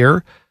of the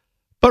year.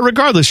 But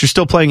regardless, you're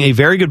still playing a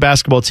very good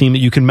basketball team that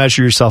you can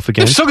measure yourself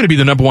against. They're still going to be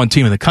the number one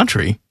team in the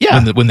country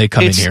when they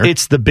come in here.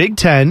 It's the Big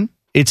Ten.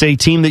 It's a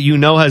team that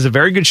has a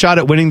very good shot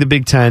at winning the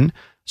Big Ten.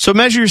 So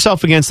measure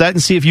yourself against that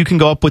and see if you can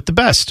go up with the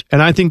best.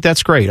 And I think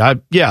that's great.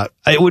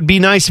 It would be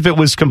nice if it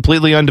was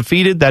completely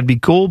undefeated. That'd be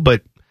cool,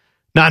 but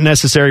not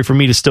necessary for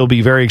me to still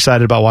be very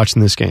excited about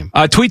watching this game.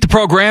 Tweet the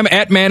program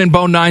at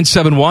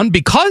ManandBone971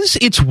 because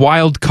it's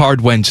Wild Card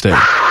Wednesday.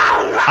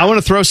 I want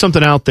to throw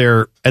something out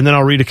there, and then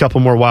I'll read a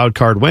couple more Wild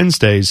Card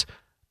Wednesdays.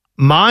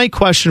 My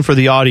question for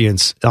the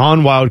audience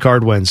on Wild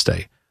Card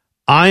Wednesday,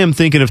 I am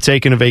thinking of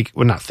taking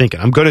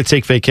I'm going to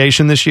take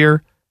vacation this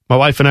year. My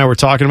wife and I were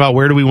talking about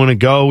where do we want to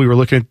go. We were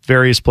looking at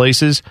various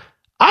places.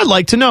 I'd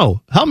like to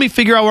know. Help me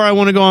figure out where I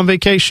want to go on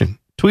vacation.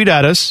 Tweet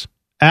at us,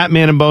 at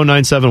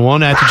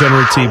ManandBone971, at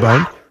Degenerate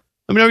T-Bone. Let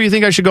me know where you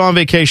think I should go on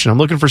vacation. I'm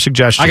looking for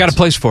suggestions. I got a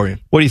place for you.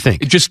 What do you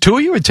think? Just 2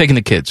 of you or taking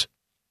the kids?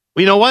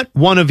 Well, you know what?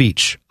 One of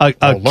each. A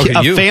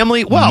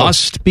family. Well,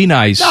 must be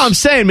nice. No, I'm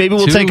saying maybe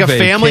we'll take a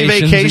family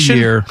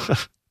vacation.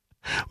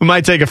 We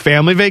might take a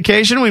family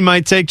vacation. We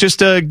might take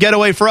just a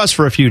getaway for us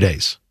for a few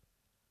days.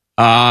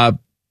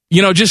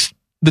 Just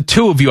the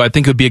 2 of you, I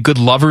think it would be a good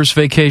lovers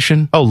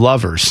vacation. Oh,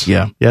 lovers.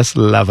 Yeah. Yes,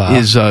 lover.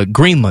 Is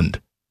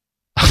Greenland.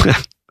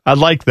 I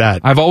like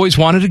that. I've always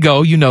wanted to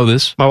go. You know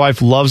this. My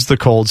wife loves the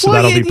cold, so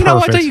that'll be perfect. You know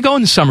what? You go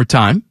in the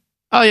summertime.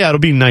 Oh, yeah, it'll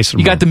be nice.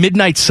 You got the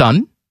midnight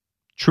sun.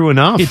 True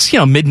enough. It's,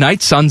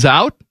 midnight, sun's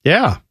out.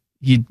 Yeah.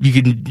 You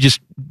can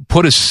just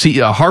put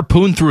a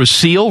harpoon through a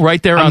seal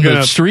right there on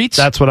the streets.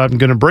 That's what I'm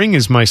going to bring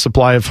is my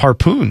supply of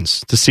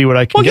harpoons to see what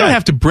I can get. Well, you don't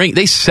have to bring.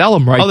 They sell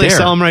them right there. Oh, they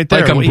sell them right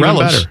there. Like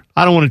umbrellas.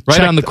 I don't want to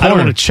check. On the corner. I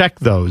don't want to check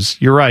those.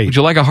 You're right. Would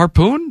you like a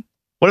harpoon?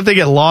 What if they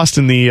get lost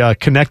in the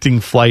connecting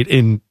flight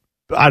in,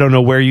 I don't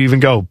know where you even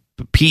go,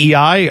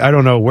 PEI? I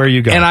don't know where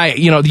you go. And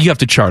you have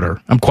to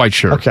charter. I'm quite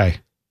sure. Okay.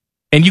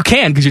 And you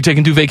can because you're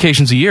taking 2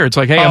 vacations a year. It's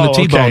like, hey, I'm the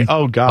T-Bone. Okay.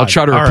 Oh, God. I'll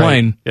charter a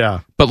plane. Right. Yeah.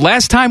 But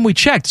last time we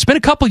checked, it's been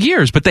a couple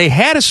years, but they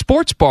had a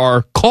sports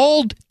bar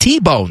called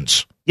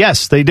T-Bones.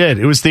 Yes, they did.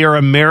 It was their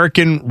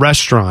American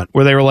restaurant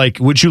where they were like,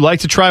 would you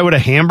like to try what a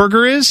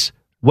hamburger is?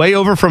 Way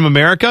over from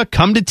America?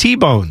 Come to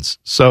T-Bones.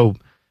 So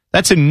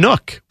that's in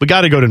Nook. We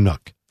got to go to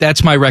Nook.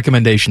 That's my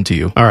recommendation to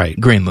you. All right.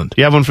 Greenland.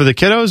 You have one for the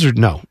kiddos or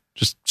no?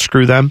 Just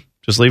screw them.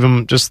 Just leave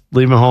them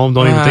home.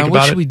 Don't even think about it.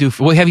 What should we do?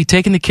 Have you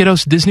taken the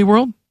kiddos to Disney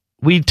World?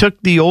 We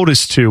took the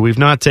oldest two. We've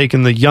not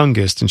taken the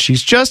youngest, and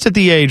she's just at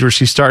the age where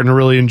she's starting to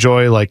really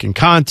enjoy like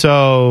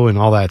Encanto and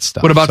all that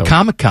stuff. What about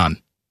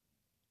Comic-Con?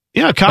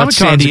 Yeah,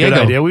 Comic-Con's a good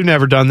idea. We've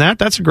never done that.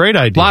 That's a great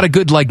idea. A lot of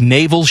good like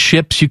naval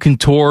ships you can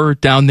tour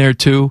down there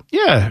too.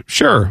 Yeah,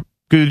 sure.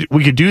 Good.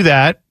 We could do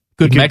that.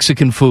 Good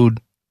Mexican food.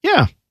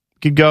 Yeah.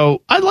 Could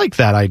go. I like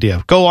that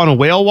idea. Go on a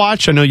whale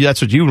watch. I know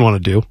that's what you would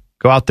want to do.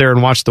 Go out there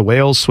and watch the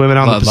whales swimming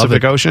out in the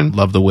Pacific Ocean.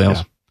 Love the whales.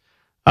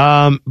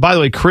 Yeah. By the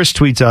way, Chris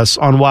tweets us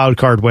on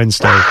Wildcard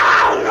Wednesday.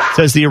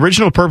 Says the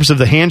original purpose of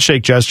the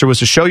handshake gesture was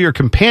to show your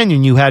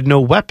companion you had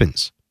no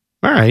weapons.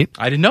 All right.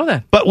 I didn't know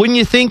that. But wouldn't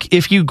you think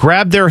if you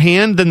grabbed their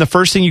hand, then the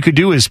first thing you could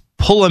do is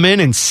pull them in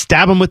and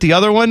stab them with the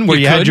other one where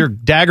you had your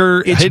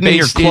dagger hidden in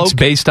your cloak? It's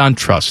based on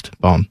trust,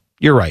 Bone.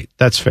 You're right.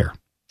 That's fair.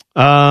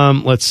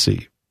 Let's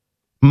see.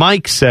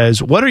 Mike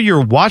says, what are your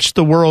watch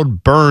the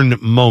world burn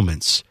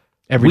moments?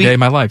 Every day of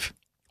my life.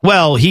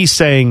 Well, he's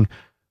saying,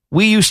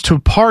 we used to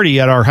party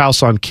at our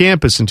house on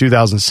campus in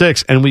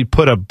 2006, and we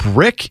put a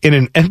brick in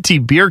an empty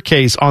beer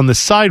case on the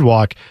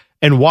sidewalk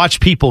and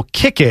watch people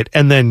kick it,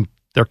 and then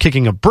they're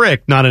kicking a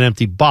brick, not an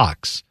empty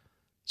box.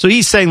 So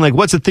he's saying, like,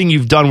 what's the thing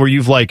you've done where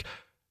you've, like,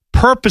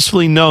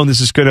 purposefully known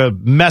this is going to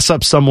mess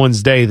up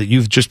someone's day that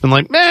you've just been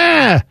like,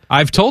 meh?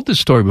 I've told this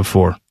story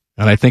before,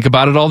 and I think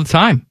about it all the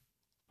time.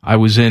 I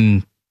was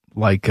in,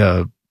 like,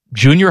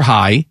 junior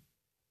high,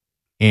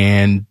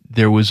 and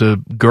there was a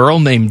girl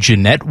named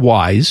Jeanette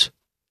Wise,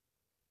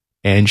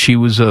 and she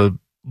was a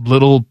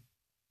little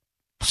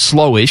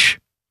slowish.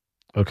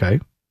 Okay.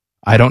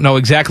 I don't know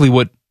exactly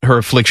what her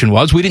affliction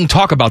was. We didn't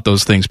talk about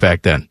those things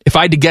back then. If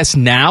I had to guess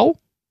now,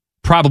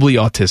 probably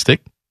autistic.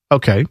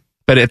 Okay.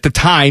 But at the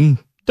time,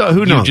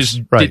 who knows? You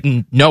just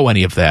didn't know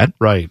any of that.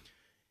 Right.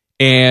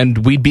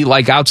 And we'd be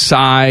like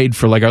outside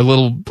for like our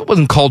little, it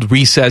wasn't called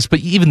recess, but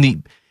even the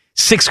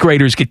sixth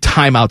graders get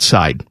time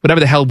outside, whatever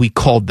the hell we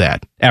called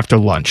that, after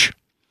lunch.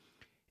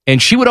 And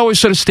she would always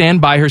sort of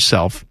stand by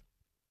herself.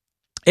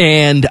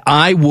 And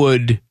I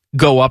would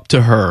go up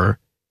to her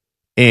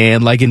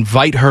and like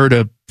invite her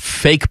to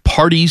fake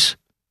parties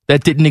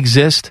that didn't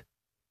exist.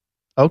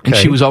 Okay. And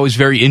she was always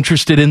very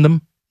interested in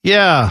them.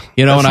 Yeah.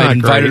 You know, and I'd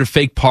invite her to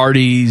fake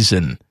parties,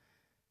 and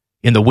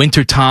in the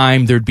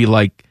wintertime, there'd be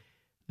like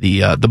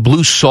the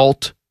blue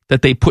salt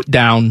that they put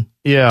down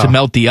to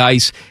melt the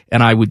ice,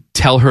 and I would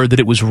tell her that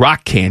it was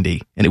rock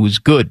candy and it was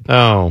good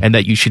and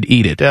that you should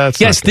eat it.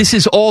 Yes, this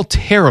is all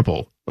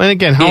terrible. And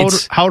again, how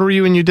old were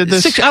you when you did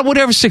this?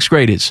 Whatever sixth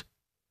grade is.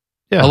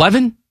 Yeah.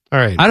 11? All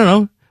right. I don't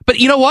know. But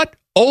you know what?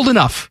 Old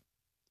enough.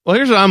 Well,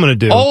 here's what I'm going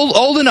to do.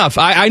 Old enough.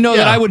 I know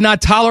that I would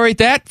not tolerate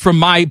that from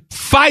my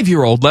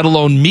 5-year-old, let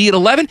alone me at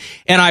 11.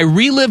 And I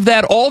relive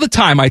that all the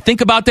time. I think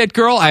about that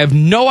girl. I have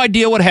no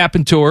idea what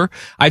happened to her.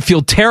 I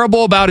feel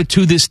terrible about it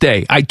to this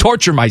day. I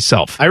torture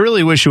myself. I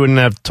really wish you wouldn't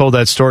have told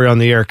that story on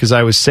the air, because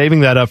I was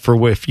saving that up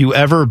for if you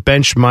ever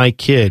bench my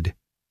kid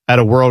at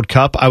a World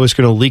Cup, I was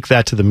going to leak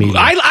that to the media.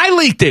 I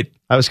leaked it.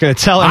 I was going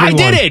to tell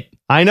everyone. I did it.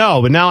 I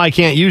know, but now I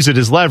can't use it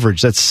as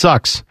leverage. That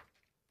sucks.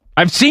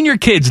 I've seen your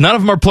kids. None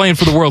of them are playing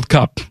for the World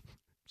Cup.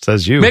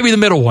 Says you. Maybe the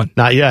middle one.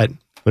 Not yet.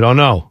 We don't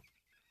know.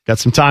 Got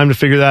some time to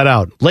figure that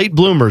out. Late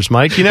bloomers,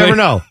 Mike. You never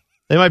know.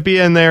 They might be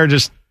in there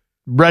just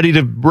ready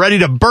to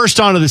burst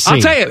onto the scene.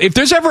 I'll tell you, if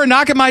there's ever a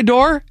knock at my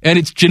door and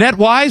it's Jeanette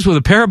Wise with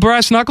a pair of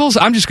brass knuckles,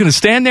 I'm just going to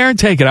stand there and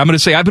take it. I'm going to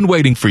say, I've been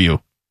waiting for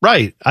you.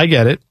 Right. I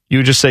get it. You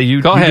would just say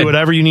you do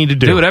whatever you need to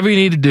do. Do whatever you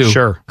need to do.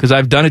 Sure. Because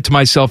I've done it to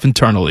myself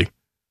internally.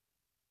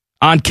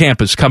 On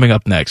campus, coming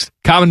up next.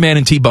 Common Man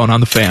and T-Bone on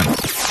the Fan.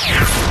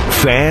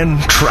 Fan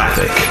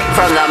traffic.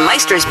 From the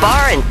Meister's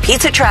Bar and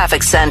Pizza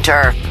Traffic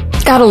Center.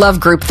 Gotta love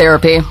group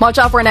therapy. Watch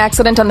out for an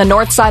accident on the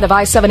north side of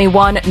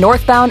I-71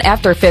 northbound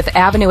after 5th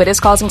Avenue. It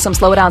is causing some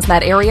slowdowns in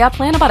that area.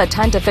 Plan about a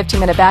 10 to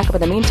 15-minute backup in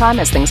the meantime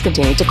as things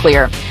continue to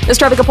clear. This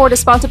traffic report is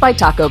sponsored by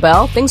Taco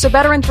Bell. Things are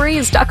better in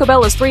threes. Taco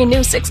Bell has 3 new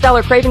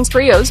 $6 Cravings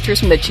Trios.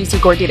 Choose from the Cheesy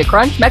Gordita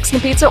Crunch, Mexican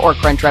Pizza, or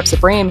Crunchwrap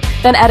Supreme.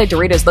 Then add a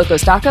Doritos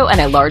Locos Taco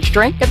and a large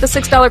drink. Get the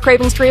 $6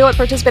 Cravings Trio at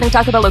participating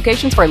Taco Bell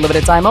locations for a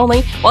limited time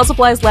only. While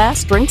supplies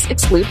last, drinks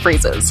exclude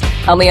freezes.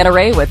 I'm Leanna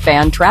Ray with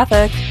Fan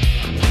Traffic.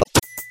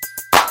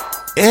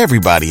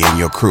 Everybody in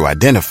your crew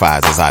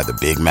identifies as either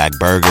Big Mac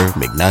Burger,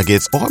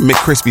 McNuggets, or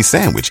McCrispy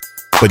Sandwich.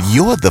 But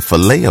you're the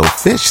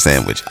Filet-O-Fish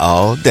Sandwich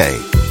all day.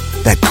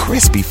 That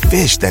crispy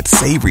fish, that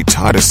savory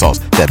tartar sauce,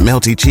 that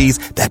melty cheese,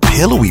 that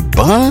pillowy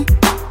bun.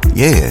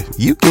 Yeah,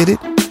 you get it.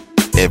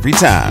 Every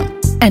time.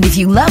 And if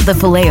you love the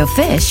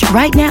Filet-O-Fish,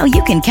 right now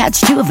you can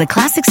catch 2 of the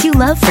classics you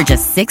love for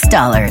just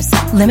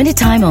 $6. Limited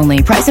time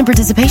only. Price and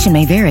participation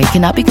may vary.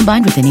 Cannot be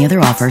combined with any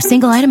other offer.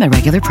 Single item at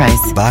regular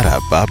price.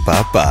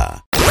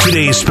 Ba-da-ba-ba-ba.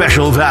 Today's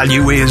special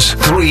value is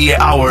 3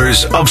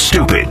 hours of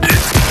stupid.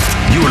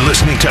 You're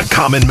listening to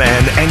Common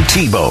Man and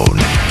T-Bone.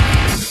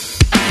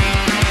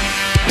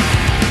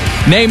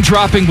 Name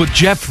dropping with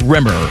Jeff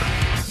Rimmer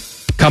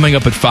coming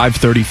up at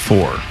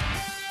 5:34.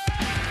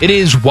 It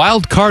is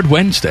Wild Card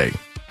Wednesday.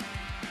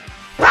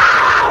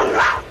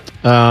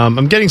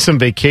 I'm getting some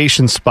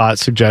vacation spot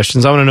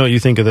suggestions. I want to know what you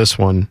think of this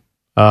one.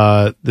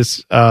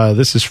 This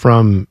is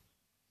from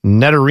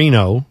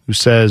Netterino, who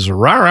says,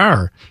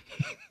 "Rar.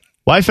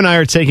 Wife and I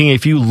are taking a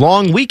few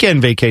long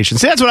weekend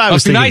vacations." See, that's what I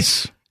was thinking.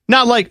 Nice.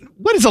 Not like,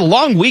 what is a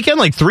long weekend?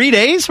 Like 3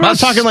 days? We're not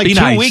talking like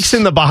 2 weeks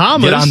in the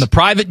Bahamas. Get on the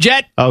private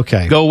jet.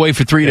 Okay. Go away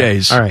for 3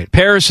 days. All right.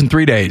 Paris in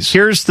 3 days.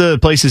 Here's the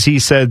places he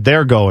said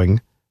they're going.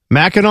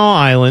 Mackinac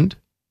Island,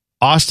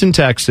 Austin,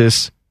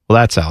 Texas. Well,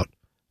 that's out.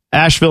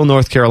 Asheville,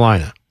 North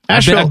Carolina.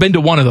 Asheville, I've been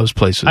to one of those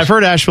places. I've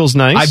heard Asheville's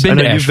nice. I've been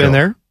to You've Asheville. been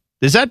there.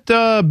 Is that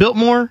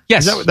Biltmore?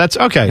 Yes. That's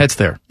okay. That's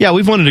there. Yeah,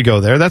 we've wanted to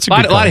go there. That's a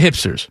lot of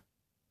hipsters.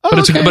 But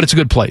it's a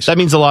good place. That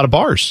means a lot of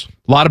bars.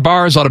 A lot of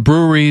bars, a lot of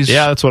breweries.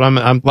 Yeah, that's what I'm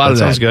that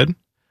sounds good.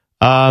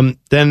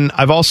 Then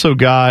I've also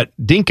got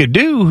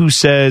Dinkadoo, who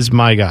says,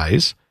 my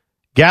guys,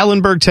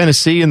 Gatlinburg,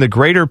 Tennessee, and the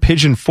greater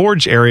Pigeon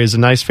Forge area is a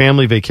nice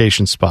family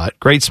vacation spot.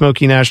 Great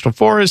Smoky National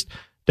Forest,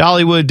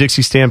 Dollywood,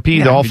 Dixie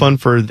Stampede, all fun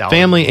for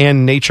family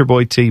and Nature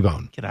Boy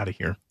T-Bone. Get out of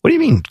here. What do you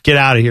mean, get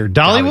out of here?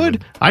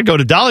 Dollywood? I'd go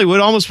to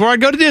Dollywood almost before I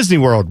go to Disney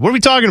World. What are we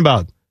talking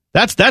about?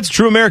 That's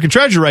true American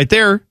treasure right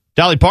there.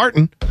 Dolly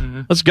Parton.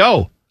 Mm-hmm. Let's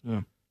go.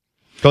 Yeah.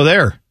 Go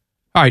there.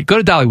 All right, go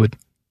to Dollywood.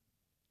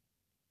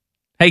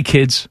 Hey,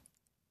 kids.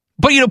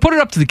 But, put it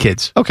up to the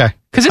kids. Okay.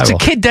 Because it's a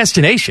kid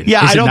destination.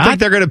 Yeah, I don't think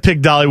they're going to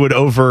pick Dollywood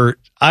over.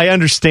 I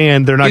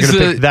understand they're not going to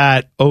pick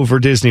that over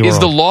Disney World. Is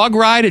the log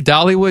ride at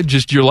Dollywood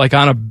just you're like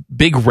on a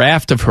big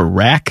raft of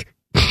Iraq?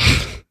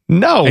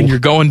 No. And you're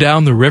going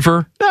down the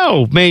river?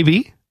 No,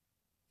 maybe.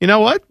 You know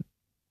what?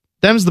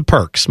 Them's the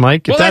perks,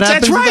 Mike. If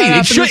that's right.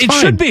 It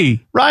should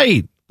be.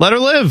 Right. Let her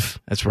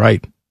live. That's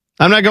right.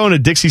 I'm not going to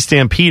Dixie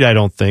Stampede, I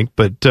don't think.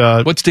 But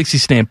what's Dixie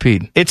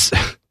Stampede?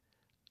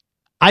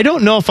 I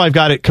don't know if I've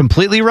got it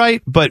completely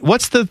right, but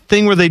what's the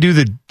thing where they do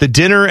the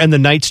dinner and the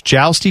knights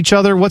joust each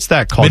other? What's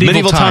that called?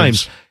 Medieval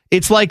times.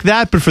 It's like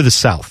that, but for the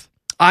South.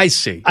 I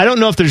see. I don't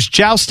know if there's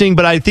jousting,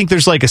 but I think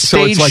there's like a stage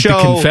so it's like show.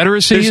 The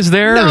Confederacy is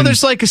there? No,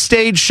 there's like a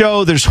stage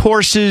show. There's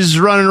horses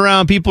running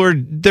around.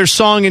 There's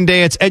song and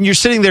dance, and you're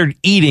sitting there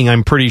eating,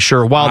 I'm pretty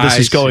sure, while this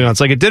is going on.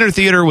 It's like a dinner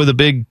theater with a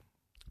big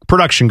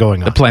production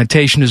going on. The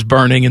plantation is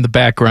burning in the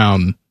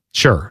background.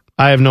 Sure.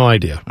 I have no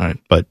idea. All right.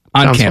 But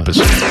on campus.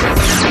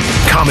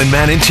 Common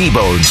Man and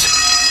T-Bones.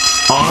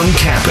 On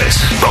campus.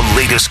 The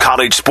latest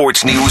college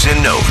sports news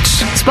and notes.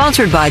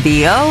 Sponsored by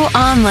the O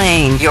on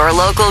Lane, your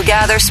local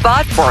gather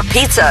spot for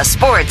pizza,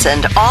 sports,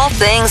 and all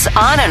things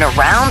on and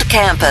around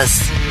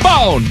campus.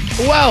 Bone!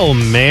 Well,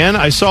 man,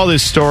 I saw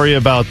this story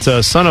about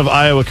son of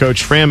Iowa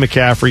coach Fran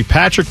McCaffrey.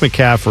 Patrick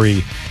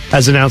McCaffrey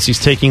has announced he's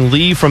taking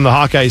leave from the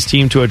Hawkeyes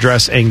team to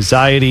address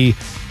anxiety.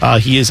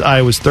 He is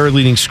Iowa's third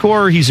leading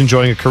scorer. He's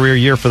enjoying a career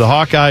year for the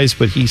Hawkeyes,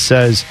 but he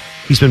says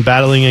he's been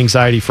battling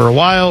anxiety for a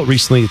while.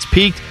 Recently, it's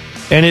peaked,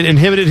 and it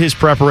inhibited his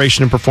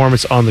preparation and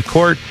performance on the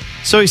court.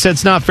 So he said,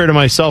 it's not fair to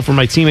myself or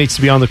my teammates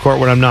to be on the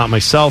court when I'm not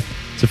myself.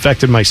 It's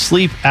affected my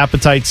sleep,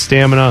 appetite,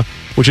 stamina,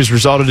 which has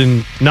resulted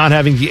in not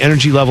having the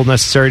energy level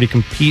necessary to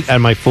compete at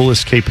my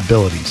fullest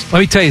capabilities. Let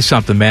me tell you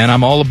something, man.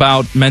 I'm all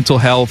about mental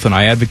health, and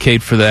I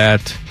advocate for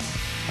that,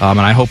 and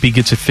I hope he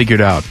gets it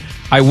figured out.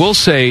 I will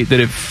say that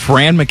if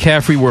Fran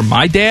McCaffrey were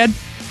my dad,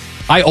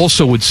 I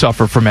also would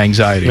suffer from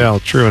anxiety. Well,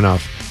 true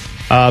enough.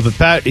 But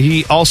Pat,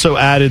 he also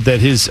added that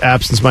his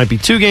absence might be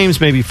 2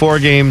 games, maybe 4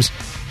 games.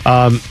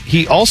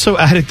 He also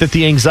added that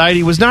the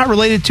anxiety was not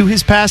related to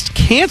his past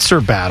cancer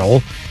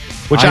battle,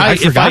 which I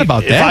forgot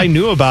about that. If I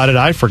knew about it,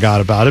 I forgot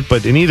about it.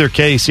 But in either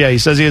case, yeah, he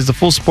says he has the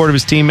full support of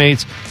his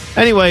teammates.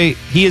 Anyway,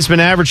 he has been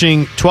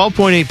averaging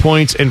 12.8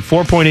 points and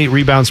 4.8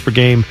 rebounds per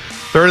game,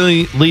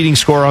 thirdly leading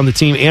scorer on the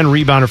team and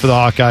rebounder for the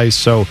Hawkeyes.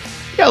 So,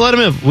 yeah, let him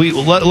live.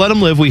 Let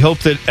him live. We hope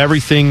that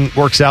everything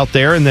works out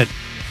there and that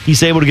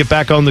he's able to get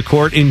back on the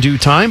court in due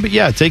time. But,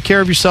 yeah, take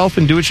care of yourself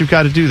and do what you've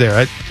got to do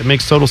there. It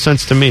makes total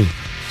sense to me.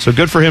 So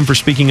good for him for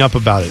speaking up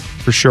about it,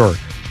 for sure.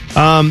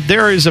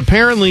 There is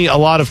apparently a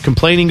lot of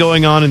complaining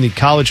going on in the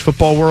college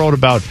football world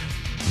about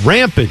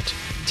rampant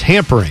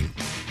tampering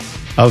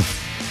of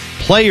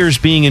players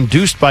being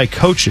induced by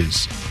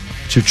coaches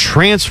to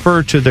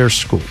transfer to their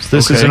schools.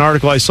 This is an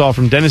article I saw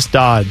from Dennis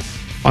Dodd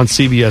on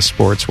CBS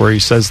Sports where he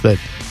says that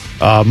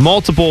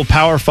multiple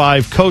Power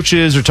 5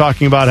 coaches are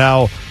talking about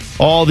how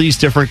all these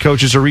different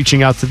coaches are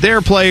reaching out to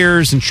their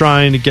players and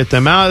trying to get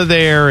them out of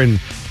there, and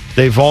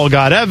they've all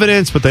got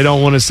evidence, but they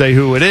don't want to say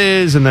who it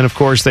is. And then, of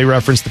course, they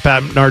reference the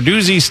Pat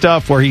Narduzzi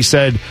stuff where he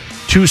said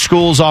 2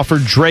 schools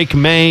offered Drake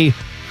May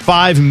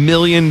 $5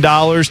 million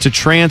to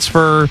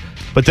transfer,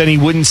 but then he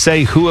wouldn't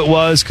say who it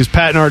was because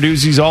Pat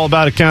Narduzzi's all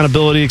about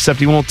accountability, except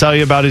he won't tell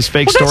you about his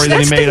fake story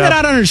that he made up. That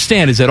I don't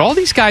understand is that all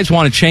these guys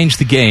want to change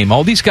the game.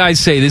 All these guys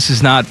say this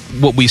is not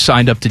what we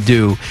signed up to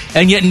do,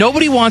 and yet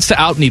nobody wants to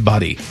out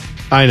anybody.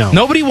 I know.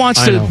 Nobody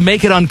wants to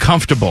make it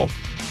uncomfortable.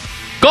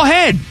 Go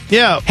ahead.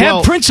 Yeah.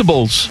 Have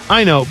principles.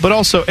 I know, but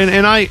also,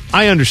 and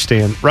I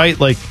understand, right?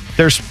 Like,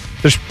 there's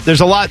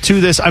a lot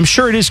to this. I'm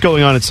sure it is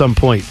going on at some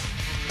point.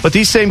 But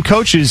these same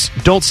coaches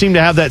don't seem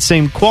to have that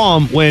same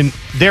qualm when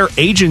their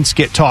agents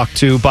get talked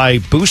to by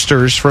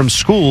boosters from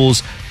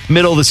schools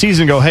middle of the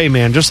season and go, hey,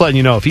 man, just letting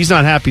you know, if he's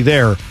not happy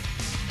there,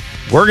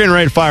 we're getting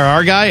ready to fire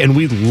our guy, and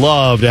we'd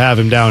love to have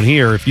him down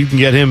here. If you can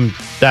get him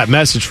that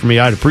message for me,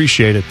 I'd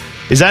appreciate it.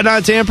 Is that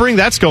not tampering?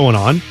 That's going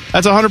on.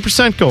 That's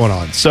 100% going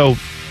on. So,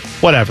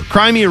 whatever.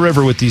 Cry me a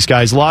river with these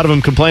guys. A lot of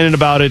them complaining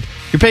about it.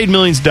 You're paid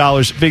millions of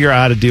dollars. Figure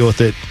out how to deal with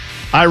it.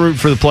 I root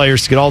for the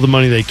players to get all the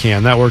money they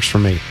can. That works for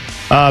me.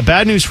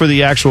 Bad news for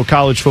the actual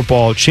college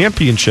football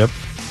championship.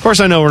 Of course,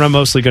 I know we're not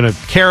mostly going to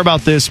care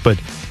about this, but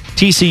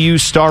TCU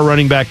star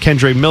running back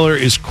Kendre Miller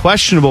is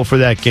questionable for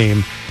that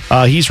game.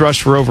 He's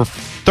rushed for over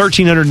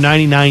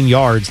 1,399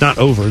 yards. Not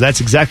over.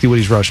 That's exactly what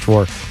he's rushed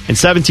for. And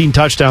 17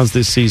 touchdowns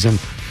this season.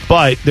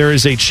 But there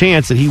is a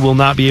chance that he will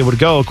not be able to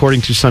go,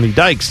 according to Sonny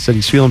Dykes. Said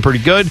he's feeling pretty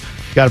good.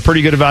 Got a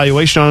pretty good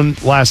evaluation on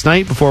last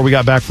night before we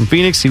got back from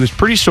Phoenix. He was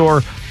pretty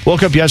sore.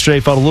 Woke up yesterday,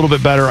 felt a little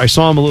bit better. I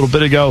saw him a little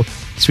bit ago.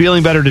 He's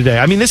feeling better today.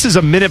 I mean, this is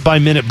a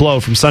minute-by-minute blow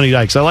from Sonny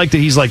Dykes. I like that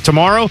he's like,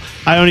 tomorrow,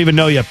 I don't even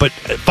know yet. But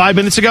 5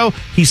 minutes ago,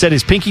 he said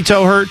his pinky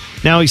toe hurt.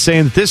 Now he's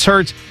saying that this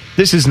hurts.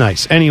 This is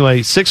nice.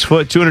 Anyway, 6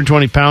 foot,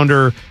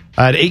 220-pounder,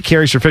 had 8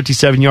 carries for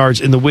 57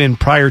 yards in the win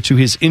prior to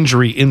his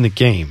injury in the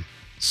game.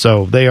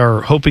 So they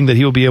are hoping that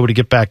he will be able to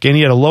get back in.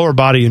 He had a lower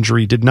body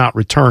injury, did not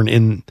return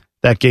in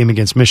that game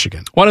against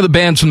Michigan. One of the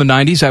bands from the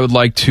 90s I would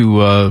like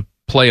to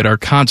play at our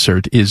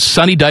concert is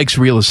Sonny Dykes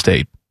Real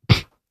Estate.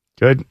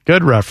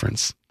 Good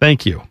reference.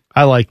 Thank you.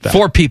 I like that.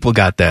 4 people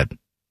got that.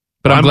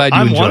 But I'm glad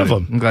you enjoyed it. I'm one of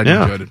them. I'm glad you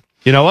enjoyed it.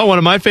 You know what? One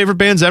of my favorite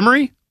bands,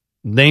 Emory,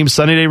 named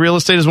Sunny Day Real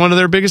Estate as one of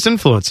their biggest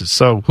influences.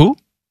 So who?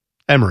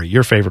 Emory,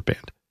 your favorite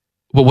band.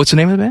 Well, what's the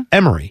name of the band?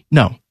 Emory.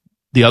 No.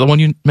 The other one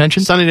you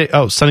mentioned? Sonny Dykes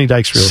Real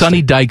Estate.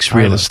 Sonny Dykes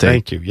Real Estate.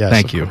 Thank you. Yes,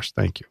 Thank of you. course.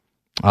 Thank you.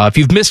 If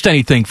you've missed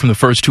anything from the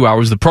first 2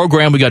 hours of the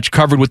program, we got you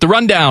covered with the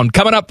rundown.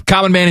 Coming up,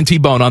 Common Man and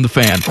T-Bone on the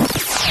Fan.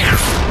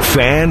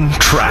 Fan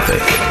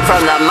traffic.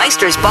 From the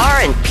Meister's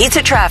Bar and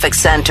Pizza Traffic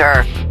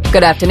Center.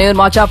 Good afternoon.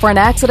 Watch out for an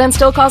accident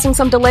still causing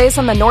some delays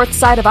on the north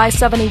side of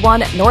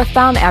I-71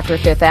 northbound after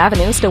 5th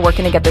Avenue. Still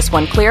working to get this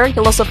one clear.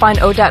 You'll also find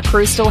ODOT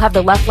crews still have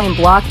the left lane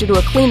blocked due to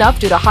a cleanup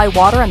due to high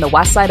water on the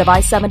west side of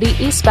I-70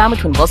 eastbound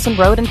between Wilson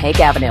Road and Hague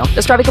Avenue.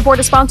 This traffic report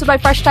is sponsored by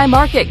Fresh Time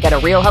Market. Get a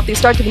real healthy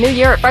start to the new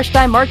year at Fresh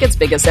Time Market's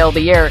biggest sale of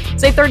the year.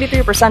 Save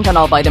 33% on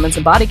all vitamins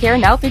and body care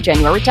now through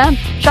January 10th.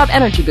 Shop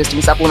energy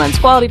boosting supplements,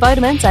 quality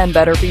vitamins, and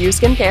better for you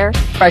skincare.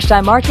 Fresh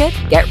Time Market,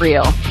 get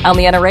real. I'm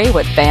the NRA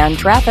with Fan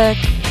Traffic.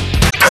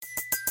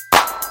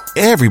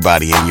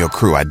 Everybody in your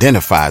crew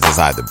identifies as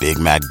either Big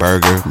Mac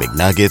Burger,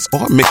 McNuggets,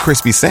 or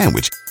McCrispy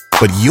Sandwich.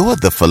 But you're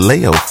the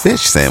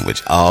Filet-O-Fish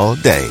Sandwich all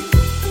day.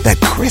 That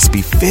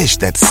crispy fish,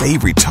 that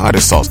savory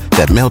tartar sauce,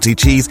 that melty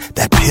cheese,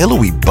 that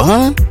pillowy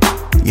bun.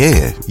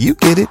 Yeah, you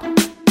get it.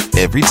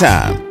 Every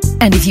time.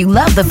 And if you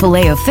love the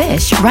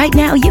Filet-O-Fish, right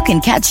now you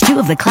can catch 2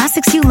 of the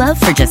classics you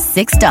love for just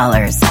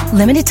 $6.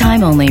 Limited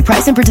time only.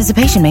 Price and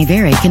participation may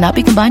vary. Cannot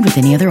be combined with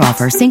any other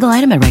offer. Single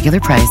item at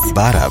regular price.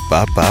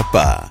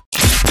 Ba-da-ba-ba-ba.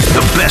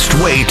 The best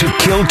way to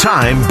kill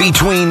time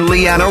between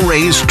Leanna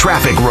Ray's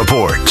traffic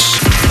reports.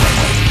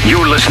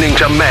 You're listening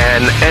to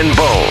Man and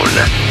Bone.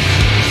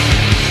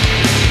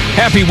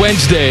 Happy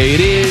Wednesday. It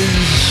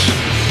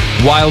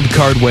is Wild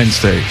Card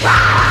Wednesday.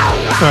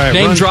 All right,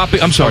 Name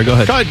dropping. I'm sorry, go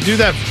ahead. Go ahead, do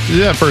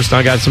that first.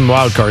 I got some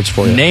wild cards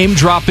for you. Name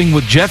dropping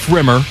with Jeff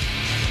Rimmer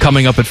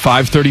coming up at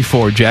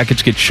 5:34.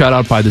 Jackets get shut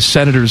out by the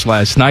Senators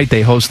last night.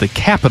 They host the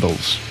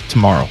Capitals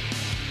tomorrow.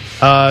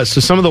 So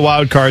some of the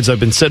wild cards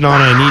I've been sitting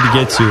on and I need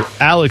to get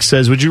to. Alex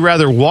says, would you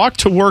rather walk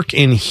to work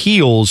in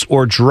heels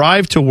or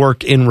drive to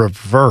work in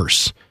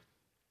reverse?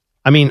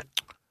 I mean,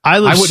 I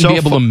wouldn't be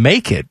able to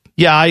make it.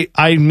 Yeah,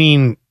 I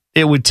mean,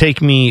 it would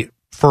take me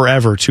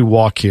forever to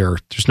walk here.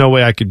 There's no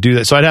way I could do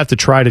that. So I'd have to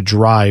try to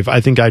drive.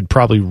 I think I'd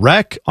probably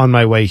wreck on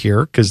my way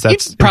here because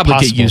that's You'd probably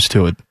impossible. get used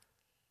to it.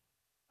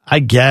 I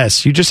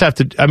guess. You just have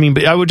to, I mean,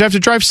 but I would have to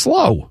drive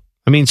slow.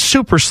 I mean,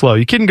 super slow.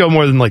 You couldn't go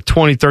more than like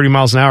 20, 30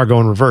 miles an hour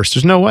going reverse.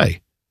 There's no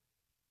way.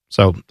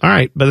 So, all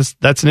right. But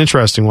that's an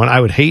interesting one. I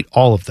would hate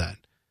all of that.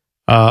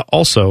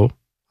 Also,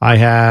 I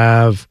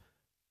have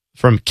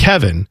from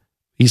Kevin.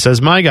 He says,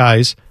 my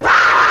guys,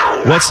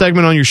 what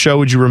segment on your show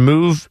would you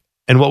remove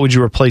and what would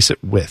you replace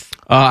it with?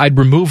 I'd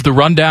remove the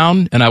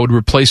rundown and I would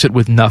replace it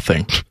with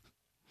nothing.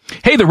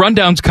 Hey, the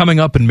rundown's coming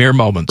up in mere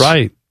moments.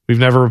 Right. We've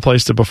never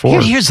replaced it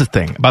before. Here's the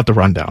thing about the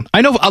rundown.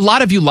 I know a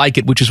lot of you like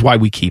it, which is why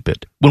we keep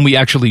it. When we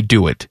actually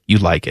do it, you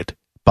like it.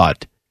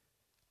 But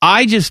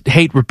I just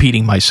hate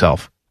repeating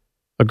myself.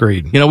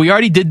 Agreed. You know, we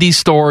already did these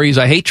stories.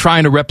 I hate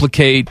trying to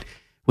replicate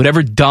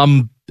whatever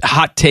dumb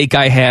hot take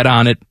I had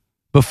on it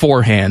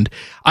beforehand.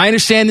 I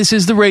understand this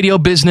is the radio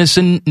business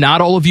and not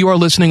all of you are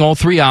listening all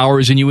 3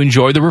 hours and you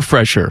enjoy the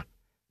refresher.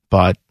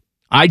 But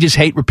I just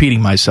hate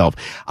repeating myself.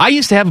 I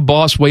used to have a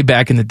boss way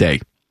back in the day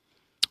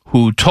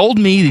who told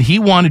me that he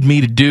wanted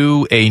me to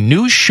do a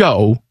new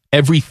show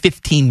every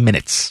 15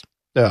 minutes.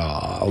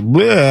 Oh,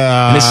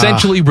 yeah. And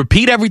essentially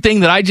repeat everything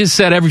that I just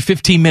said every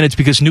 15 minutes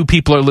because new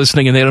people are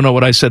listening and they don't know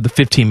what I said the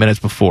 15 minutes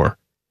before.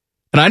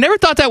 And I never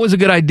thought that was a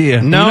good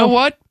idea. No. You know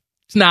what?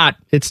 It's not.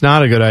 It's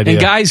not a good idea.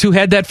 And guys who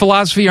had that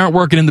philosophy aren't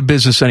working in the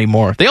business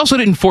anymore. They also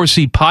didn't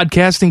foresee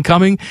podcasting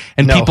coming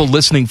and people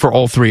listening for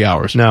all 3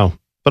 hours. No.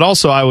 But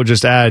also, I would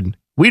just add,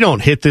 we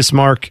don't hit this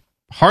mark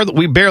hardly.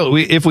 We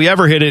barely. If we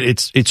ever hit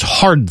it, it's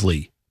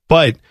hardly.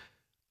 But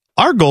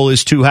our goal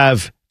is to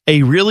have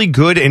a really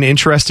good and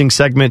interesting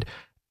segment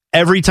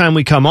every time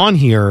we come on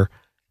here.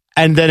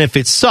 And then if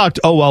it sucked,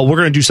 oh, well, we're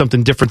going to do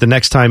something different the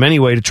next time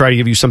anyway to try to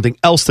give you something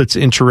else that's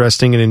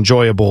interesting and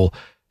enjoyable.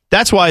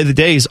 That's why the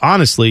days,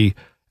 honestly,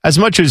 as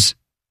much as,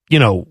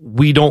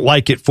 we don't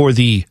like it for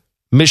the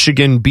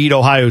Michigan beat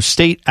Ohio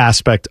State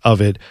aspect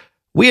of it,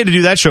 we had to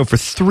do that show for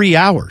 3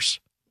 hours.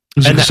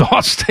 It was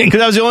exhausting. Because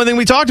that was the only thing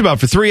we talked about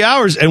for 3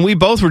 hours, and we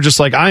both were just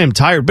like, I am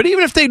tired. But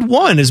even if they'd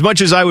won, as much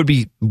as I would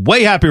be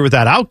way happier with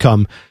that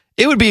outcome,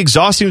 it would be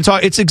exhausting to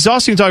talk. It's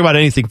exhausting to talk about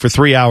anything for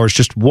 3 hours,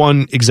 just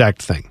one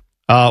exact thing.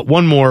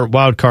 One more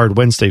Wild Card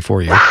Wednesday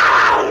for you.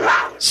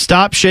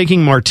 Stop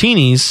Shaking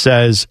Martinis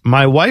says,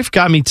 my wife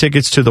got me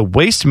tickets to the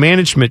Waste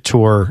Management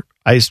Tour.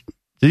 Did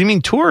you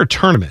mean tour or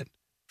tournament?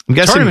 I'm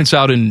guessing tournament's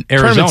out in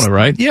Arizona,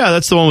 right? Yeah,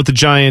 that's the one with the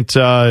giant,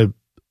 the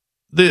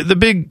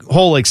big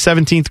whole like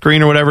 17th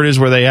green or whatever it is,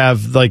 where they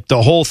have like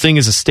the whole thing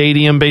is a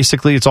stadium.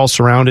 Basically, it's all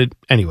surrounded.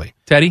 Anyway,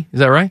 Teddy, is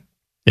that right?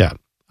 Yeah.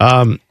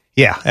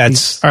 Yeah,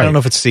 that's. I don't know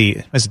if it's the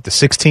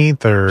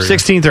 16th or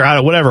 16th or out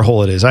of whatever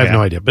hole it is. I have no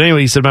idea. But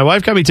anyway, he said, my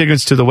wife got me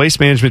tickets to the Waste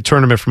Management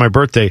Tournament for my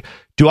birthday.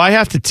 Do I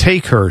have to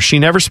take her? She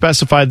never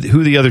specified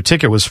who the other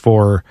ticket was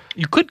for.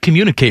 You could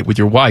communicate with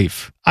your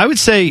wife. I would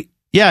say,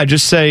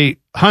 just say,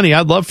 honey,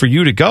 I'd love for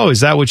you to go.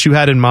 Is that what you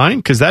had in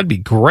mind? Because that'd be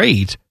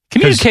great.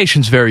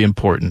 Communication's very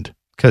important.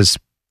 Because,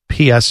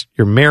 P.S.,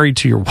 you're married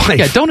to your wife.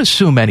 Yeah, don't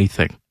assume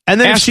anything. And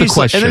then ask the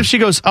question. And then she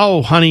goes,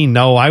 "Oh, honey,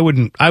 no, I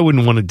wouldn't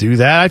want to do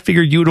that. I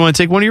figured you would want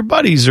to take one of your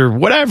buddies or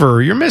whatever,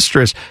 or your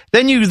mistress."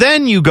 Then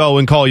you go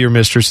and call your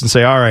mistress and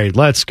say, "All right,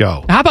 let's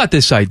go." How about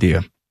this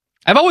idea?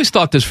 I've always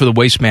thought this for the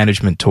Waste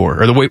Management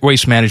Tour or the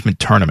Waste Management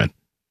Tournament.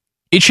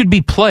 It should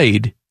be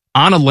played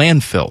on a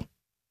landfill.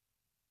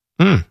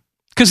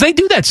 Because they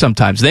do that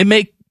sometimes. They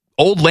make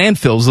old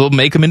landfills. They'll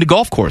make them into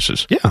golf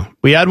courses. Yeah,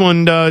 we had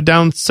one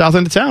down south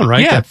end of town,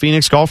 right? Yeah, that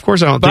Phoenix Golf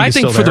Course. I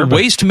think for the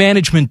Waste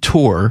Management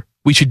Tour,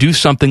 we should do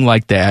something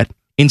like that.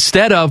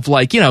 Instead of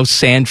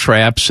sand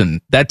traps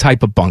and that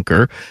type of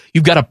bunker,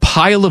 you've got a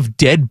pile of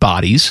dead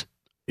bodies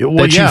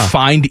that you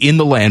find in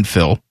the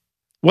landfill.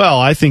 Well,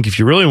 I think if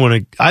you really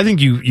want to, I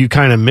think you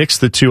kind of mix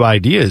the two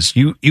ideas.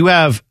 You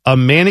have a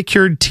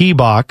manicured tee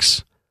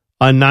box,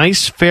 a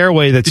nice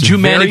fairway that's Did you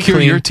very manicure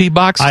clean. your tee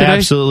box today? I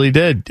absolutely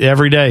did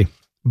every day.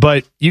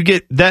 But you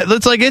get that.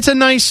 Looks like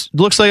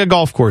a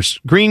golf course,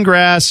 green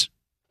grass,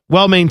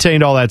 well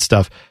maintained, all that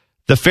stuff.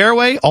 The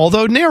fairway,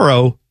 although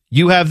narrow,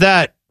 you have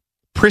that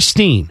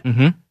pristine.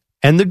 Mm-hmm.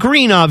 And the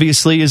green,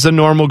 obviously, is a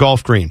normal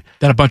golf green.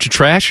 Then a bunch of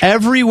trash?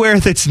 Everywhere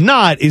that's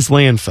not is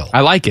landfill. I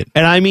like it.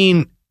 And I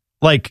mean,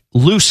 like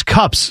loose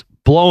cups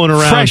blowing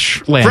around.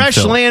 Fresh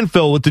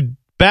landfill with the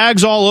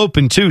bags all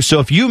open, too.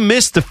 So if you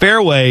miss the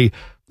fairway,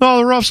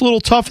 the rough's a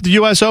little tough at the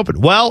U.S. Open.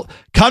 Well,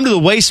 come to the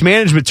Waste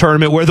Management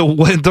Tournament where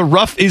the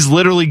rough is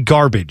literally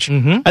garbage.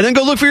 Mm-hmm. And then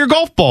go look for your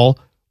golf ball,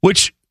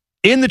 which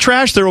in the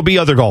trash, there will be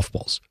other golf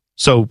balls.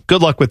 So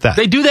good luck with that.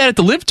 They do that at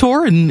the Live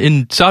Tour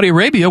in Saudi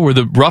Arabia, where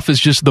the rough is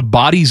just the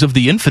bodies of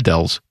the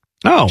infidels.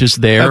 Oh,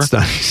 just there. That's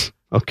nice.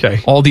 Okay.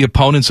 All the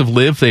opponents of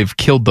Live, they've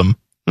killed them,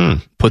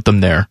 put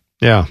them there.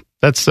 Yeah,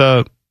 that's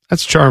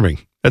charming.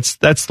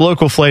 That's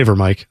local flavor,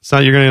 Mike. It's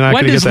not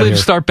When does Live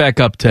start back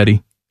up,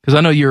 Teddy? Because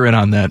I know you're in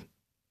on that.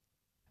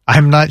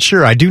 I'm not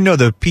sure. I do know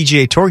the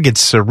PGA Tour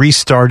gets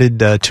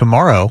restarted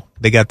tomorrow.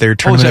 They got their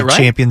Tournament of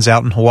Champions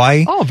out in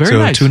Hawaii. Oh, very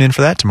nice. So tune in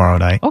for that tomorrow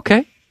night.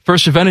 Okay.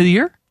 First event of the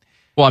year?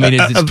 Well, I mean,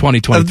 it's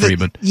 2023,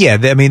 but... Yeah,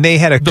 they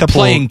had a couple... The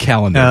playing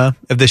calendar.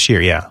 Of this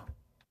year, yeah.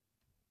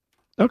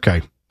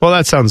 Okay. Well,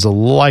 that sounds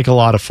like a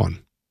lot of fun.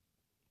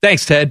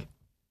 Thanks, Ted.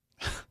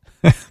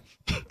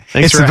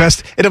 It's the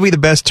best. It'll be the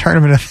best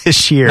tournament of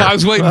this year. I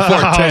was waiting for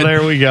it, Ted.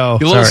 There we go.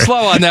 You're a little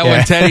slow on that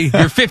one, Teddy.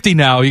 You're 50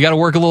 now. You got to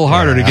work a little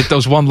harder to get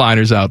those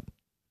one-liners out.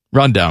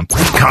 Rundown.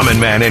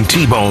 Common Man and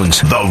T-Bone's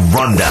The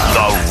Rundown.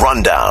 The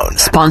Rundown.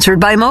 Sponsored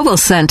by Mobile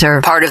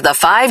Center, part of the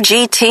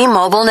 5G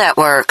T-Mobile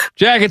network.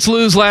 Jackets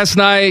lose last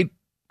night.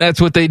 That's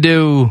what they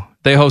do.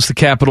 They host the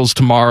Capitals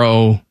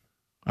tomorrow.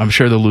 I'm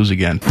sure they'll lose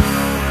again.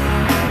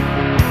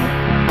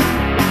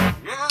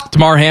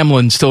 Damar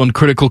Hamlin still in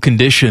critical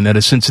condition at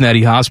a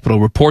Cincinnati hospital.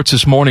 Reports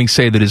this morning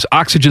say that his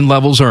oxygen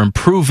levels are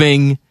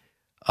improving.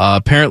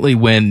 Apparently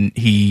when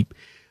he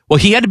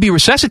had to be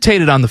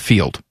resuscitated on the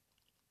field.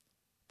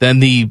 Then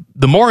the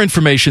more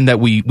information that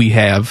we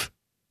have,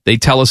 they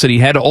tell us that he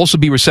had to also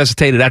be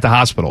resuscitated at the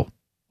hospital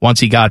once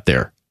he got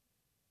there.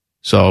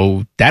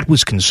 So that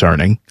was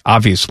concerning,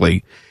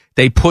 obviously.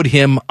 They put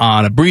him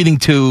on a breathing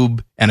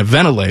tube and a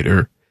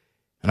ventilator.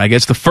 And I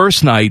guess the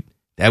first night,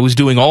 that was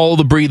doing all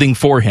the breathing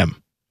for him.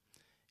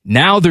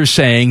 Now they're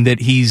saying that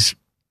he's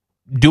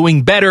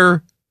doing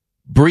better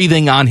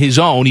breathing on his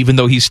own, even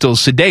though he's still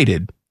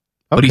sedated.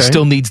 But he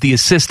still needs the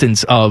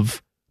assistance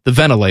of the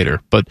ventilator.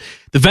 But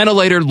the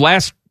ventilator,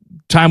 last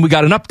time we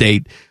got an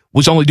update,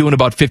 was only doing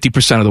about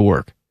 50% of the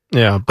work.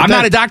 Yeah. I'm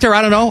not a doctor.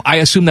 I don't know. I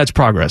assume that's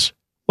progress.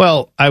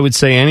 Well, I would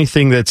say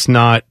anything that's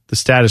not the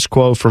status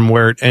quo from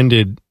where it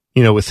ended,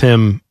 with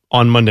him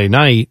on Monday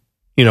night,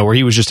 where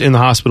he was just in the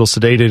hospital,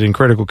 sedated, in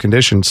critical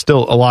condition.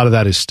 Still, a lot of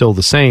that is still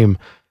the same.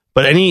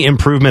 But any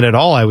improvement at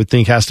all, I would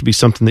think, has to be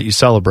something that you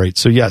celebrate.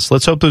 So, yes,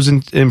 let's hope those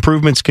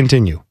improvements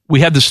continue.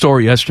 We had the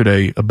story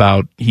yesterday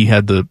about he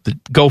had the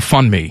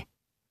GoFundMe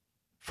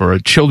for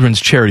a children's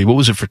charity. What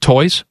was it, for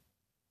toys?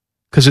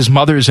 Because his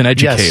mother is an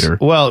educator. Yes.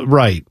 Well,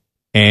 right.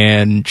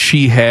 And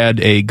she had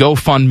a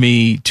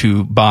GoFundMe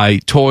to buy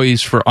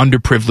toys for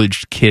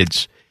underprivileged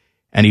kids.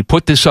 And he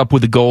put this up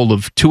with a goal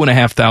of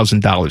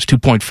 $2,500,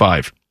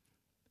 $2.5.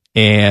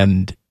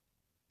 And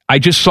I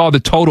just saw the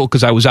total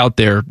because I was out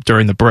there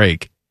during the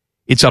break.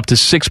 It's up to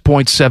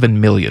 $6.7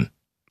 million.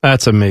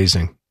 That's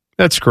amazing.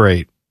 That's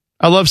great.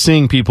 I love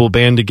seeing people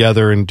band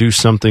together and do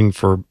something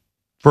for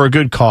a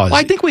good cause. Well,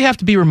 I think we have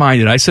to be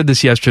reminded. I said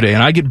this yesterday,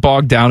 and I get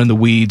bogged down in the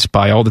weeds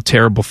by all the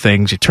terrible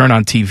things. You turn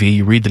on TV,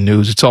 you read the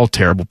news, it's all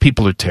terrible.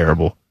 People are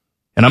terrible.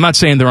 And I'm not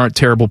saying there aren't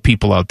terrible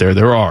people out there.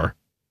 There are.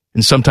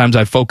 And sometimes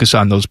I focus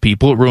on those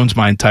people. It ruins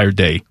my entire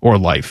day or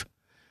life.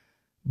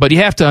 But you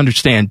have to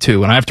understand,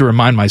 too, and I have to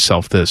remind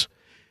myself this.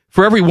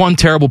 For every one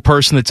terrible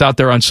person that's out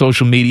there on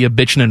social media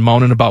bitching and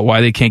moaning about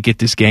why they can't get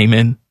this game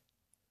in,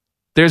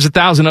 there's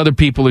 1,000 other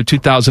people or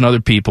 2,000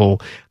 other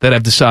people that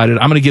have decided,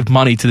 I'm going to give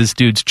money to this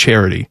dude's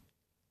charity.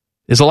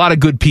 There's a lot of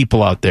good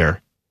people out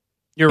there.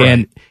 You're right.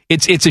 And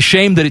it's a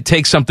shame that it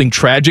takes something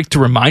tragic to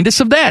remind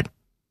us of that.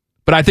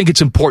 But I think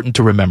it's important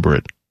to remember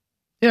it.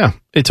 Yeah,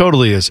 it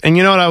totally is. And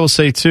you know what I will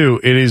say, too?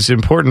 It is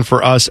important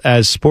for us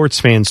as sports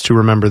fans to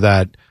remember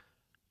that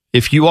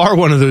if you are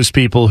one of those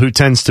people who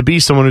tends to be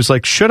someone who's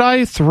like, should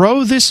I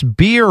throw this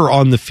beer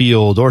on the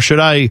field, or should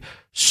I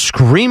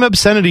scream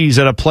obscenities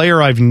at a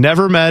player I've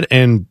never met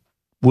and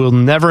will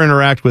never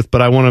interact with,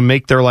 but I want to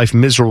make their life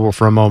miserable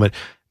for a moment,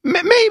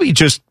 maybe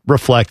just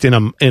reflect in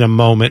a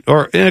moment,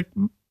 or in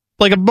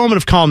a moment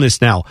of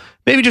calmness now.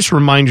 Maybe just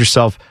remind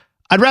yourself,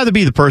 I'd rather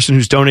be the person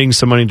who's donating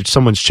some money to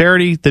someone's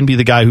charity than be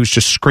the guy who's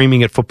just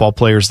screaming at football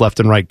players left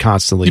and right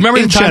constantly. You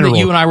remember the time that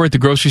you and I were at the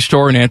grocery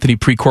store and Anthony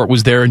Precourt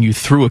was there and you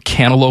threw a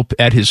cantaloupe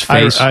at his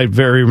face? I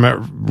very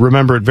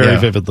remember it very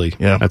vividly.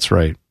 Yeah. That's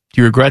right.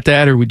 Do you regret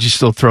that, or would you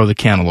still throw the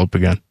cantaloupe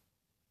again?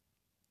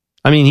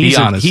 I mean, Be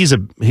honest.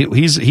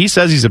 he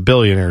says he's a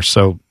billionaire,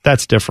 so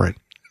that's different.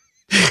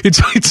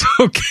 It's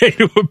okay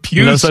to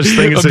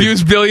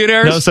abuse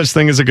billionaires? No such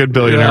thing as a good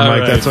billionaire, Mike.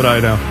 Right. That's what I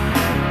know.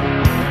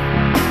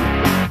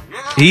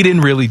 He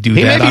didn't really do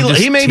that.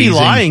 He may be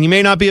lying. He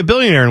may not be a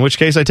billionaire, in which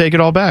case I take it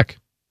all back.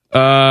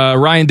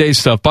 Ryan Day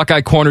stuff.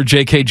 Buckeye corner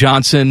J.K.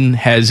 Johnson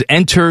has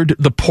entered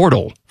the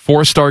portal.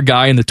 4-star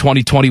guy in the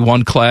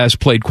 2021 class,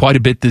 played quite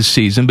a bit this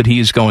season, but he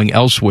is going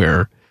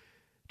elsewhere.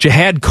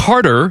 Jihad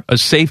Carter, a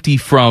safety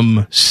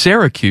from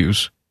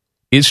Syracuse,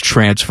 is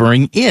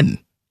transferring in.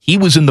 He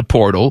was in the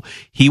portal.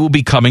 He will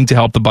be coming to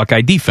help the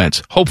Buckeye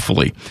defense,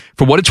 hopefully.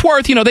 For what it's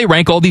worth, they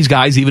rank all these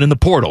guys even in the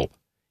portal.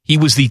 He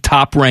was the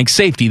top-ranked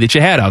safety that you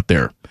had out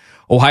there.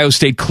 Ohio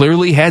State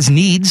clearly has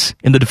needs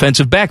in the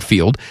defensive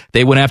backfield.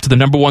 They went after the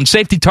number one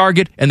safety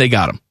target, and they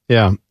got him.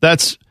 Yeah,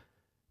 that's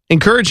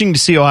encouraging to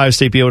see Ohio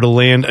State be able to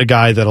land a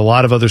guy that a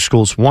lot of other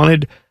schools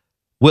wanted.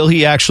 Will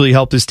he actually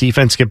help this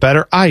defense get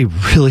better? I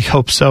really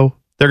hope so.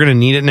 They're going to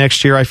need it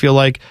next year, I feel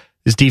like.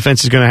 This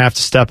defense is going to have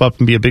to step up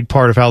and be a big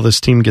part of how this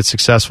team gets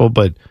successful,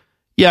 but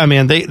yeah,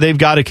 man, they've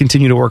got to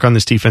continue to work on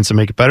this defense and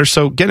make it better.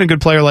 So getting a good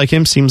player like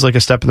him seems like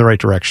a step in the right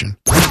direction.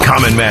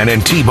 Common Man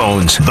and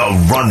T-Bone's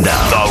The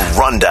Rundown. The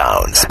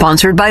Rundown.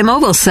 Sponsored by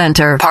Mobile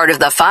Center, part of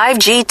the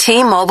 5G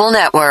T-Mobile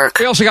network.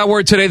 We also got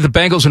word today the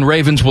Bengals and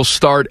Ravens will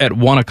start at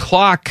 1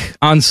 o'clock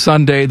on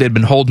Sunday. They'd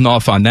been holding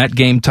off on that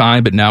game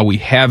time, but now we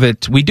have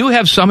it. We do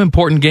have some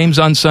important games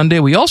on Sunday.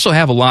 We also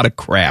have a lot of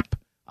crap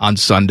on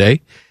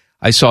Sunday.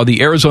 I saw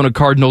the Arizona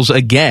Cardinals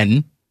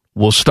again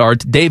will start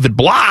David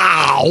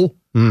Blau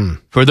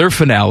for their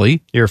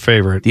finale. Your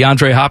favorite.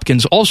 DeAndre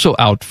Hopkins also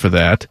out for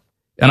that.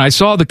 And I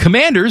saw the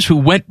Commanders, who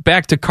went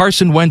back to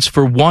Carson Wentz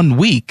for 1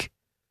 week,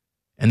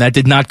 and that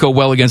did not go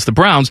well against the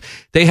Browns.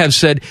 They have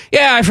said,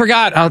 yeah, I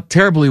forgot how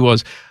terrible he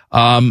was.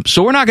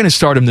 So we're not going to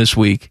start him this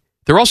week.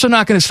 They're also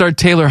not going to start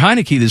Taylor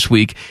Heineke this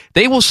week.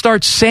 They will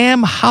start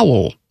Sam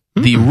Howell,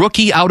 the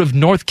rookie out of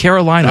North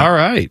Carolina. All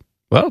right.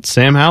 Well, it's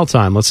Sam Howell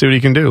time. Let's see what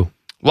he can do.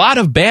 A lot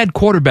of bad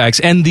quarterbacks.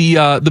 And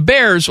the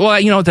Bears, well,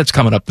 you know what? That's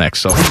coming up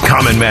next. So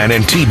Common Man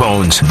and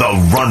T-Bone's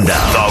The Rundown.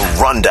 The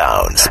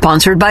Rundown.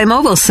 Sponsored by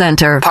Mobile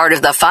Center, part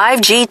of the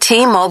 5G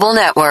T-Mobile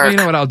network. You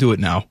know what? I'll do it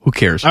now. Who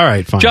cares? All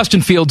right, fine. Justin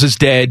Fields is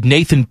dead.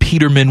 Nathan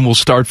Peterman will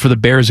start for the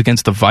Bears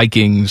against the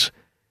Vikings.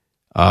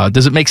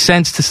 Does it make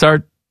sense to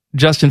start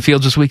Justin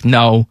Fields this week?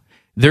 No.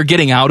 They're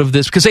getting out of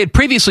this because they had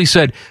previously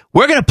said,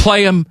 we're going to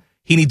play him.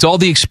 He needs all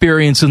the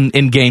experience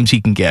in games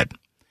he can get.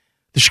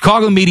 The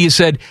Chicago media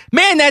said,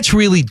 man, that's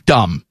really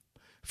dumb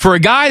For a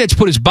guy that's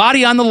put his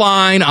body on the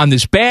line on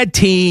this bad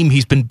team,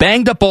 he's been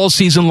banged up all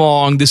season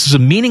long. This is a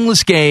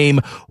meaningless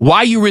game. Why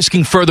are you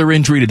risking further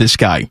injury to this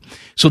guy?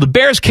 So the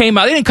Bears came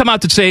out. They didn't come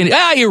out to say,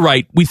 you're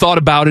right. We thought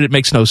about it. It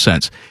makes no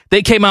sense.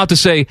 They came out to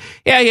say,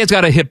 he has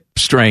got a hip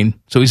strain,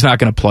 so he's not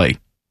going to play.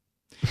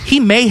 He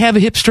may have a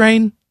hip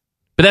strain,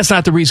 but that's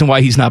not the reason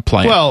why he's not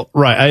playing. Well,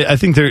 right. I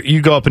think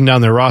you go up and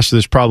down their roster,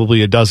 there's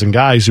probably a dozen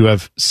guys who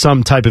have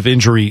some type of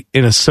injury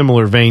in a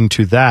similar vein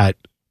to that,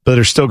 but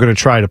are still going to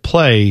try to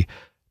play.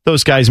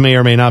 Those guys may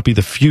or may not be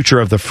the future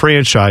of the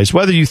franchise.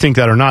 Whether you think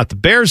that or not, the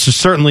Bears are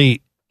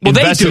certainly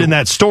invested in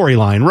that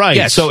storyline, right?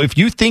 Yes. So if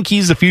you think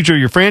he's the future of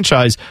your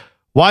franchise,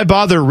 why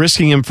bother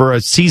risking him for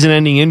a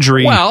season-ending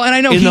injury? Well, and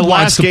I know in he the wants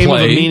last to game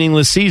play. of a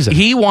meaningless season.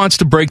 He wants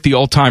to break the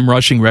all-time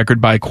rushing record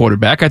by a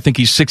quarterback. I think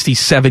he's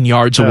 67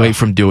 yards away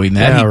from doing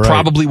that. He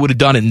probably would have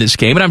done it in this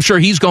game, and I'm sure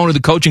he's going to the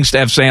coaching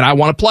staff saying, I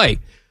want to play.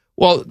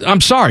 Well, I'm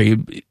sorry.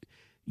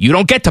 You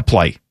don't get to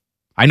play.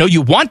 I know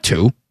you want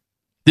to.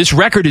 This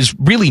record is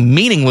really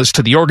meaningless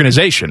to the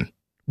organization.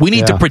 We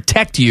need to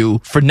protect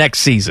you for next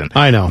season.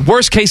 I know.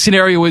 Worst case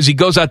scenario is he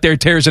goes out there,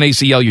 tears an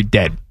ACL, you're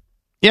dead.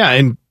 Yeah,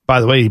 and by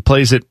the way, he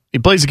plays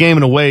the game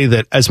in a way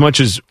that, as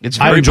much as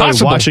I enjoy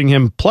watching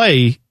him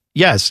play,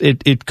 yes,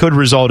 it could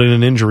result in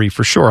an injury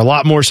for sure. A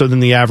lot more so than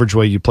the average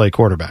way you play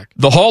quarterback.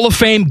 The Hall of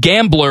Fame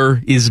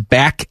gambler is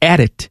back at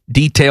it.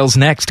 Details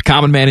next.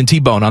 Common Man and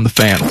T-Bone on the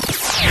Fan.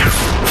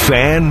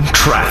 Fan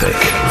traffic.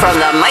 From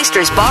the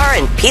Meister's Bar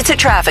and Pizza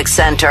Traffic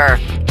Center.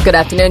 Good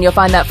afternoon. You'll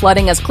find that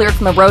flooding has cleared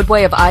from the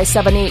roadway of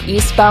I-70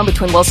 eastbound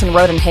between Wilson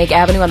Road and Hague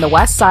Avenue on the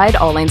west side.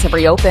 All lanes have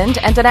reopened,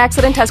 and an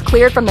accident has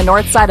cleared from the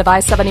north side of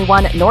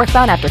I-71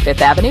 northbound after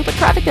 5th Avenue, but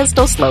traffic is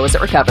still slow as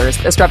it recovers.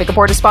 This traffic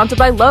report is sponsored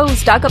by Lowe's.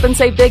 Stock up and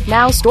save big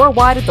now,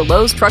 store-wide at the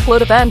Lowe's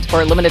Truckload event.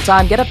 For a limited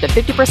time, get up to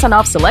 50%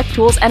 off select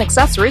tools and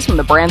accessories from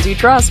the brands you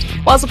trust.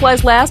 While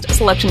supplies last,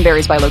 selection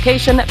varies by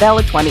location,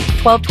 valid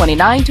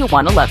 12/29 to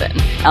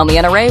 1/11. I'm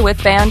Leanna Ray with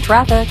Fan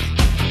Traffic.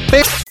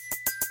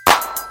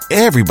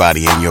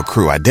 Everybody in your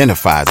crew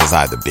identifies as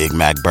either Big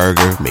Mac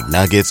Burger,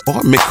 McNuggets,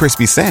 or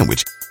McCrispy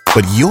Sandwich.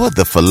 But you're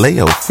the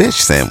Filet-O-Fish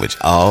Sandwich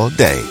all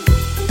day.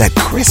 That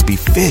crispy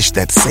fish,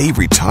 that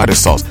savory tartar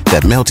sauce,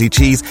 that melty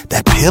cheese,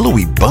 that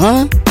pillowy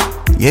bun.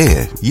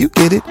 Yeah, you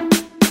get it.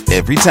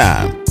 Every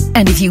time.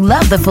 And if you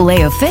love the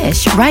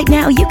Filet-O-Fish, right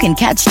now you can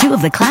catch two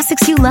of the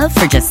classics you love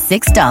for just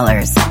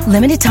 $6.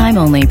 Limited time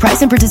only.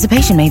 Price and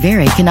participation may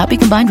vary. Cannot be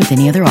combined with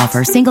any other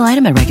offer. Single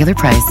item at regular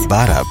price.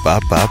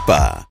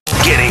 Ba-da-ba-ba-ba.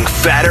 Getting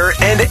fatter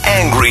and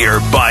angrier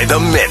by the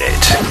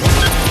minute.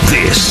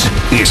 This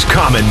is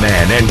Common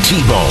Man and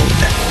T-Bone.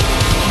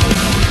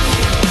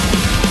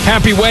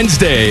 Happy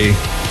Wednesday.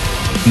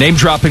 Name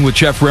dropping with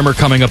Jeff Rimmer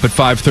coming up at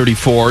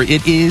 5:34.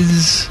 It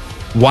is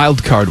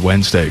Wildcard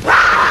Wednesday.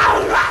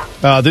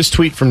 This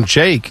tweet from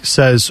Jake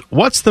says,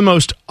 what's the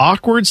most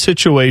awkward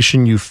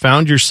situation you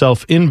found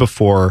yourself in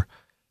before?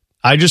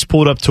 I just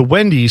pulled up to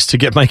Wendy's to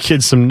get my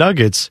kids some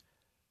nuggets.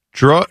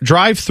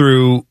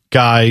 Drive-through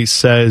guy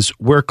says,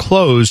 we're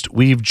closed.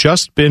 We've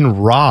just been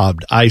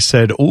robbed. I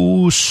said,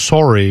 oh,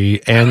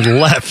 sorry,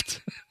 and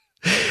left.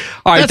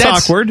 All right,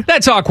 that's awkward.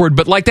 That's awkward,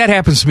 but like that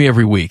happens to me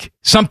every week.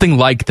 Something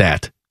like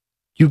that.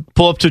 You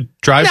pull up to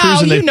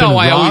drive-thrus and they've been robbed?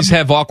 I always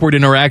have awkward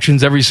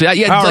interactions every day.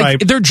 Yeah, all right.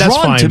 They're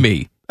drawn to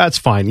me. That's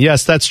fine.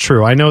 Yes, that's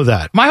true. I know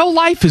that. My whole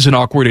life is an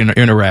awkward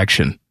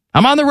interaction.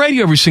 I'm on the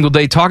radio every single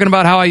day talking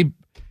about how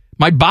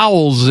my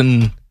bowels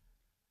and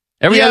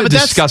every other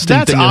disgusting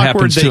thing that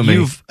happens to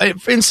me.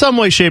 In some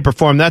way, shape, or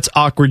form, that's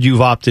awkward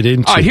you've opted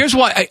into. All right, here's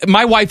why.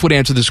 My wife would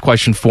answer this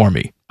question for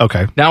me.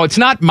 Okay. Now, it's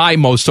not my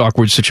most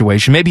awkward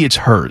situation. Maybe it's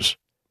hers.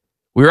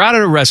 We were out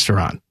at a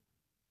restaurant.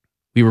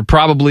 We were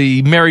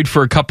probably married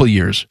for a couple of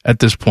years at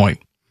this point.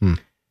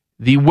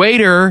 The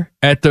waiter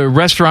at the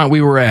restaurant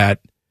we were at,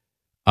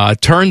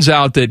 turns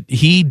out that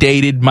he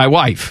dated my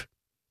wife.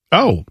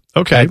 Oh,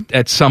 okay.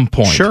 At some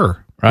point.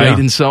 Sure. Right? Yeah.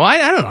 And so I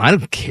don't know. I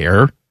don't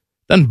care.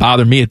 Doesn't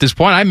bother me at this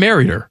point. I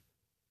married her.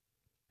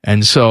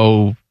 And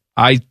so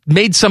I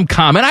made some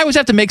comment. I always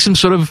have to make some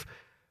sort of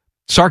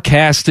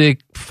sarcastic,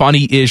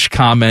 funny-ish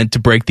comment to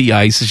break the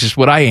ice. It's just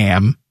what I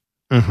am.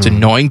 Mm-hmm. It's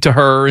annoying to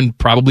her and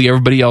probably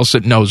everybody else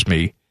that knows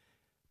me.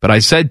 But I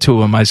said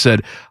to him,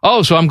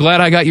 oh, so I'm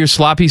glad I got your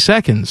sloppy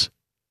seconds.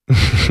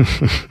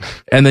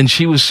 And then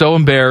she was so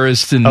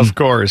embarrassed, and of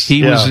course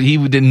he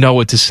didn't know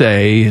what to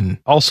say, and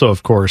also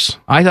of course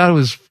I thought it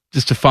was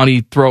just a funny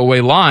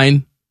throwaway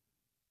line,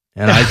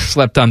 and I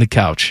slept on the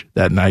couch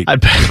that night.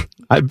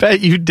 I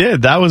bet you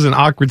did. That was an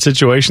awkward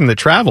situation that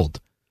traveled,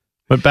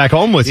 went back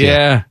home with you.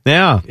 Yeah.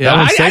 I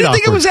didn't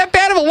think it was that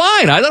bad of a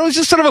line. I thought it was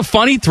just sort of a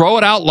funny throw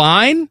it out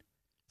line.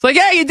 It's like,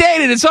 hey, you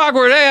dated. It's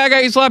awkward. Hey, I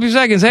got you sloppy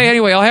seconds. Hey,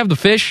 anyway, I'll have the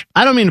fish.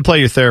 I don't mean to play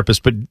your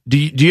therapist, but do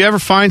you ever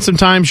find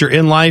sometimes you're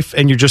in life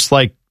and you're just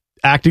like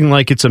acting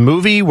like it's a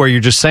movie where you're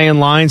just saying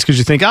lines because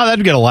you think, oh,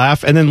 that'd get a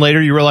laugh. And then later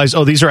you realize,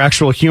 oh, these are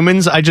actual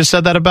humans I just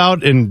said that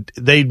about. And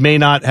they may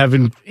not have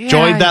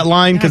enjoyed that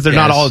line because they're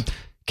not all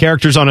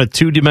characters on a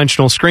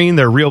 2-dimensional screen.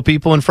 They're real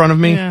people in front of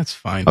me. Yeah, that's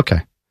fine.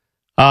 Okay.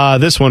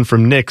 This one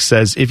from Nick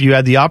says, if you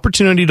had the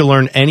opportunity to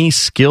learn any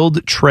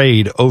skilled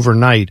trade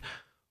overnight,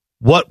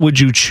 what would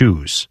you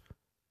choose?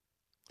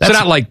 That's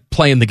not like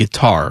playing the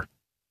guitar.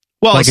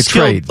 Well, like a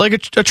trade. Like a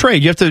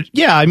trade. You have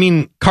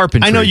to,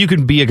 carpentry. I know you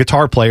can be a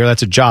guitar player.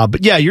 That's a job.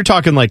 But yeah, you're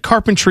talking like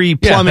carpentry,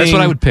 plumbing. Yeah, that's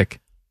what I would pick.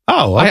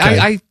 Oh,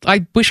 okay.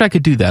 I wish I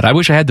could do that. I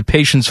wish I had the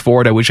patience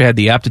for it. I wish I had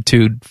the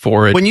aptitude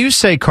for it. When you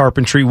say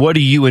carpentry, what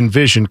do you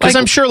envision? Because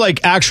I'm sure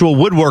like actual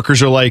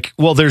woodworkers are like,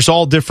 well, there's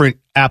all different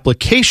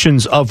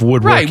applications of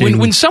woodworking. Right.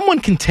 When someone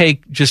can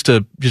take just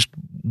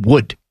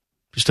wood,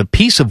 just a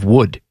piece of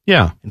wood,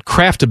 and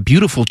craft a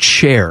beautiful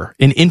chair,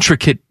 an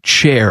intricate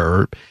chair,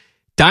 or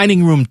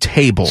dining room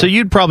table. So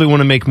you'd probably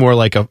want to make more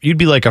like you'd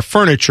be like a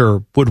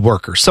furniture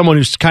woodworker, someone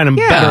who's kind of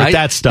better at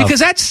that stuff.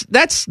 Because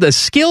that's the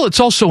skill. It's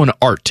also an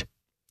art.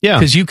 Yeah.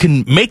 Because you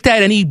can make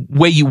that any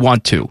way you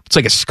want to. It's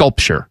like a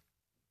sculpture.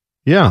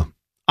 Yeah.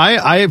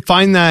 I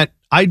find that,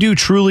 I do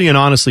truly and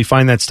honestly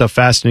find that stuff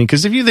fascinating.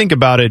 Because if you think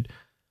about it,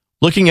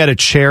 looking at a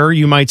chair,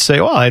 you might say,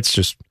 oh, it's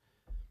just,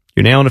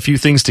 you're nailing a few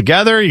things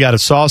together. You got to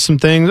saw some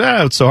things.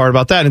 What's so hard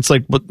about that? And it's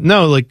like, but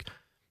no, like,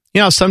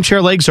 some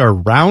chair legs are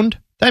round.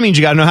 That means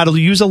you got to know how to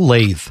use a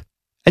lathe.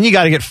 And you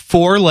got to get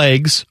 4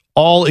 legs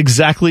all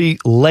exactly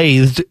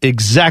lathed,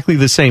 exactly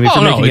the same. If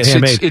you're making it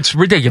handmade, it's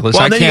ridiculous.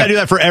 Well, then you got to do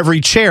that for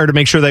every chair to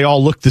make sure they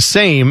all look the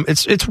same.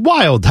 It's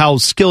wild how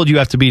skilled you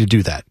have to be to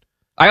do that.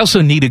 I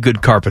also need a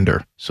good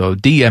carpenter, so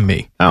DM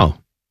me. Oh,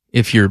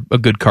 if you're a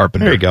good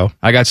carpenter, there you go.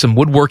 I got some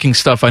woodworking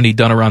stuff I need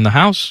done around the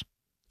house.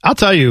 I'll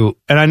tell you,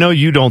 and I know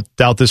you don't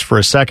doubt this for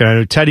a second. I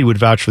know Teddy would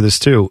vouch for this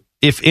too.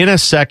 If in a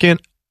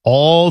second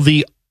all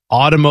the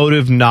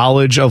automotive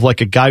knowledge of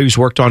like a guy who's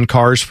worked on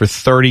cars for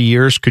 30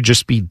 years could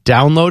just be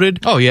downloaded.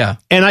 Oh, yeah.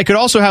 And I could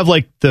also have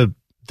like the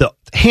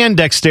hand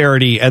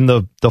dexterity and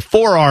the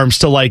forearms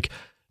to like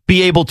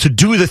be able to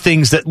do the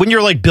things that when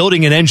you're like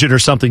building an engine or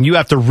something, you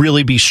have to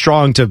really be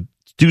strong to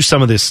do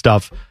some of this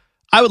stuff.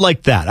 I would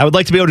like that. I would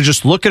like to be able to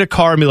just look at a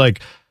car and be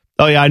like,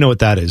 oh yeah, I know what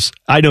that is.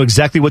 I know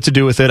exactly what to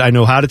do with it. I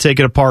know how to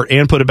take it apart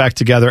and put it back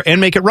together and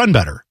make it run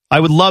better. I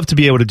would love to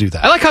be able to do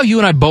that. I like how you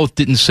and I both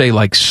didn't say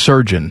like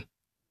surgeon.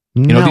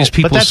 These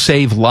people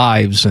save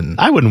lives, and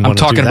I wouldn't want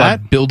to do that. I'm talking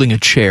about building a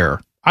chair.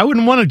 I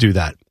wouldn't want to do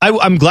that.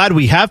 I'm glad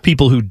we have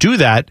people who do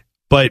that,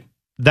 but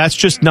that's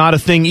just not a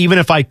thing. Even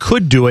if I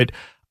could do it,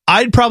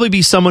 I'd probably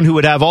be someone who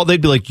would have they'd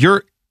be like,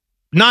 you're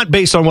not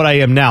based on what I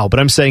am now,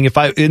 but I'm saying if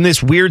in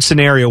this weird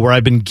scenario where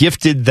I've been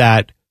gifted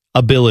that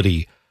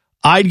ability,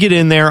 I'd get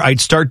in there,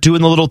 I'd start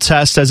doing the little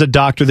test as a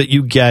doctor that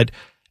you get,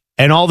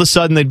 and all of a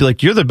sudden, they'd be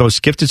like, you're the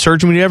most gifted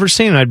surgeon we've ever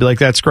seen. And I'd be like,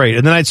 that's great.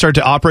 And then I'd start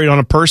to operate on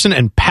a person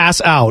and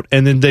pass out.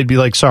 And then they'd be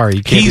like, sorry,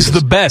 you can't. He's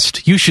the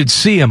best. You should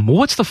see him. Well,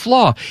 what's the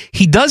flaw?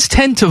 He does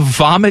tend to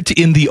vomit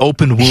in the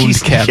open wound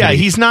cavity. Yeah,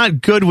 he's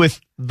not good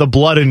with the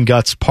blood and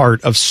guts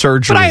part of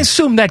surgery. But I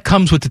assume that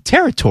comes with the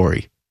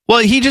territory.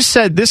 Well,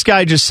 this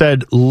guy just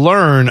said,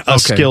 learn a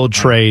skilled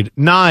trade,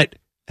 not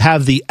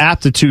have the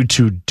aptitude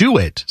to do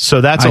it.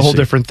 So that's a whole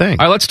different thing.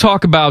 All right, let's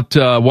talk about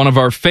one of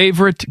our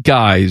favorite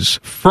guys,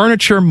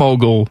 furniture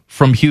mogul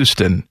from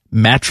Houston,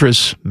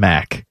 Mattress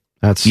Mac.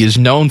 He is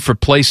known for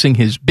placing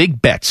his big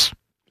bets.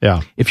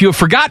 Yeah. If you have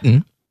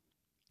forgotten,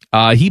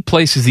 he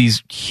places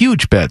these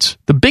huge bets.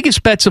 The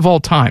biggest bets of all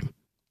time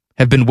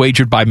have been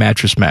wagered by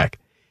Mattress Mac.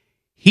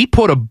 He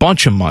put a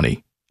bunch of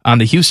money on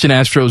the Houston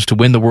Astros to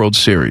win the World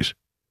Series.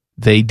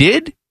 They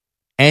did,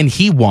 and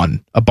he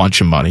won a bunch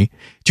of money.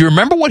 Do you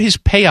remember what his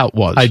payout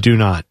was? I do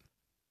not.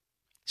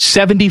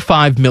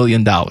 $75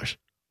 million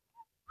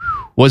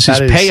was his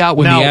payout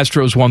when the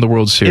Astros won the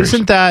World Series.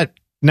 Isn't that...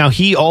 Now,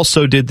 he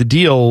also did the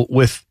deal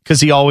with... Because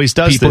he always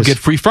does people this. Get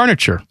free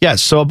furniture.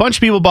 Yes, so a bunch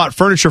of people bought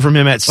furniture from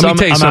him at some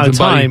amount of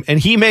time, and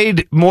he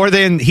made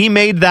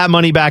that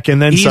money back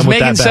and then some with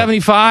that. He's making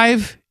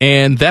 75,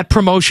 and that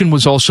promotion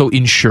was also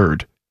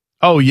insured.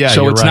 Oh, yeah,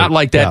 so it's not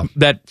like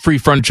that free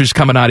furniture is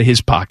coming out of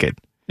his pocket.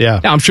 Yeah.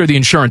 Now, I'm sure the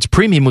insurance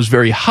premium was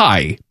very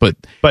high, but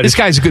this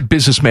guy's a good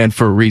businessman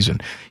for a reason.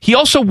 He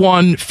also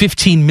won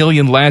 $15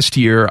 million last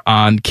year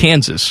on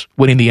Kansas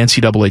winning the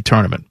NCAA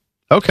tournament.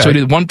 Okay. So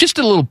he did just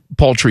a little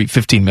paltry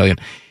 $15 million.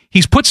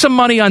 He's put some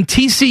money on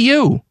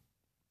TCU.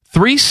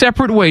 3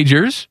 separate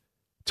wagers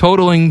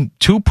totaling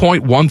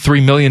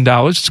 $2.13 million.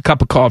 It's a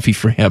cup of coffee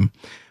for him.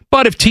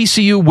 But if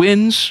TCU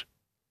wins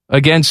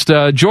against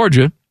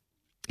Georgia,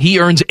 he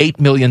earns $8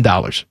 million.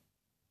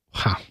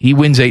 Wow. He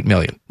wins $8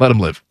 million. Let him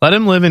live. Let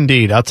him live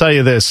indeed. I'll tell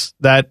you this,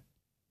 that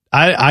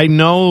I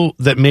know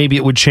that maybe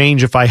it would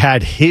change if I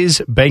had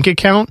his bank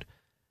account,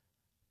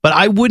 but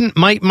I wouldn't,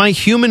 my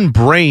human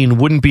brain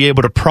wouldn't be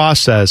able to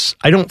process,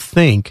 I don't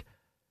think,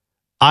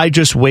 I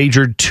just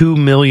wagered $2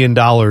 million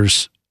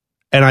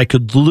and I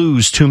could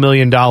lose $2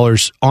 million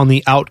on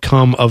the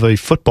outcome of a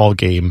football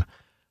game.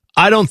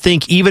 I don't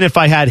think even if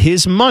I had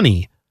his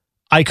money,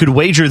 I could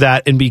wager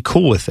that and be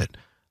cool with it.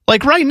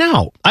 Like right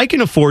now, I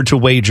can afford to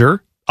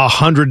wager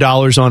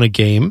 $100 on a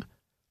game.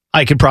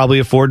 I could probably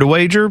afford to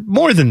wager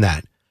more than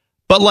that.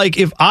 But like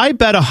if I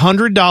bet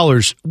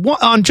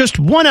 $100 on just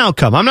one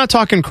outcome, I'm not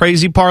talking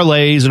crazy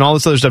parlays and all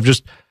this other stuff,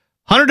 just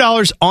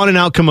 $100 on an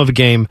outcome of a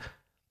game.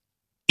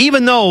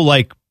 even though,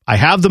 like, I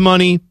have the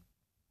money,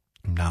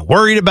 I'm not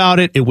worried about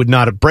it, it would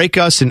not break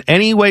us in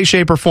any way,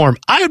 shape, or form,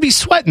 I would be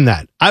sweating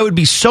that. I would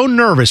be so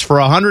nervous for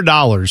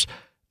 $100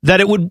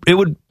 that it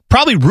would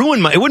probably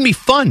ruin it wouldn't be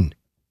fun.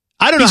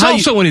 I don't know. He's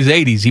also in his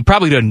 80s. He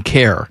probably doesn't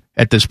care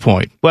at this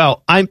point.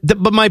 Well,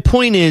 but my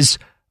point is,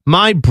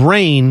 my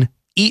brain,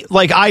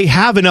 like, I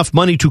have enough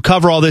money to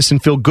cover all this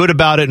and feel good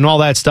about it and all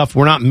that stuff.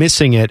 We're not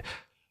missing it.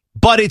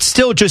 But it's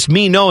still just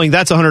me knowing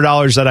that's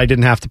 $100 that I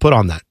didn't have to put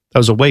on that. That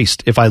was a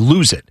waste if I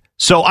lose it.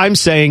 So I'm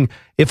saying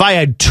if I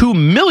had $2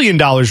 million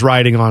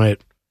riding on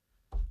it,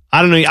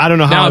 I don't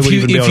know how now, I would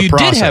even be able to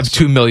process. If you did have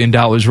 $2 million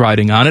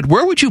riding on it,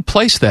 where would you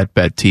place that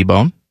bet,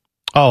 T-Bone?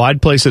 Oh,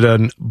 I'd place it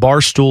on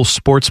Barstool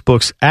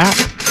Sportsbook's app.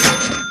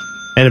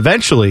 And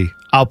eventually,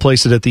 I'll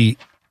place it at the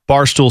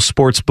Barstool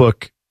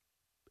Sportsbook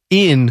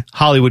in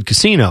Hollywood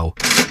Casino,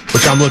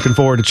 which I'm looking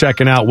forward to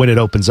checking out when it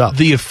opens up.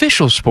 The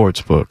official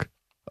sportsbook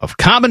of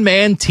Common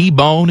Man,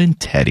 T-Bone, and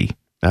Teddy.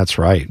 That's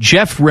right.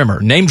 Jeff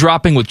Rimmer. Name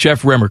dropping with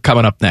Jeff Rimmer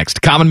coming up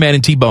next. Common Man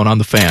and T-Bone on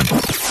the Fan.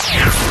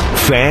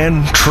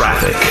 Fan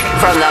traffic.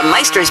 From the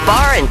Meister's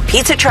Bar and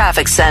Pizza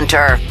Traffic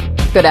Center.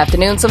 Good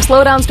afternoon. Some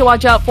slowdowns to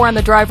watch out for on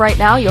the drive right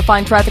now. You'll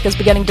find traffic is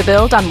beginning to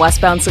build on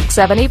westbound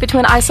 670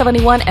 between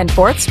I-71 and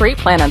 4th Street.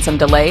 Plan on some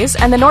delays.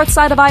 And the north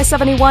side of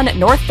I-71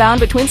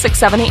 northbound between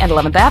 670 and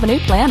 11th Avenue.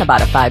 Plan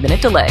about a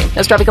 5-minute delay.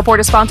 This traffic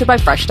report is sponsored by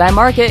Fresh Time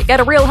Market. Get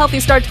a real healthy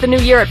start to the new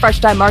year at Fresh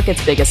Time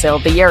Market's biggest sale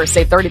of the year.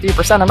 Save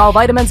 33% on all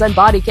vitamins and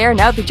body care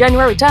now through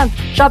January 10th.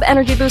 Shop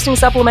energy-boosting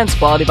supplements,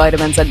 quality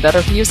vitamins, and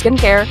better-for-you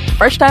skincare.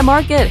 Fresh Time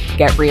Market.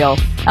 Get real.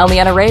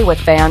 Eliana Ray with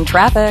Fan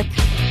Traffic.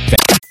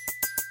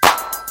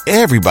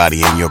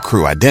 Everybody in your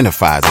crew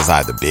identifies as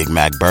either Big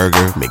Mac Burger,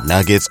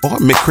 McNuggets, or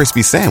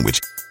McCrispy Sandwich.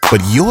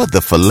 But you're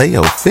the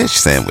Filet-O-Fish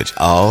Sandwich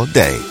all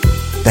day.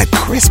 That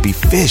crispy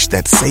fish,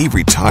 that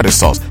savory tartar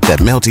sauce, that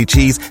melty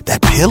cheese,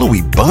 that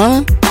pillowy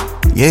bun.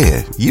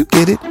 Yeah, you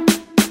get it.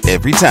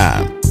 Every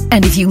time.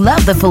 And if you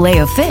love the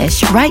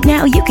Filet-O-Fish, right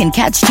now you can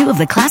catch 2 of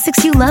the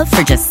classics you love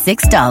for just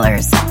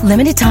 $6.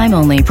 Limited time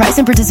only. Price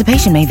and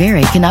participation may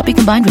vary. Cannot be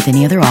combined with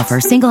any other offer.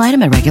 Single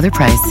item at regular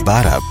price.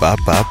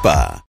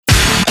 Ba-da-ba-ba-ba.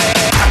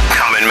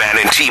 Common Man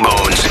and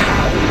T-Bone's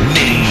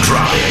Name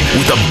Dropping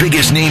with the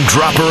biggest name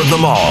dropper of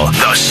them all,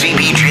 the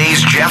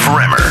CBJ's Jeff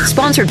Rimmer.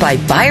 Sponsored by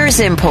Buyers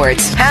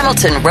Imports,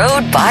 Hamilton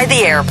Road by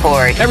the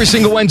airport. Every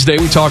single Wednesday,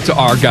 we talk to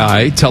our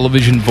guy,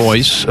 television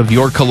voice of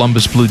your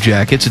Columbus Blue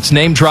Jackets. It's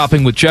Name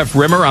Dropping with Jeff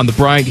Rimmer on the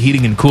Bryant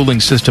Heating and Cooling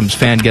Systems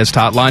fan guest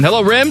hotline.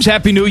 Hello, Rims.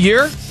 Happy New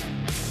Year.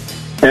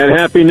 And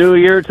Happy New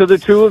Year to the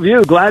two of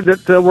you. Glad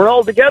that we're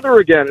all together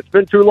again. It's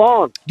been too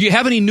long. Do you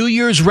have any New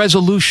Year's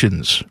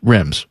resolutions,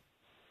 Rims?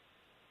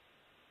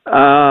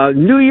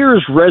 New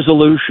Year's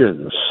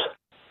resolutions.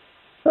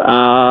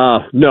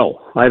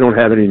 No, I don't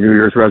have any New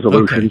Year's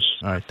resolutions.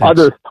 Okay. All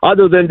right,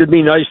 other than to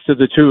be nice to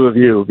the two of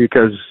you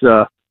because,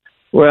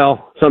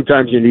 well,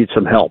 sometimes you need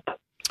some help.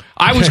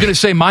 I was going to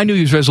say my New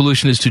Year's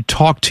resolution is to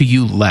talk to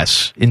you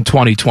less in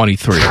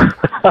 2023.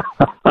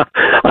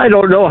 I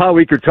don't know how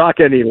we could talk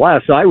any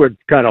less. I would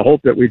kind of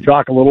hope that we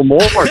talk a little more,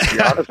 to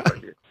be honest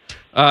with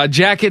you.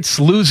 Jackets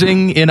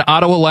losing in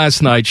Ottawa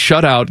last night,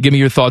 shutout. Give me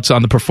your thoughts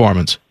on the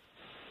performance.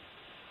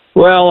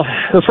 Well,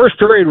 the first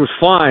period was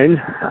fine.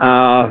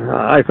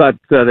 I thought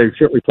they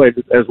certainly played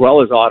as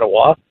well as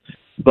Ottawa.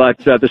 But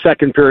the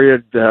second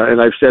period,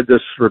 and I've said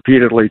this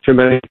repeatedly, too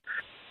many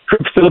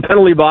trips to the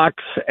penalty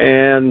box.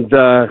 And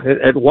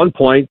at one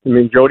point, I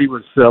mean, Jody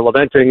was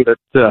lamenting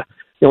that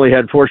he only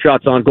had 4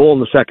 shots on goal in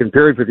the second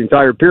period for the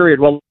entire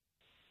period. Well,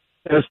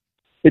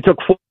 it took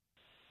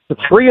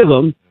 3 of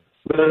them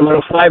in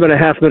a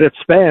 5.5-minute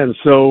span.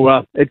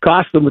 So it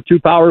cost them with 2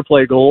 power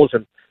play goals.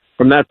 And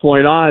from that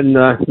point on,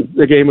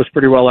 the game was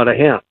pretty well out of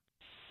hand.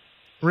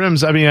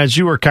 Rims, I mean, as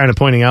you were kind of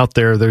pointing out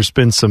there's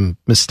been some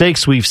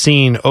mistakes we've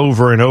seen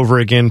over and over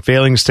again,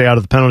 failing to stay out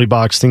of the penalty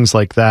box, things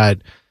like that.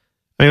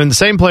 I mean, when the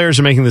same players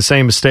are making the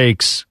same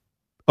mistakes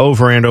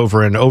over and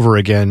over and over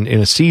again in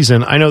a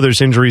season, I know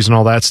there's injuries and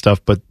all that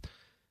stuff, but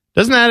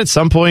doesn't that at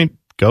some point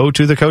go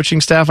to the coaching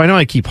staff? I know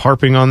I keep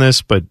harping on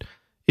this, but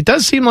it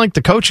does seem like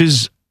the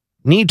coaches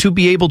need to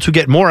be able to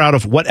get more out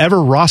of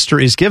whatever roster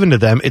is given to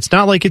them. It's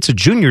not like it's a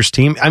juniors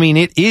team. I mean,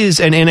 it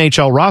is an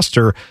NHL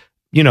roster,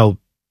 you know,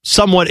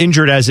 somewhat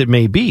injured as it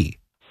may be.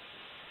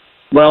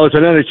 Well, it's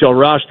an NHL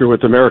roster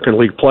with American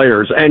League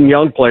players and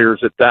young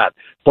players at that.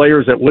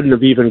 Players that wouldn't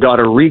have even got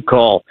a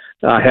recall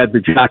had the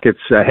Jackets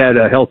had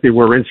a healthy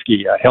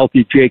Werenski, a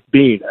healthy Jake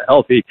Bean, a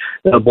healthy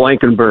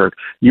Blankenberg.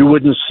 You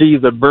wouldn't see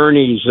the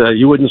Bernies,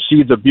 you wouldn't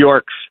see the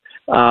Bjorks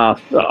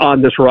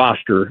on this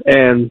roster.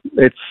 And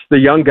it's the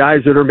young guys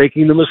that are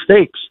making the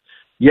mistakes.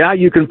 Yeah,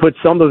 you can put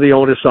some of the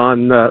onus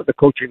on the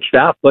coaching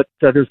staff, but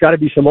there's got to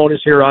be some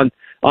onus here on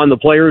the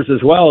players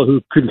as well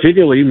who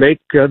continually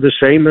make the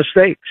same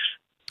mistakes.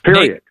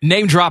 Period.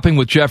 Name dropping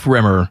with Jeff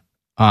Rimmer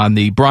on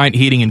the Bryant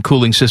Heating and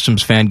Cooling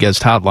Systems fan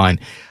guest hotline.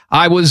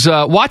 I was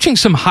watching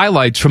some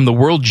highlights from the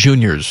World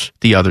Juniors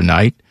the other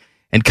night,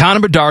 and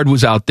Connor Bedard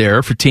was out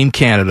there for Team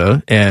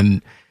Canada,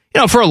 and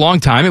you know, for a long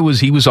time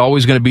he was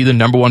always going to be the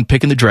number 1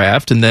 pick in the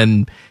draft, and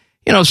then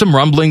some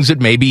rumblings that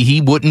maybe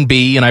he wouldn't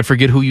be, and I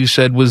forget who you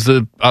said was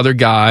the other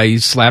guy,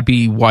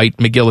 Slappy White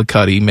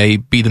McGillicuddy may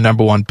be the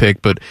number one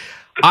pick, but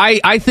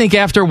I think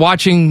after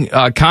watching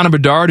Connor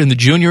Bedard in the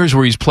juniors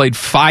where he's played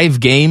 5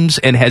 games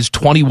and has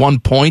 21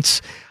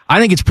 points, I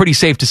think it's pretty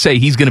safe to say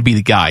he's going to be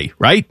the guy,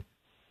 right?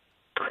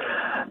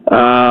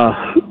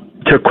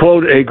 To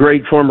quote a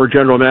great former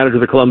general manager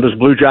of the Columbus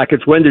Blue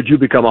Jackets, when did you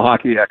become a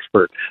hockey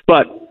expert?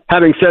 But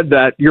having said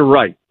that, you're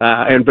right.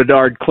 And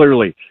Bedard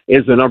clearly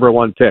is the number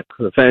one pick.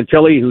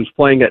 Fantilli, who's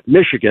playing at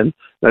Michigan,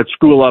 that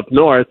school up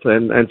north,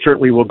 and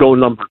certainly will go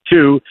number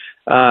 2,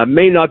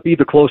 may not be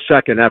the close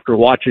second after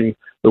watching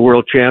the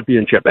World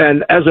Championship.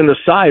 And as an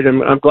aside,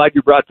 I'm glad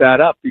you brought that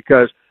up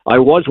because I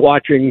was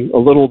watching a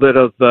little bit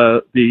of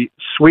the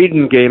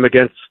Sweden game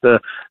against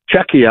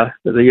Czechia.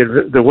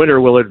 The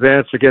winner will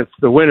advance against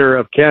the winner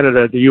of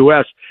Canada, the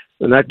U.S.,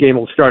 and that game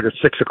will start at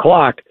 6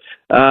 o'clock.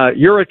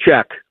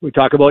 Juracek, we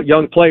talk about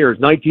young players,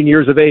 19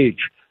 years of age,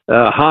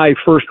 high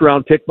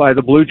first-round pick by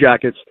the Blue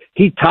Jackets.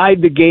 He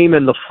tied the game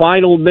in the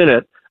final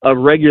minute of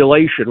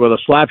regulation with a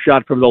slap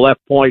shot from the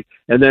left point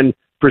and then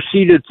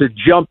proceeded to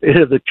jump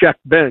into the Czech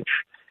bench.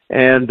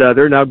 And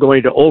they're now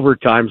going to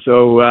overtime.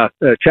 So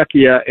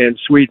Czechia and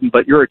Sweden,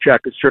 but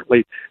Juracek is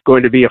certainly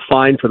going to be a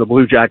find for the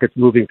Blue Jackets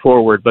moving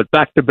forward. But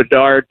back to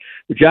Bedard,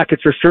 the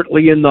Jackets are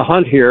certainly in the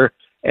hunt here.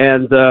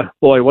 And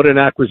boy, what an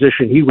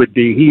acquisition he would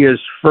be. He is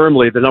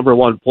firmly the number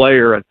one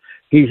player, and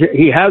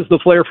he has the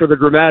flair for the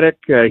dramatic.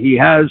 He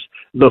has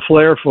the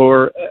flair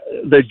for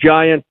the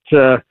giant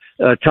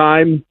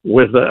time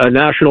with a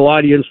national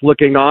audience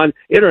looking on,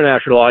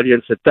 international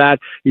audience at that.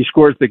 He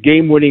scores the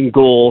game-winning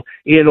goal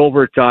in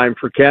overtime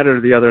for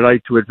Canada the other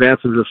night to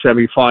advance into the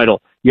semifinal.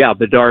 Yeah,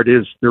 Bedard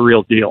is the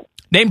real deal.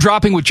 Name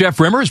Dropping with Jeff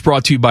Rimmer is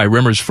brought to you by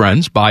Rimmer's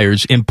Friends,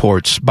 buyers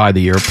imports by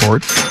the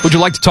airport. Would you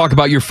like to talk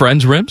about your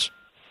friends, Rims?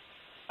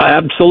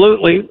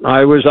 Absolutely.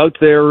 I was out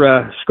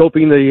there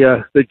scoping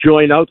the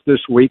joint out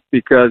this week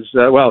because,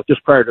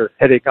 just prior to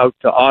heading out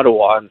to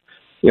Ottawa, and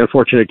the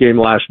unfortunate game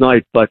last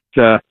night, but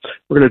we're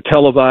going to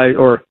televise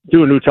or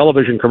do a new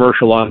television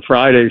commercial on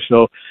Friday.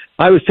 So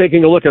I was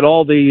taking a look at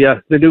all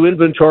the new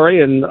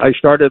inventory, and I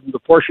started in the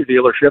Porsche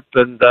dealership,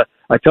 and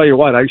I tell you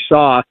what, I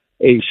saw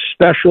a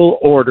special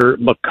order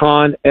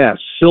Macan S,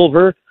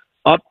 silver,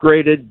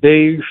 upgraded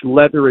beige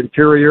leather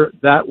interior.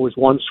 That was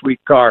one sweet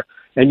car.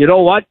 And you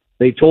know what?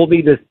 They told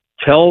me to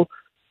tell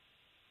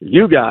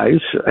you guys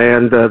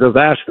and the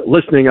vast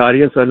listening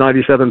audience on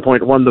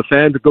 97.1 The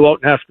Fan to go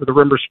out and ask for the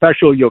Rimmer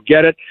Special. You'll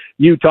get it.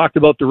 You talked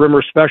about the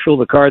Rimmer Special,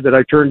 the card that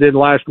I turned in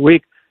last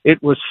week.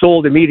 It was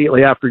sold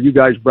immediately after you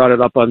guys brought it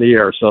up on the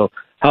air. So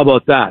how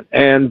about that?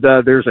 And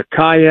there's a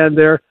Cayenne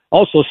there.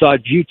 Also saw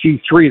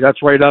GT3.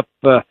 That's right up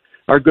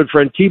our good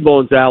friend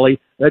T-Bone's alley.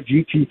 That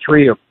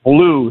GT3, a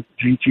blue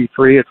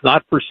GT3. It's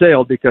not for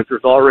sale because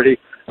there's already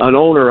an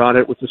owner on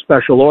it with a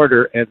special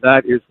order, and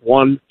that is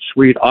one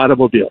sweet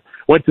automobile.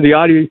 Went to the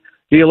Audi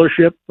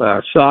dealership,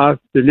 saw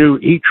the new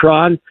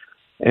e-tron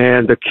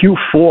and the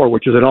Q4,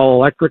 which is an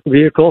all-electric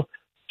vehicle.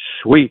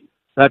 Sweet.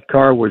 That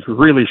car was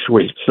really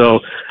sweet. So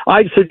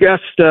I'd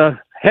suggest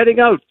heading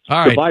out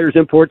to Buyers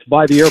Imports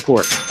by the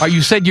airport.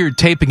 You said you're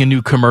taping a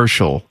new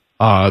commercial.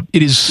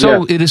 It is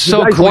so It is so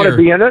you guys clear. Want to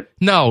be in it?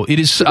 No, it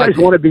is. You guys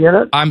want to be in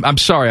it? I'm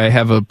sorry. I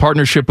have a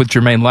partnership with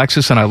Jermaine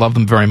Lexus, and I love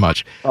them very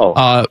much.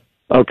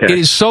 Okay. It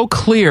is so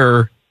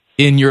clear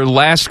in your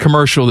last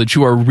commercial that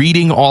you are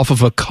reading off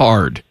of a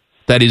card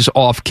that is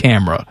off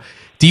camera.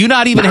 Do you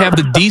not even have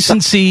the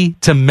decency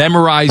to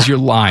memorize your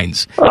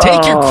lines?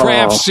 Take your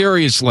craft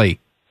seriously.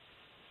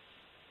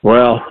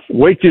 Well,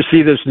 wait to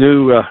see this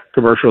new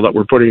commercial that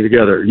we're putting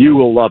together. You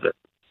will love it.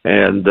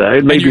 And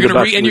it may be the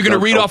best. And you're going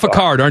to read off a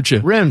card, aren't you?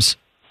 Rims,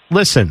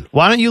 listen,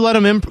 why don't you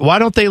let them why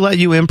don't they let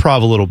you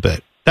improv a little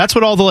bit? That's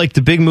what all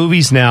the big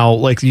movies now,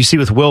 like you see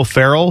with Will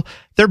Ferrell,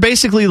 they're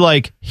basically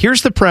like,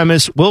 here's the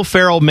premise, Will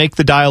Ferrell, make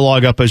the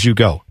dialogue up as you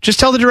go. Just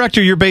tell the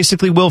director you're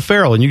basically Will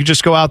Ferrell, and you can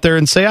just go out there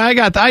and say,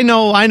 I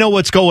know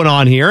what's going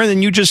on here, and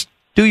then you just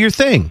do your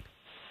thing.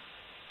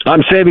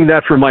 I'm saving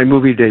that for my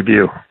movie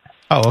debut.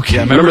 Oh, okay.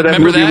 Yeah, remember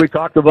that movie we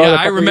talked about? Yeah,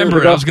 I remember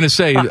it. I was going to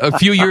say, a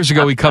few years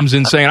ago, he comes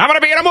in saying, I'm going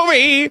to be in a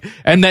movie,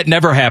 and that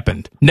never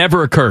happened.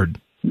 Never occurred.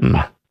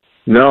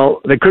 No,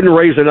 they couldn't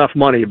raise enough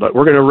money, but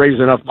we're going to raise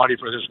enough money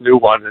for this new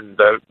one, and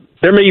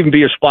there may even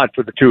be a spot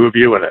for the two of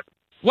you in it.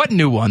 What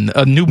new one?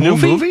 A new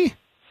movie?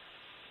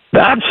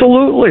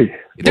 Absolutely.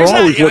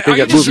 Are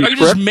you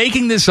just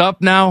making this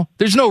up now?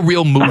 There's no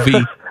real movie.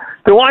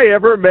 Do I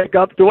ever make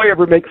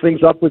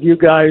things up with you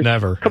guys?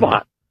 Never. Come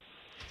on.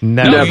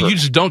 Never. No, you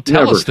just don't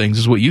tell us things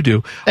is what you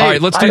do. Hey, all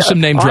right, let's do some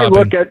name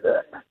dropping.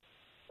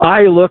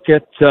 I look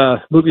at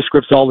movie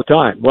scripts all the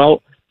time.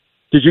 Well,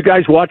 did you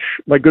guys watch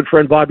my good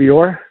friend Bobby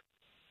Orr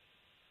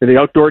in the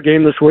outdoor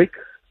game this week?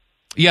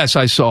 Yes,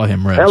 I saw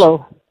him, Rez.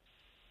 Hello.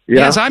 Yeah,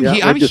 yes, I'm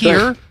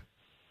here.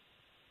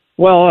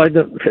 Well,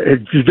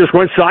 it just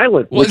went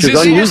silent, which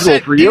is unusual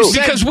for you.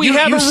 Because we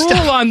have a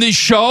rule on this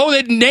show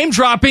that name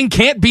dropping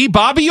can't be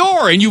Bobby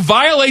Orr, and you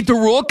violate the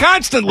rule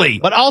constantly.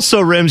 But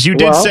also, Rims, you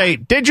did say,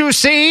 did you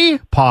see?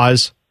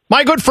 Pause.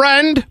 My good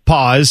friend.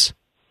 Pause.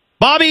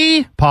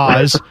 Bobby,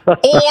 pause.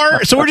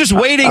 Or, so we're just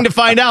waiting to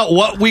find out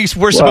what we're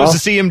supposed to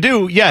see him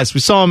do. Yes,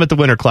 we saw him at the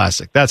Winter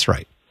Classic. That's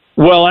right.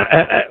 Well,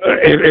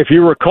 if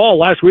you recall,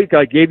 last week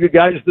I gave you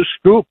guys the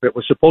scoop. It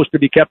was supposed to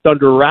be kept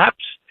under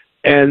wraps.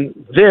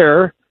 And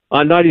there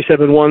on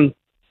 97.1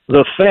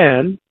 The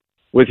Fan,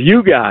 with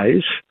you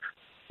guys,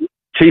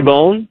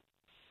 T-Bone,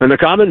 and the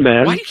Common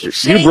Man,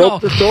 you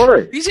broke the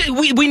story.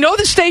 We know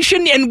the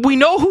station, and we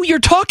know who you're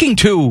talking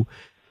to.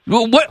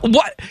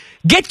 What?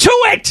 Get to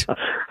it!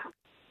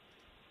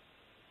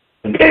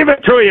 Gave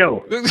it to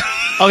you.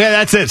 Okay,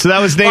 that's it. So that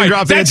was name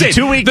dropping. That's it's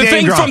a 2-week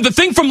name drop. The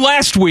thing from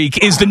last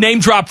week is the name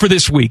drop for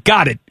this week.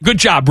 Got it. Good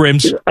job,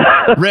 Rims.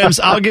 Rims,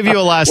 I'll give you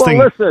a last thing.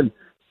 Listen.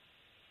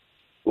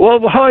 Well,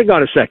 hang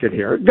on a second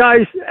here.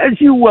 Guys,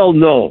 as you well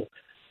know,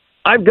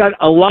 I've got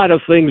a lot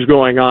of things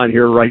going on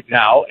here right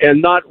now,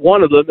 and not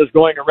one of them is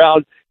going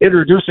around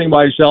introducing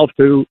myself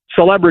to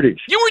celebrities.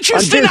 You were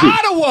just in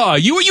Ottawa.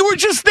 You were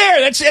just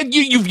there. That's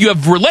you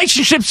have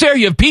relationships there.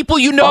 You have people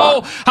you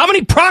know. How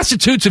many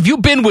prostitutes have you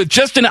been with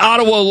just in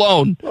Ottawa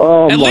alone?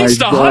 Oh, at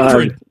least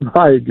 100.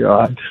 My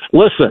God.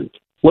 Listen.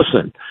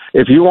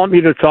 If you want me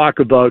to talk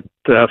about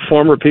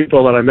former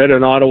people that I met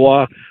in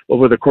Ottawa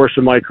over the course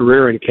of my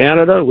career in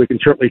Canada, we can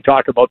certainly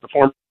talk about the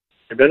former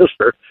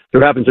minister, who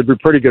happens to be a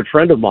pretty good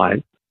friend of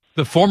mine.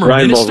 The former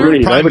Ryan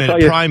minister?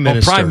 Prime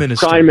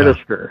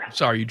Minister.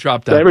 Sorry, you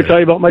dropped that. Did I ever tell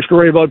you about my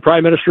story about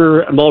Prime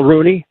Minister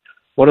Mulroney?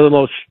 One of the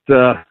most,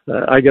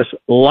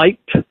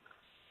 liked,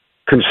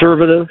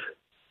 conservative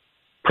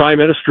Prime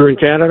Minister in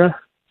Canada.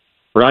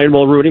 Ryan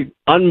Mulroney,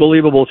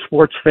 unbelievable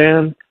sports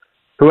fan,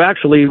 who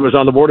actually was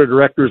on the board of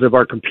directors of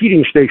our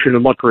competing station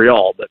in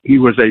Montreal, but he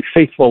was a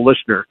faithful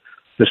listener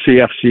to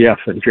CFCF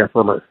and Jeff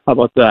Rimmer. How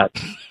about that?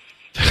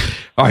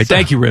 All right,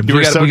 thank you, Rims.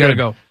 We got to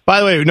go. By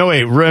the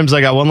way, Rims,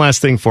 I got one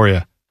last thing for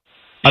you.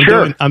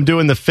 I'm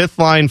doing the Fifth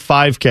Line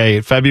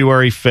 5K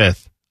February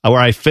 5th, where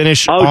I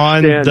finish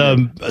on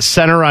the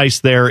center ice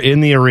there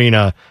in the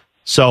arena.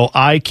 So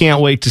I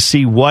can't wait to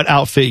see what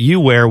outfit you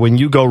wear when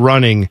you go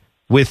running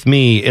with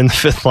me in the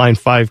Fifth Line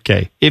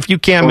 5K. If you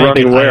can't make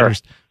it, where?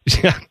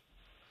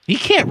 He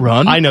can't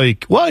run. I know.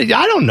 I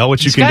don't know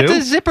what you can do. He's got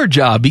the zipper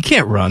job. He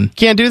can't run.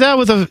 Can't do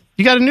that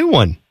you got a new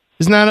one.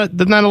 Doesn't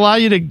that allow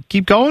you to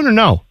keep going or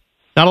no?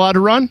 Not allowed to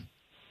run?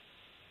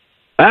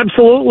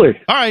 Absolutely.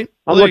 All right.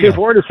 I'm looking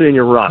forward to seeing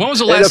you run. When was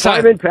the last time?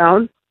 I'm in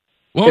town.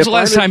 When was the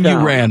last time you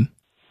ran?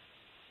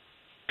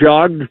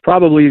 Jogged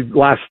probably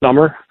last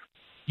summer.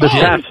 This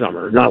past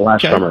summer, not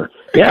last summer.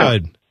 Yeah.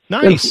 Good.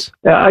 Nice.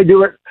 I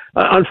do it.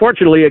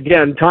 Unfortunately,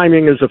 again,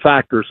 timing is a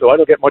factor, so I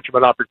don't get much of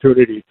an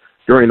opportunity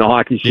during the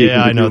hockey season.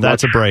 Yeah, I know.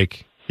 That's a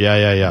break.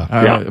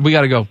 Yeah. We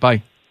got to go.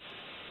 Bye.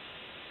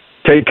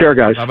 Take care,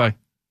 guys. Bye-bye.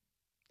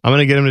 I'm going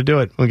to get him to do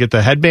it. We'll get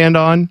the headband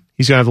on.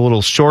 He's going to have the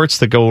little shorts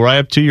that go right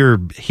up to your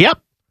hip,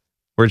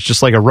 where it's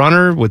just like a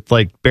runner with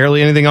like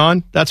barely anything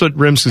on. That's what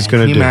Rims is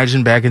going to do. Can you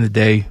imagine back in the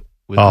day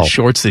with the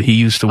shorts that he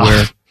used to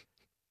wear?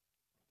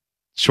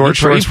 Shorts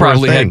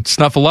probably had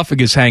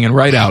Snuffleupagus hanging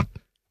right out.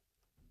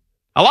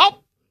 Hello?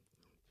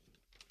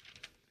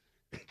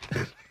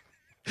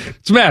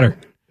 What's the matter?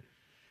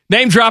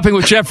 Name dropping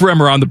with Jeff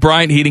Rimmer on the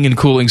Bryant Heating and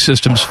Cooling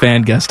Systems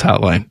fan guest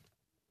hotline.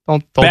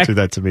 Don't do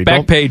that to me.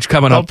 Page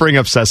coming up. Don't bring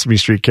up Sesame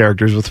Street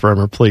characters with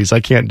Rimmer, please. I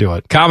can't do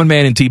it. Common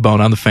Man and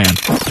T-Bone on the Fan.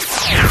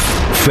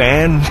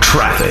 Fan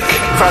traffic.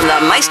 From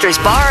the Meister's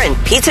Bar and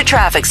Pizza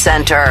Traffic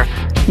Center.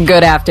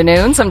 Good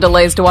afternoon. Some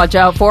delays to watch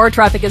out for.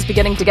 Traffic is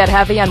beginning to get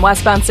heavy on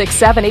westbound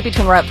 670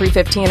 between Route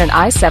 315 and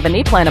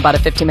I-70. Plan about a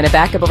 15-minute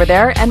backup over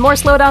there. And more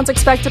slowdowns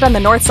expected on the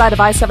north side of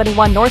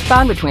I-71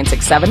 northbound between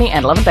 670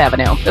 and 11th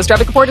Avenue. This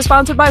traffic report is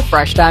sponsored by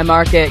Fresh Time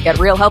Market. Get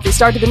a real healthy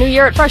start to the new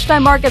year at Fresh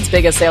Time Market's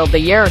biggest sale of the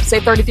year.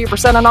 Save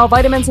 33% on all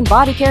vitamins and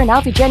body care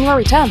now through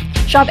January 10th.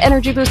 Shop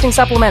energy-boosting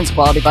supplements,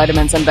 quality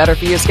vitamins, and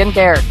better-for-you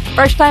skincare.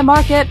 Fresh Time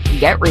Market.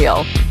 Get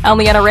real. On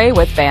the NRA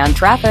with Fan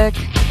Traffic.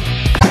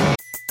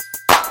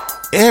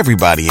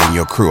 Everybody in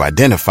your crew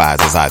identifies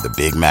as either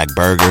Big Mac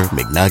Burger,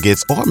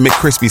 McNuggets, or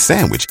McCrispy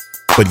Sandwich.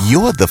 But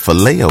you're the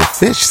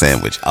Filet-O-Fish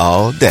Sandwich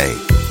all day.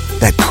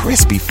 That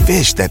crispy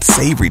fish, that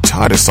savory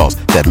tartar sauce,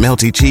 that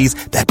melty cheese,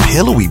 that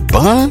pillowy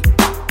bun.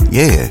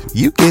 Yeah,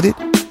 you get it.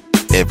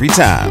 Every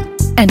time.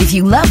 And if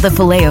you love the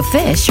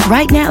Filet-O-Fish,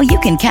 right now you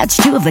can catch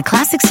two of the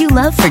classics you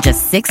love for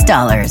just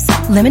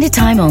 $6. Limited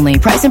time only.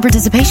 Price and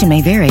participation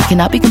may vary.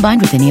 Cannot be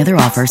combined with any other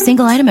offer.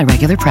 Single item at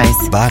regular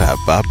price.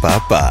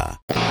 Ba-da-ba-ba-ba.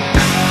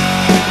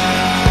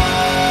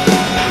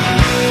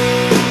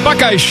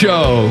 Buckeye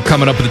Show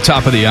coming up at the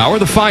top of the hour.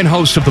 The fine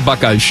host of the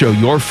Buckeye Show,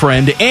 your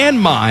friend and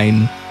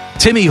mine,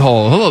 Timmy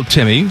Hall. Hello,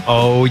 Timmy.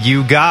 Oh,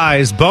 you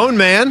guys. Bone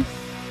Man.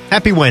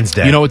 Happy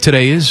Wednesday. You know what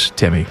today is,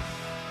 Timmy?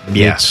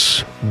 Yeah.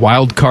 It's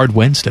Wild Card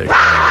Wednesday.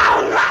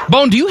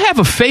 Bone, do you have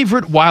a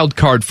favorite wild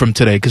card from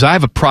today? Because I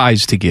have a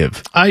prize to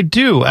give. I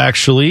do,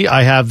 actually.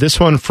 I have this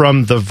one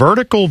from the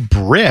Vertical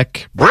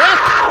Brick.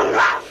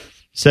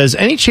 Says,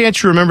 any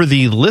chance you remember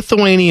the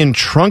Lithuanian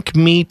trunk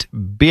meat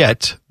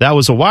bit? That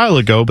was a while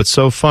ago, but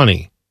so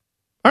funny.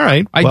 All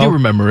right. I do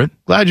remember it.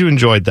 Glad you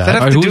enjoyed that. Does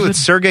that have to Who do is with it?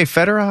 Sergei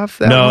Fedorov?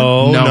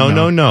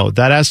 No.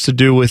 That has to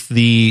do with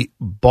the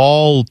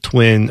Ball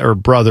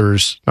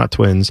brothers, not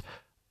twins.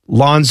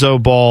 Lonzo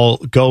Ball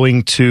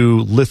going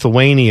to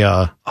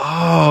Lithuania.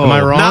 Oh, am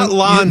I wrong? Not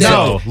Lonzo.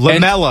 No.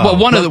 LaMelo. Well,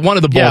 one of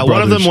the Ball brothers.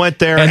 One of them went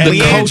there, and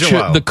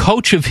LiAngelo. the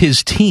coach of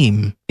his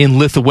team in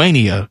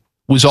Lithuania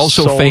was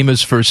also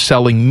famous for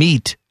selling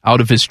meat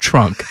out of his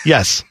trunk.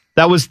 Yes.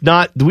 That was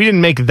not, we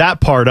didn't make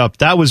that part up.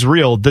 That was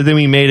real. Then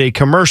we made a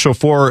commercial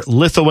for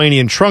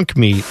Lithuanian trunk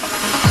meat.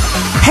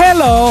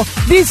 Hello,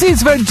 this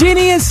is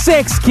Virginia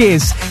Sex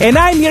Kiss, and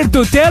I'm here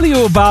to tell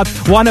you about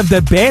one of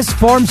the best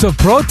forms of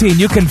protein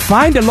you can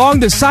find along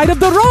the side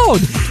of the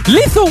road,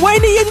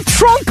 Lithuanian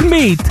trunk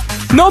meat.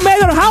 No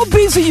matter how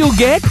busy you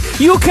get,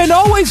 you can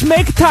always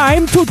make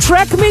time to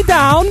track me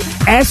down,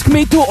 ask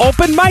me to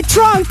open my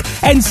trunk,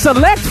 and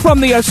select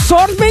from the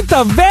assortment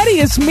of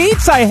various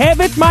meats I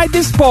have at my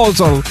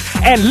disposal.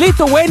 At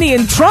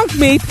Lithuanian Trunk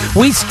Meat,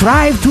 we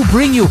strive to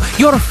bring you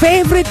your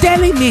favorite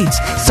deli meats,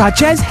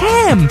 such as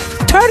ham,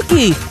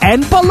 turkey,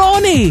 and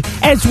bologna,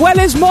 as well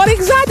as more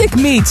exotic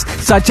meats,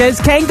 such as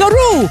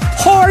kangaroo,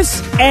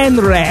 horse, and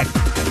rat.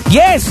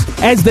 Yes,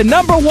 as the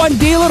 #1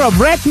 dealer of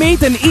rat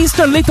meat in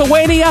eastern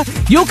Lithuania,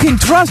 you can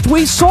trust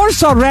we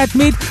source our rat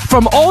meat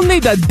from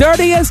only the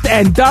dirtiest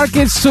and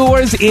darkest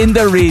sewers in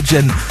the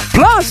region.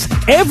 Plus,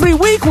 every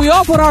week we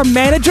offer our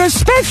manager's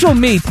special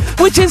meat,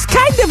 which is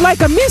kind of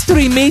like a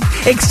mystery meat,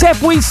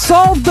 except we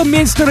solve the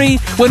mystery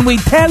when we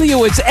tell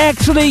you it's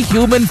actually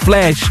human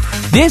flesh.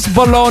 This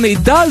bologna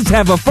does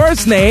have a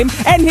first name,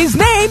 and his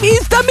name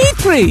is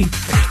Dimitri.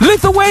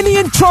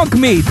 Lithuanian trunk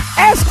meat.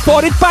 Ask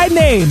for it by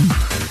name.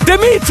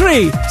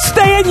 Dimitri,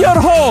 stay in your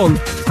hole.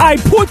 I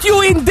put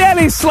you in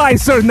deli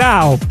slicer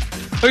now.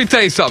 Let me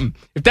tell you something.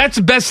 If that's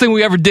the best thing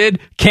we ever did,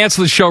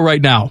 cancel the show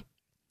right now.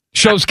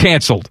 Show's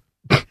canceled.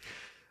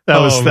 That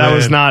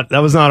was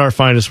not our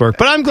finest work.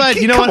 But I'm glad,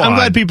 you know what? I'm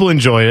glad people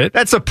enjoy it.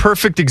 That's a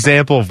perfect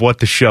example of what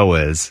the show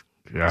is.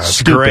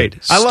 It's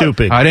great.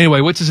 Stupid. All right,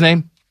 anyway, what's his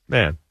name?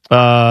 Man.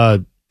 I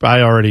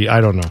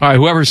don't know. All right,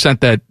 whoever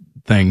sent that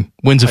thing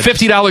wins a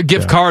 $50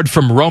 gift card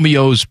from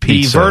Romeo's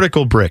Pizza. The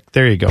vertical brick.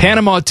 There you go.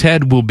 Panama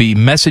Ted will be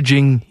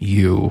messaging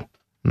you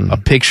a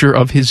picture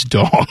of his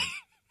dog.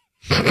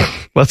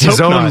 Let's his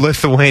hope own not.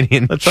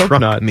 Lithuanian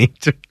trunk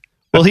meat.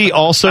 Will he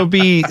also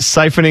be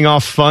siphoning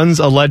off funds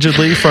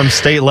allegedly from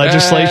state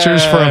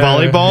legislatures for a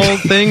volleyball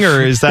thing,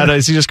 or is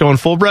he just going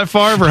full Brett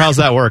Favre, or how's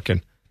that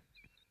working?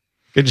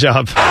 Good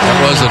job.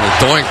 That wasn't a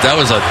doink. That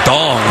was a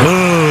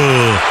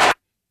dong.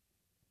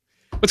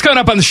 What's coming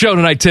up on the show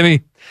tonight,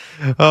 Timmy?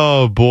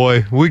 Oh,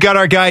 boy. We got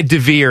our guy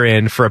DeVere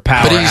in for a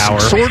power But he's hour.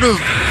 sort of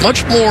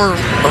much more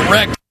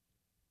erect.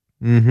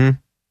 Mm-hmm.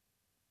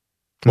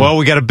 Well,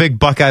 we got a big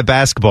Buckeye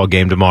basketball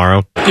game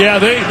tomorrow. Yeah,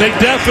 they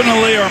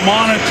definitely are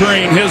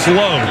monitoring his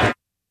load.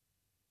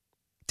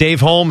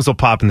 Dave Holmes will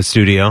pop in the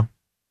studio.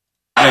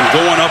 And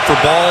going up for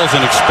balls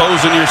and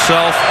exposing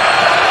yourself.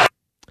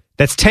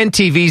 That's 10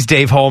 TVs,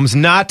 Dave Holmes,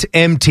 not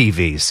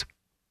MTVs.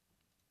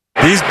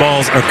 These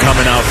balls are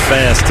coming out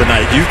fast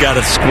tonight. You got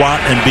to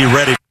squat and be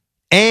ready.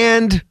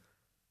 And a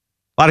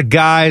lot of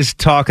guys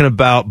talking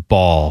about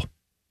ball.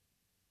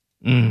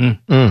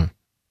 Mm-hmm.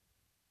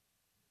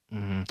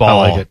 Ball.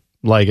 I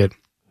like it.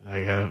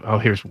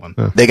 Here's one.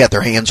 They got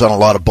their hands on a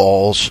lot of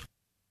balls.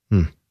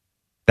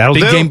 That'll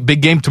do.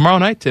 Big game tomorrow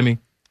night, Timmy.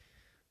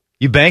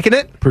 You banking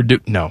it?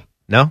 Purdue? No.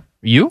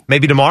 You?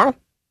 Maybe tomorrow?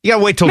 You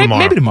gotta wait till tomorrow.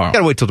 Maybe tomorrow. You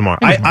gotta wait till tomorrow.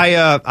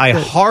 I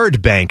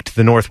hard banked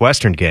the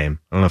Northwestern game.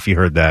 I don't know if you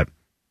heard that.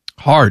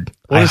 Hard.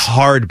 I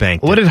hard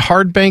banked. What did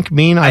hard bank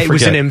mean? I It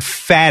was forget. an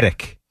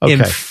emphatic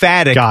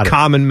Got it.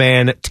 common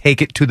man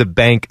take it to the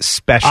bank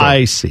special.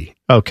 I see.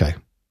 Okay.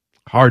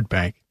 Hard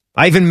bank.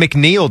 I even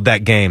McNeiled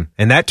that game,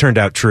 and that turned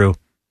out true.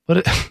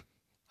 But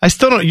I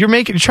still don't. You're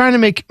trying to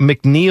make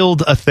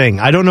McNeiled a thing.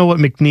 I don't know what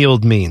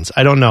McNeiled means.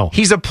 I don't know.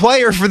 He's a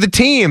player for the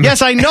team.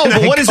 Yes, I know.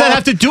 But what does that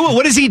have to do with?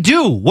 What does he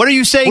do? What are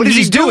you saying? What does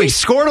he do? doing? He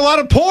scored a lot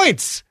of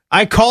points.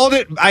 I called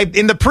it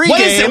in the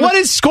pregame. What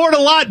does scored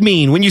a lot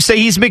mean when you say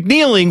he's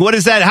McNeiling? What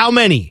is that? How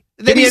many?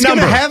 Then he's going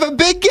to have a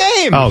big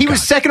game. Oh, he God.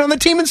 was second on the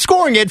team in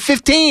scoring. He had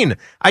 15.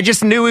 I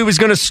just knew he was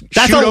going to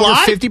shoot over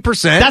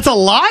 50%. That's a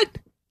lot?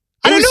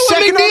 I don't know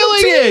what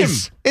McNeiling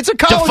is. It's a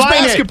college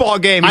basketball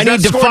game. He's I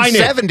need to define it.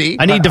 70.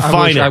 I need to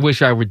define it. I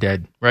wish I were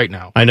dead right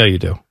now. I know you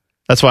do.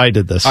 That's why I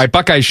did this. All right,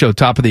 Buckeye Show,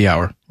 top of the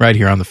hour, right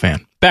here on the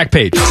Fan. Back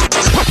page.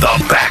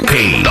 The Back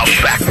Page. The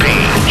Back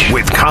Page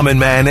with Common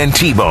Man and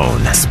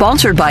T-Bone.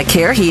 Sponsored by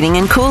Care Heating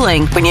and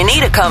Cooling. When you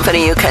need a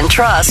company you can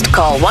trust,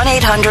 call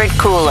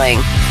 1-800-COOLING.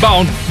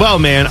 Bone. Well,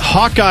 man,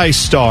 Hawkeye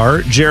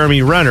star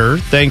Jeremy Renner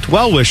thanked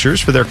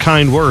well-wishers for their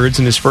kind words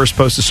in his first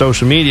post to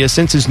social media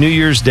since his New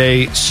Year's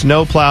Day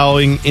snow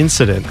plowing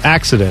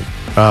accident,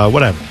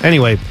 whatever.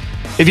 Anyway,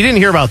 if you didn't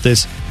hear about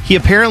this, he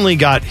apparently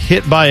got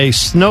hit by a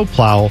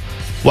snowplow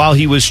while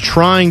he was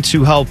trying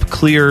to help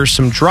clear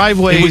some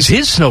driveways. It was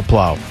his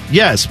snowplow.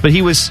 Yes, but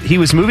he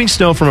was moving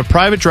snow from a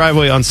private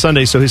driveway on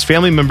Sunday so his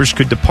family members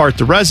could depart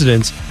the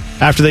residence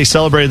after they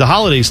celebrated the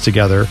holidays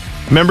together.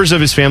 members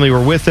of his family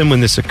were with him when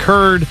this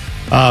occurred,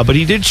 but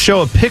he did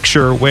show a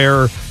picture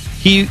where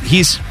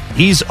he's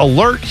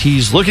alert,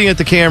 he's looking at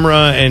the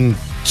camera, and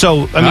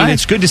so, I mean,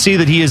 it's good to see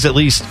that he is at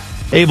least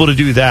able to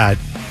do that.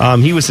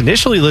 He was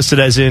initially listed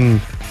as in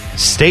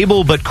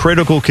stable but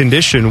critical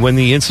condition when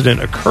the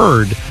incident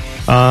occurred.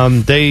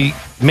 They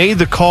made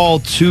the call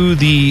to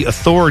the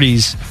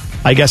authorities,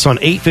 I guess, on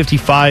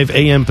 8:55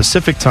 a.m.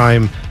 Pacific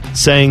time,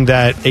 saying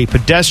that a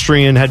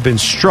pedestrian had been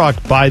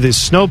struck by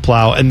this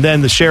snowplow, and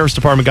then the sheriff's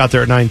department got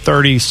there at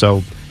 9:30.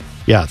 So,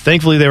 yeah,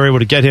 thankfully they were able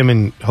to get him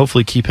and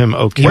hopefully keep him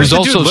okay. He was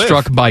also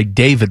struck by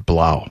David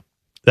Blau.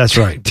 That's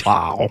right.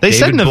 Wow. They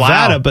said David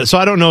Nevada, Blau. but so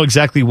I don't know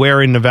exactly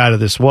where in Nevada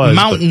this was.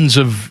 Mountains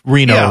of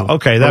Reno. Yeah,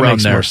 okay, that around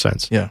makes there. more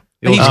sense. Yeah.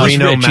 He's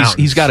Reno rich.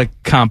 He's got a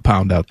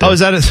compound out there. Oh, is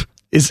that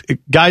is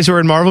guys who are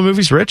in Marvel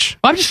movies rich?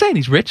 I'm just saying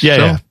he's rich. Yeah,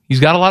 so yeah. He's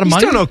got a lot of He's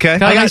money. doing okay.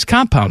 Got a nice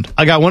compound.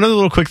 I got one other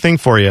little quick thing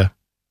for you.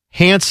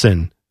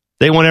 Hanson.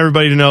 They want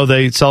everybody to know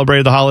they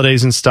celebrated the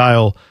holidays in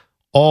style.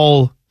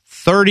 All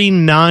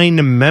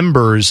 39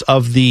 members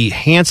of the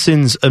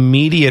Hanson's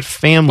immediate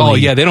family. Oh,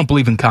 yeah, they don't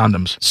believe in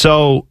condoms.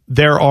 So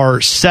there are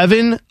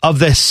 7 of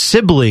the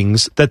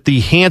siblings that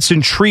the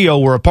Hanson trio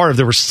were a part of.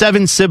 There were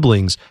 7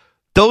 siblings.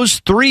 Those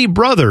 3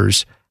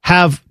 brothers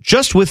have,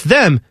 just with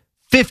them,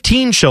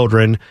 15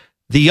 children.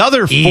 The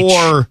other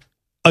 4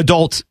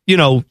 adult,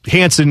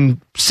 Hanson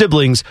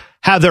siblings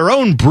have their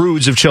own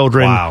broods of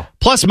children. Wow.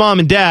 Plus mom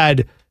and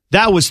dad.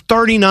 That was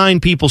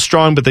 39 people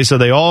strong, but they said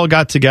they all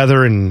got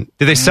together and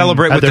did they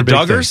celebrate with the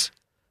Duggars?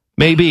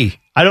 Maybe.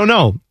 I don't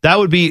know. That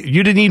would be,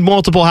 you'd need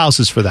multiple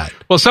houses for that.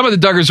 Well, some of the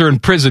Duggars are in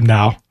prison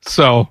now,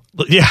 so.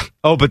 Yeah.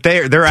 Oh, but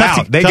they're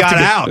out. They got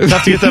out.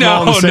 Tough to get them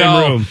all in the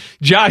same room.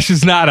 Josh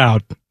is not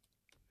out.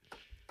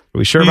 Are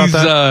we sure about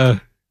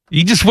that?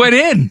 He just went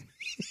in.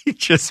 He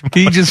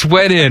just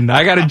went in.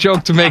 I got a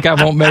joke to make. I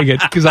won't make it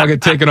because I'll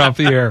get taken off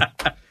the air.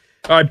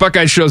 All right,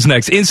 Buckeye Show's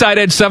next. Inside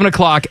Edge, 7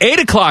 o'clock,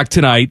 8 o'clock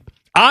tonight.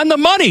 On the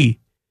Money.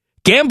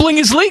 Gambling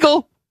is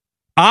legal.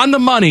 On the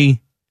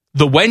Money.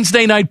 The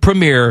Wednesday night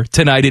premiere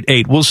tonight at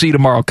 8. We'll see you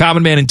tomorrow.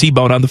 Common Man and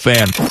T-Bone on the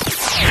Fan.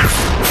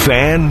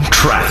 Fan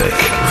traffic.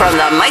 From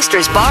the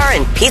Meister's Bar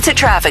and Pizza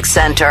Traffic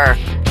Center.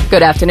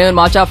 Good afternoon.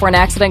 Watch out for an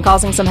accident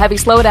causing some heavy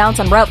slowdowns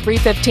on Route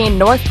 315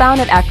 northbound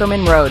at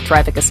Ackerman Road.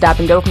 Traffic is stop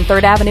and go from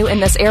 3rd Avenue in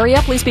this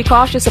area. Please be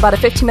cautious. About a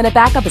 15-minute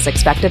backup is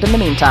expected in the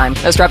meantime.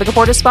 This traffic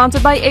report is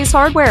sponsored by Ace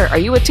Hardware. Are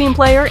you a team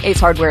player?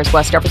 Ace Hardware's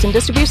West Jefferson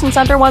Distribution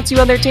Center wants you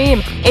on their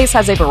team. Ace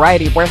has a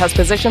variety of warehouse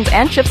positions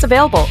and shifts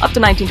available, up to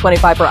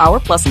 $19.25 per hour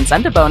plus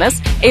incentive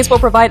bonus. Ace will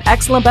provide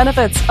excellent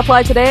benefits.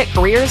 Apply today at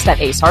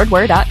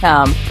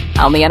careers.acehardware.com.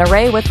 I'm the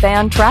NRA with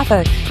Fan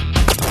Traffic.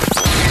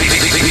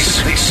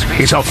 This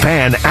is a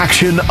Fan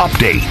Action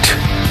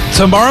Update.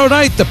 Tomorrow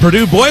night, the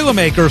Purdue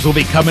Boilermakers will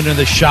be coming into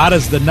the shot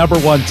as the number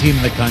 1 team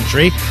in the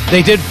country.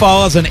 They did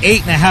fall as an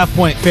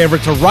 8.5-point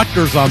favorite to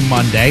Rutgers on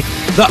Monday.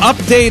 The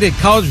updated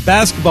college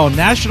basketball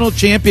national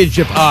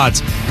championship odds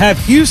have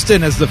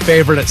Houston as the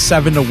favorite at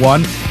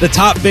 7-1. The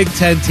top Big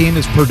Ten team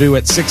is Purdue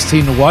at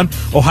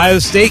 16-1. Ohio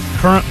State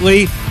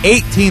currently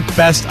 18th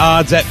best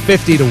odds at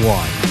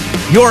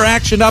 50-1. Your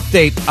action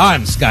update.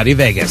 I'm Scotty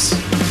Vegas.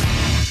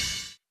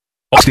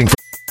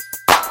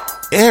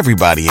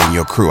 Everybody in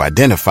your crew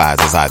identifies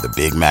as either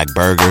Big Mac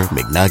Burger,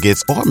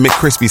 McNuggets, or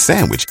McCrispy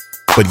Sandwich.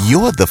 But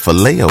you're the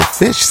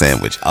Filet-O-Fish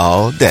Sandwich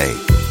all day.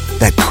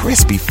 That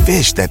crispy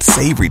fish, that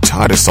savory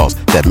tartar sauce,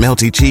 that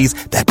melty cheese,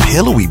 that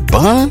pillowy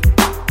bun.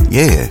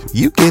 Yeah,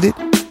 you get it.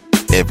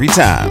 Every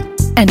time.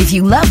 And if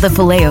you love the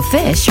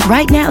Filet-O-Fish,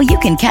 right now you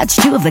can catch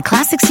 2 of the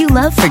classics you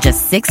love for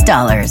just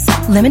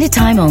 $6. Limited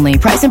time only.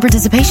 Price and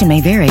participation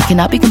may vary.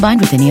 Cannot be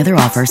combined with any other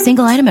offer.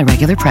 Single item at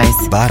regular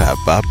price.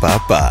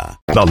 Ba-da-ba-ba-ba.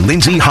 The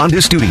Lindsay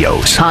Honda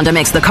Studios. Honda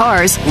makes the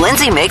cars.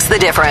 Lindsay makes the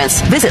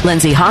difference. Visit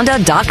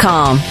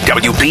lindsayhonda.com.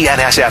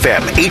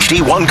 WBNS-FM,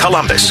 HD1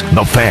 Columbus.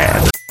 The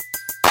Fan.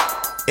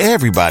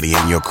 Everybody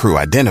in your crew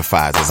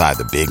identifies as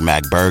either Big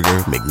Mac Burger,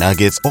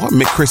 McNuggets, or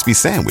McCrispy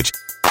Sandwich.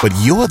 But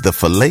you're the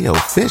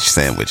Filet-O-Fish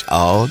Sandwich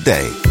all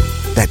day.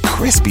 That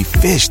crispy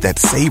fish, that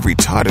savory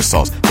tartar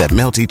sauce, that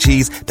melty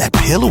cheese, that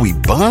pillowy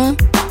bun.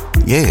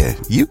 Yeah,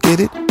 you get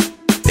it.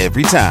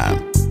 Every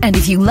time. And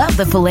if you love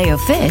the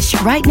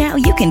Filet-O-Fish, right now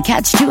you can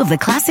catch 2 of the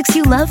classics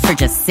you love for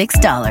just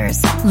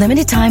 $6.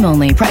 Limited time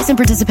only. Price and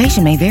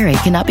participation may vary.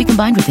 Cannot be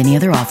combined with any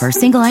other offer.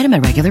 Single item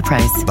at regular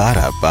price.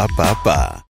 Ba-da-ba-ba-ba.